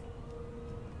feet.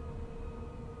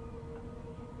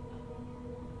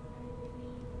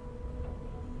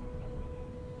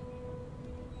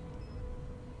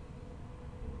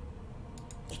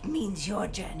 It means your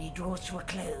journey draws to a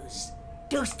close.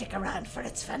 Do stick around for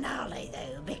its finale,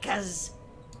 though, because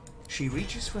She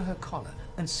reaches for her collar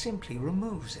and simply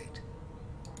removes it.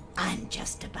 I'm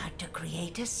just about to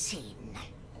create a scene.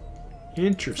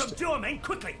 Interesting. Subdue her, men,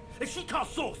 quickly! If she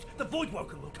casts source, the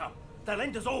Voidwoken will come. They'll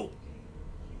end us all.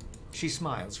 She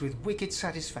smiles with wicked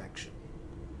satisfaction.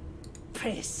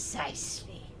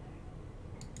 Precisely.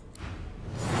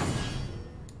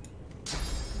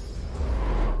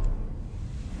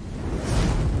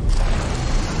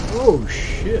 Oh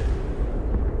shit.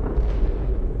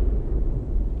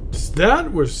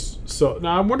 That was so.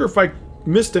 Now I wonder if I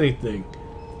missed anything.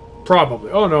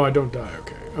 Probably. Oh no, I don't die.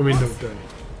 Okay. I mean, don't die.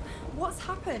 What's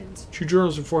happened? 2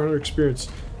 journals and 400 experience.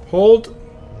 Hold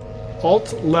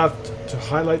Alt left to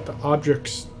highlight the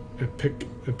objects and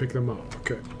pick them up.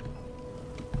 Okay.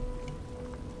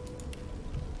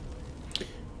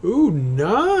 Ooh,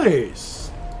 nice.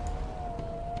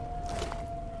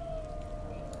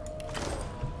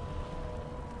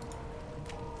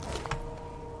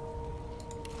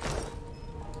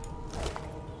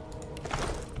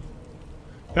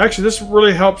 Actually, this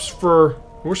really helps for...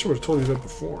 I wish I would have told you that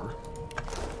before.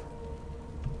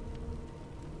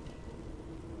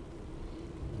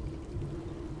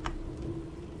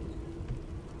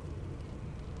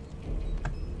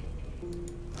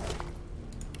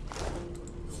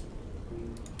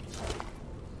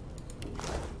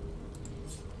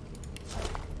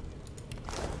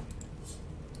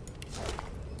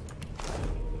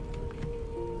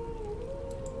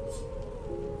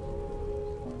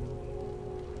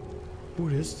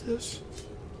 What is this?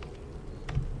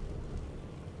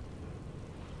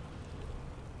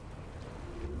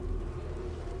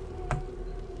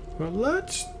 Well,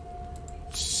 let's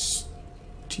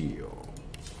steal.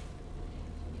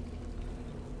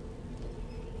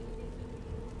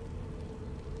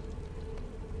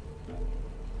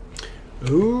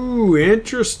 Ooh,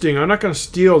 interesting. I'm not going to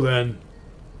steal then.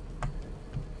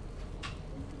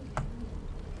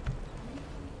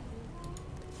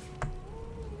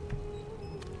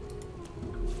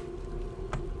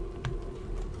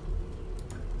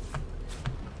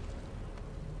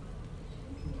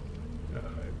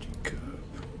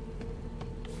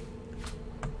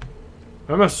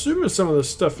 I'm assuming some of this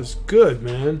stuff is good,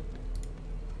 man.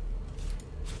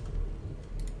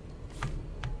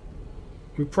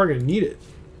 We're probably gonna need it.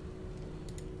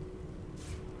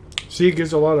 See, it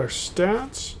gives a lot of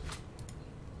stats.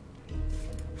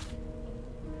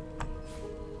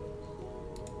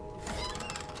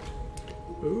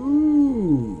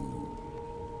 Ooh.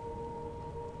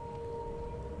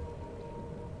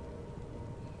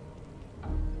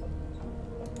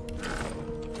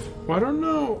 Well, I don't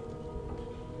know.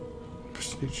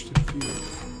 Prestige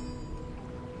diffuse.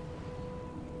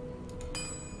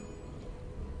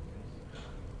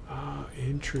 Ah,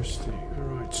 interesting.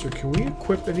 Alright, so can we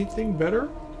equip anything better?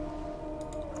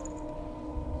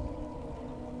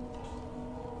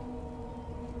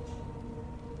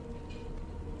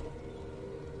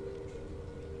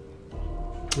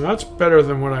 Well, that's better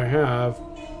than what I have.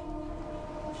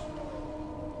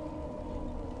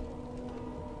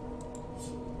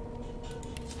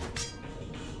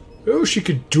 Oh, she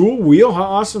could dual wheel? How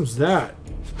awesome is that?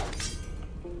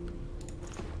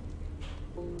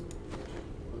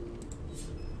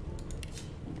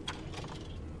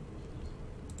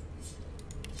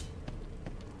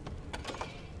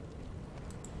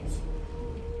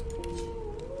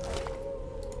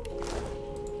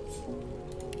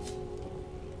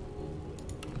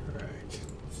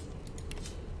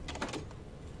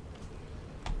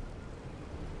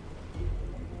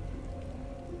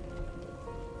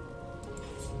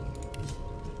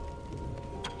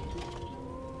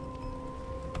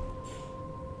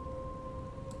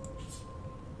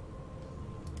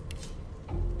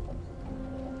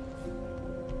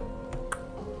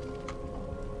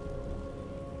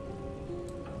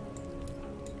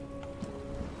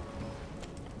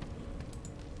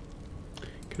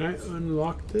 Can I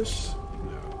unlock this?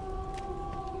 No.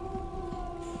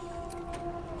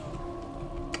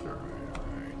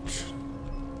 Alright.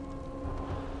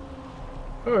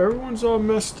 Oh, everyone's all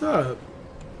messed up.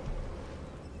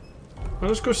 Well,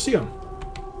 let's go see them.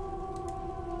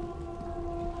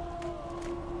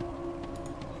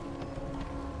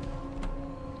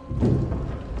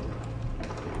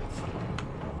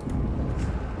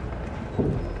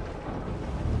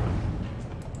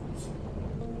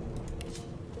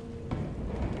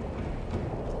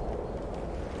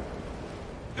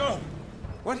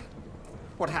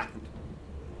 What happened?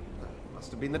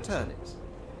 Must have been the turnips.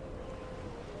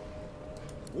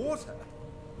 Water?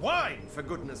 Wine, for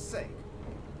goodness sake.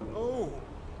 Oh.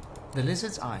 The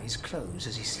lizard's eyes close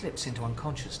as he slips into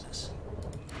unconsciousness.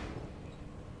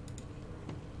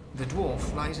 The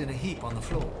dwarf lies in a heap on the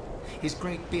floor, his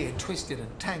great beard twisted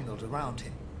and tangled around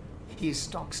him. He is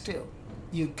stock still.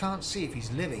 You can't see if he's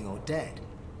living or dead.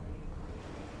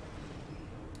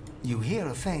 You hear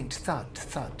a faint thud,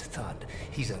 thud, thud.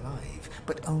 He's alive,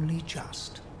 but only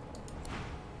just.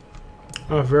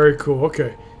 Oh, very cool.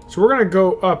 Okay. So we're going to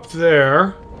go up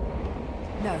there.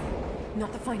 No,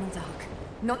 not the final dark.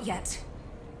 Not yet.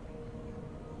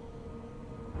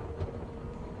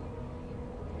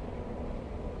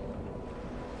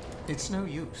 It's no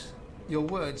use. Your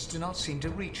words do not seem to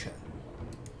reach her.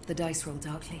 The dice roll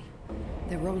darkly.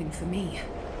 They're rolling for me.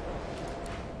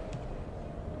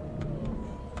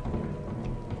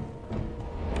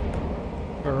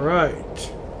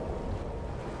 Alright.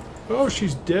 Oh,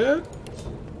 she's dead?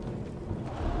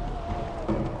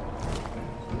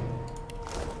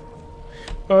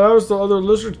 Oh, that was the other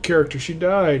lizard character. She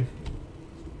died.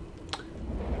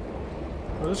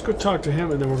 Well, let's go talk to him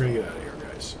and then we're going to get out of here,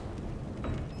 guys.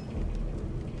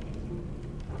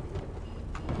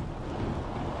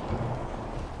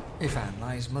 Ifan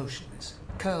lies motionless,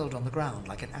 curled on the ground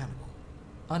like an animal.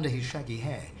 Under his shaggy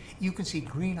hair, you can see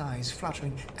green eyes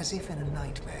fluttering as if in a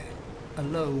nightmare. A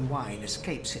low whine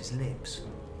escapes his lips.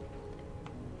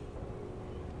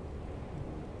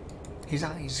 His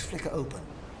eyes flicker open,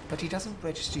 but he doesn't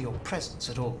register your presence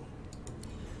at all.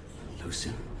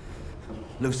 Lucien.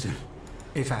 Lucien.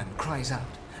 Ifan cries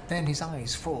out, then his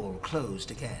eyes fall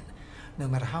closed again. No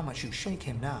matter how much you shake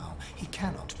him now, he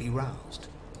cannot be roused.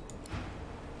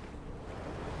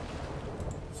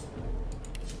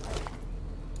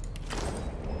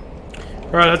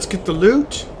 Alright, let's get the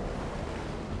loot.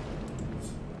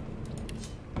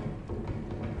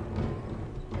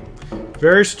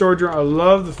 Very storage. I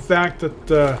love the fact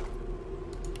that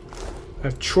I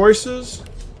have choices.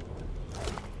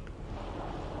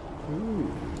 Ooh.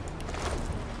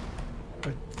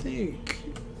 I think.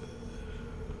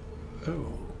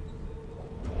 Oh.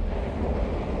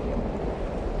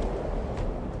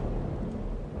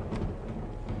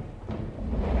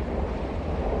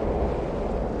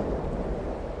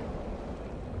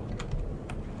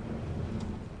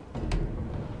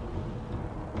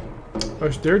 Oh,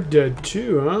 they're dead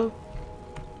too, huh?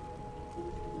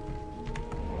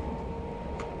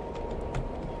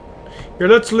 Here,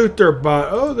 let's loot their body.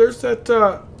 Oh, there's that,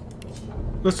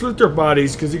 let's loot their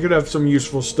bodies, because you could have some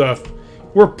useful stuff.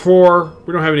 We're poor.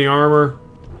 We don't have any armor.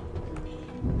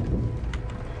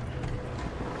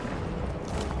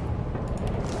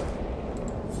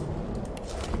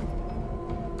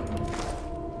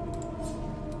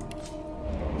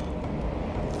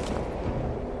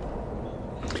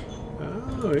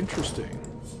 Oh, interesting.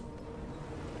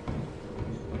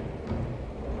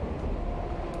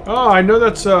 Oh, I know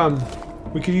that's,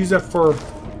 we could use that for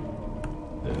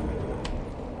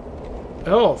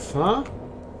elf, huh?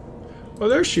 Oh,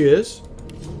 there she is.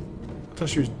 I thought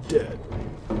she was dead.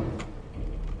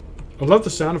 I love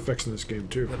the sound effects in this game,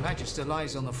 too. The Magister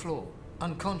lies on the floor,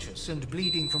 unconscious and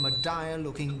bleeding from a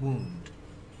dire-looking wound.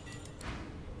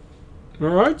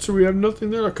 Alright, so we have nothing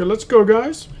there. Okay, let's go,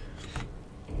 guys.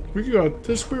 We can go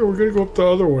this way, or we're gonna go up the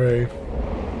other way.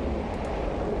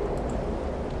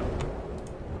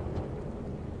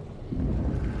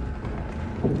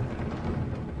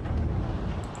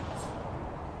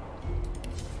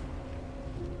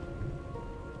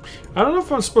 I don't know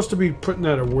if I'm supposed to be putting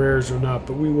that at wares or not,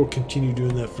 but we will continue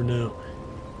doing that for now.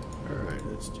 Alright,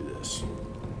 let's do this.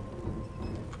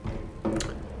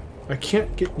 I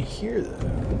can't get in here,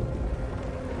 though.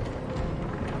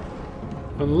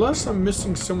 Unless I'm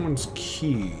missing someone's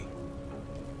key.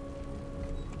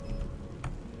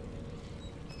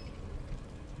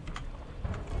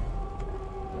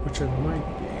 Which I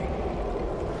might be.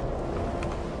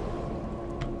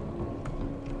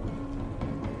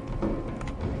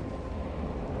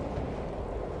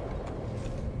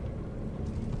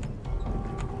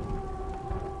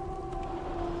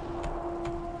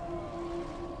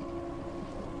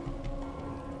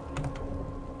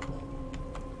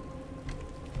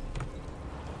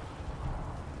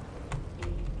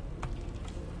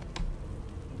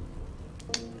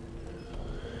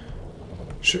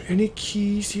 Is there any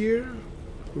keys here?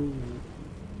 Ooh,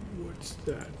 what's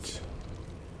that?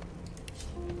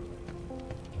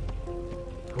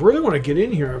 I really want to get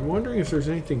in here. I'm wondering if there's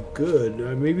anything good.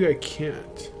 Maybe I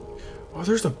can't. Oh,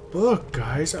 there's a book,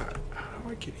 guys. How do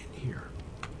I get in here?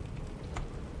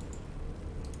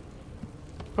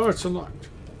 Oh, it's unlocked.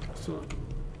 It's unlocked.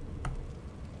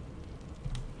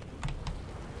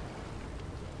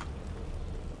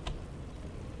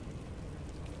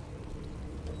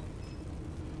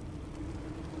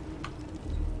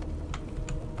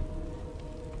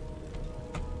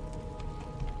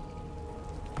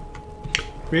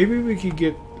 Maybe we could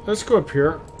get... Let's go up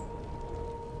here.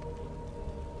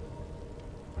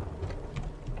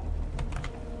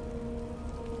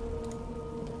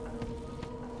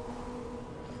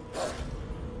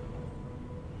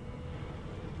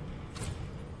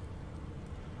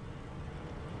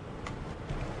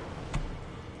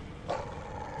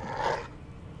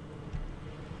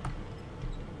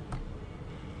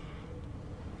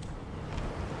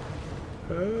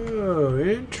 Oh,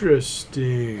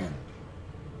 interesting.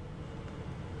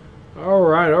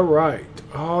 Alright, alright.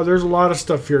 Oh, there's a lot of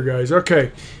stuff here, guys.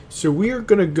 Okay, so we are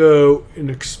going to go and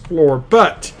explore,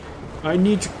 but I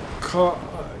need to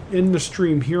end the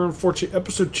stream here. Unfortunately,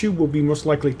 episode 2 will be most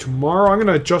likely tomorrow. I'm going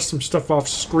to adjust some stuff off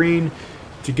screen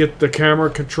to get the camera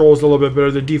controls a little bit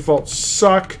better. The defaults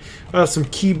suck. Some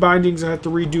key bindings I have to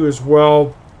redo as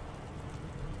well.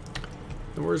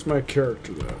 And where's my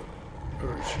character, though?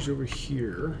 Alright, she's over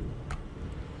here.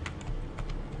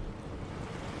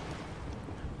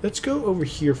 Let's go over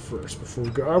here first before we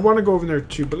go. I want to go over there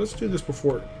too, but let's do this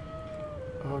before.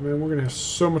 Oh man, we're gonna have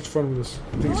so much fun with this.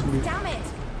 I think it's gonna be... Damn it!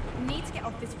 Need to get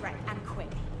off this wreck and quick.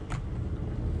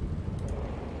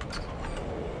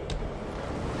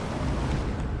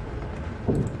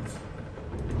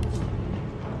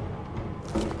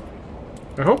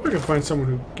 I hope I can find someone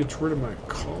who gets rid of my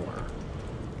collar.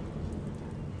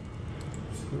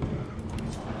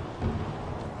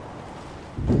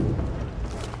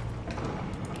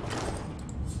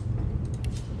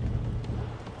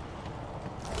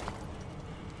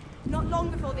 Not long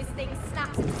before this thing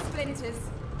snaps into splinters.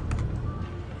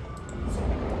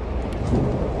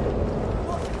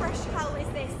 What fresh hell is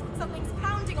this? Something's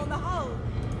pounding on the hull.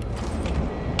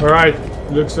 Alright,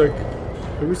 looks like...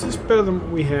 Is this better than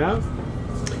what we have?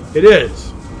 It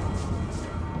is.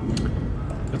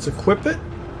 Let's equip it.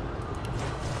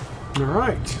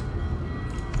 Alright.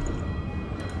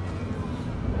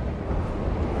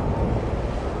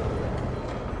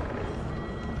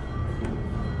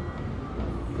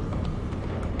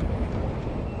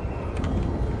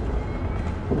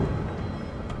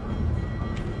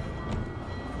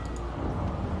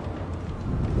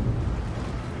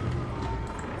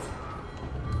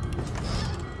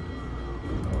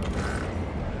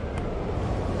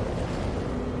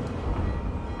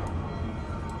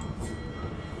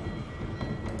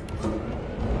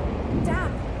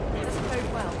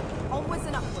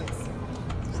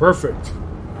 Perfect.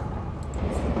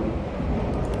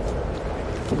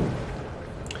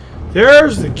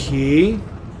 There's the key.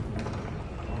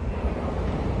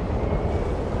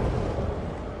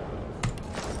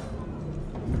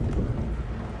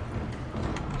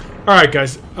 Alright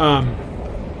guys,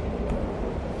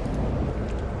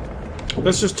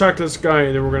 let's just talk to this guy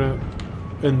and then we're gonna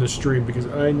end the stream because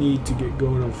I need to get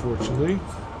going, unfortunately.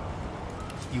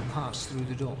 You pass through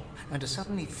the door and are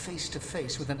suddenly face to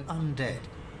face with an undead.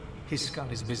 His skull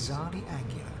is bizarrely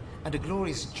angular, and a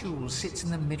glorious jewel sits in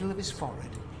the middle of his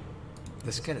forehead.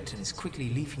 The skeleton is quickly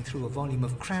leafing through a volume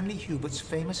of Cranley Hubert's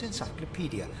famous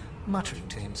encyclopedia, muttering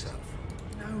to himself.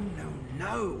 No, no,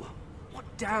 no! What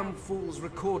damn fools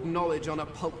record knowledge on a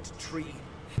pulped tree?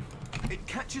 It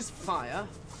catches fire,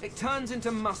 it turns into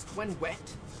must when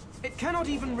wet, it cannot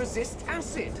even resist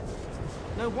acid.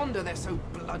 No wonder they're so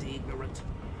bloody ignorant.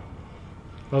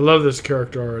 I love this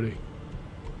character already.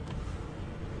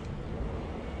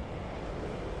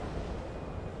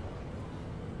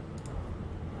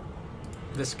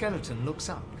 The skeleton looks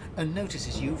up and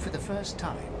notices you for the first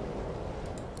time.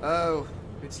 Oh,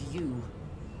 it's you.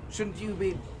 Shouldn't you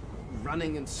be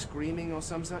running and screaming or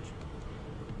some such?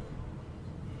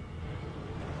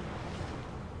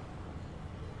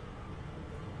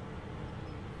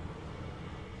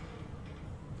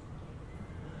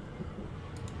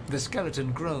 The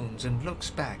skeleton groans and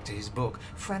looks back to his book,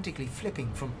 frantically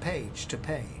flipping from page to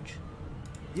page.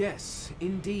 Yes,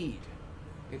 indeed.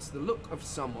 It's the look of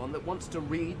someone that wants to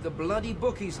read the bloody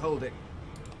book he's holding.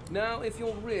 Now, if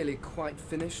you're really quite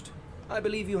finished, I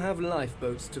believe you have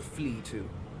lifeboats to flee to.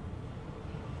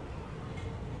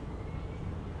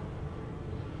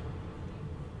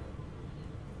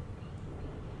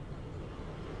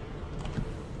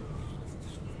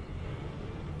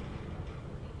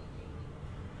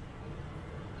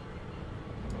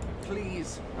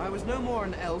 please. I was no more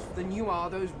an elf than you are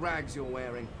those rags you're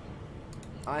wearing.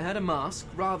 I had a mask,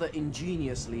 rather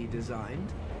ingeniously designed,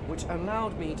 which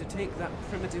allowed me to take that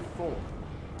primitive form.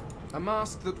 A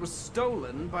mask that was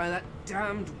stolen by that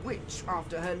damned witch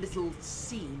after her little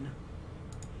scene.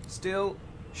 Still,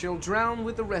 she'll drown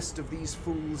with the rest of these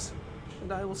fools,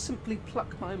 and I will simply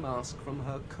pluck my mask from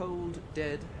her cold,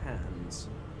 dead hands.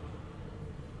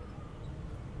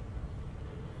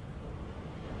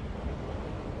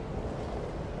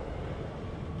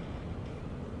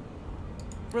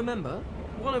 Remember,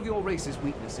 one of your race's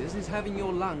weaknesses is having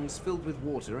your lungs filled with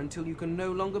water until you can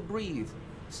no longer breathe.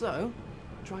 So,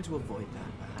 try to avoid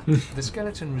that, perhaps. The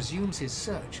skeleton resumes his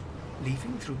search,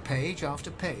 leafing through page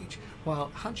after page,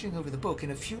 while hunching over the book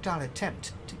in a futile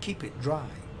attempt to keep it dry.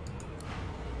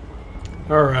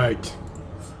 All right.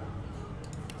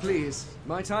 Please,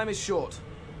 my time is short,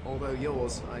 although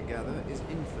yours, I gather, is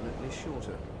infinitely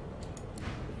shorter.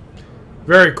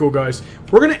 Very cool, guys.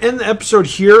 We're going to end the episode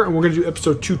here, and we're going to do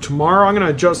episode 2 tomorrow. I'm going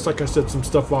to adjust, like I said, some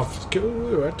stuff off.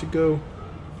 Ooh, I have to go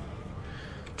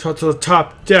to the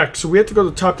top deck. So we have to go to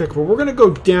the top deck, but we're going to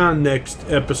go down next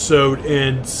episode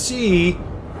and see...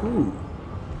 Ooh.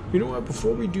 You know what?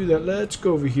 Before we do that, let's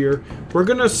go over here. We're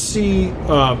going to see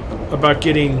about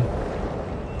getting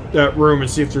that room and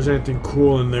see if there's anything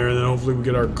cool in there, and then hopefully we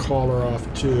get our collar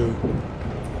off, too.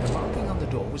 The marking on the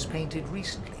door was painted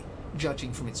recently,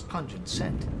 judging from its pungent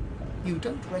scent. You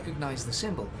don't recognize the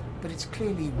symbol, but it's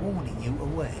clearly warning you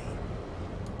away.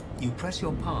 You press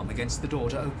your palm against the door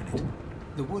to open it.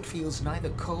 The wood feels neither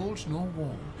cold nor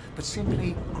warm, but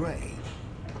simply grey.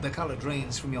 The color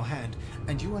drains from your hand,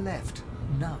 and you are left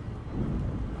numb.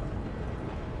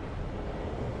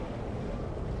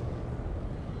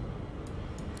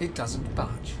 It doesn't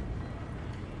budge.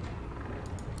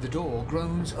 The door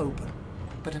groans open,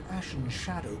 but an ashen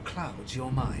shadow clouds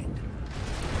your mind.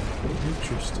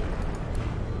 Interesting.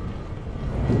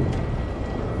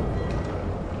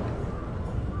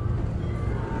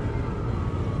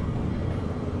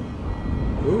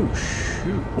 Oh,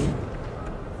 shoot.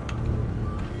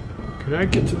 Can I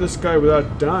get to this guy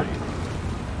without dying?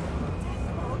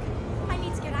 I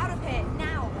need to get out of here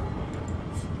now.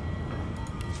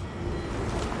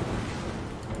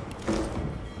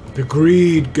 The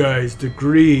greed, guys, the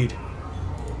greed.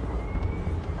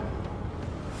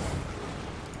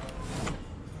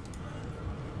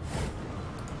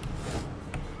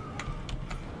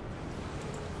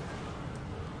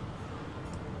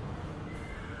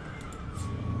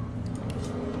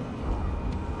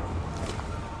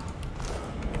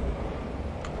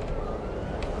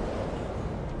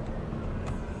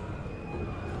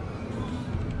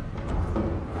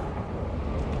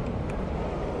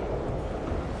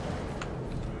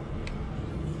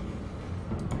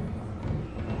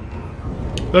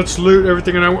 Let's loot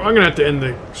everything, and I'm gonna have to end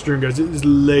the stream, guys. It is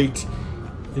late,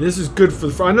 and this is good for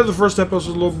the. I know the first episode was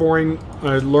a little boring.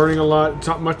 Learning a lot. It's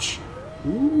not much.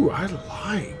 Ooh, I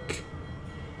like.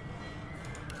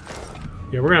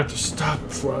 Yeah, we're gonna have to stop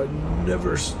before I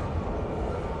never.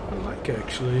 I like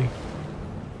actually.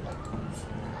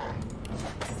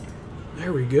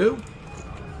 There we go.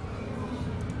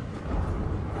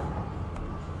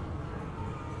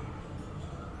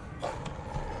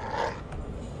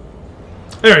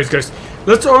 Anyways, guys,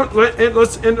 let's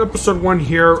end episode 1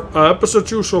 here. Episode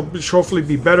 2 shall hopefully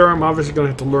be better. I'm obviously going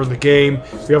to have to learn the game.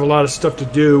 We have a lot of stuff to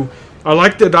do. I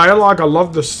like the dialogue. I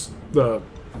love this the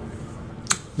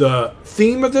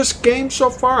theme of this game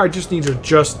so far. I just need to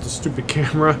adjust the stupid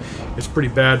camera. It's pretty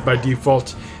bad by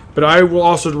default. But I will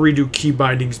also redo key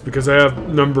bindings because I have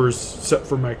numbers set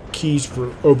for my keys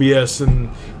for OBS,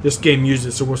 and this game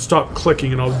uses it. So we'll stop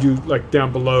clicking, and I'll do like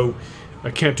down below. I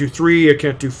can't do 3, I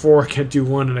can't do 4, I can't do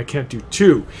 1, and I can't do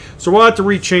 2. So we'll have to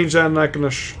rechange that. I'm not going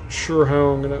to sure how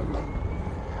I'm going to...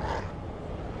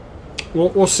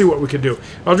 We'll see what we can do.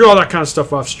 I'll do all that kind of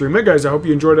stuff off stream. Hey guys, I hope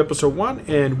you enjoyed episode 1,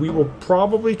 and we will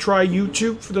probably try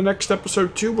YouTube for the next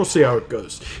episode 2. We'll see how it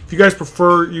goes. If you guys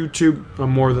prefer YouTube,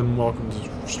 I'm more than welcome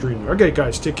to stream. Okay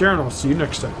guys, take care, and I'll see you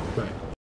next time. Bye.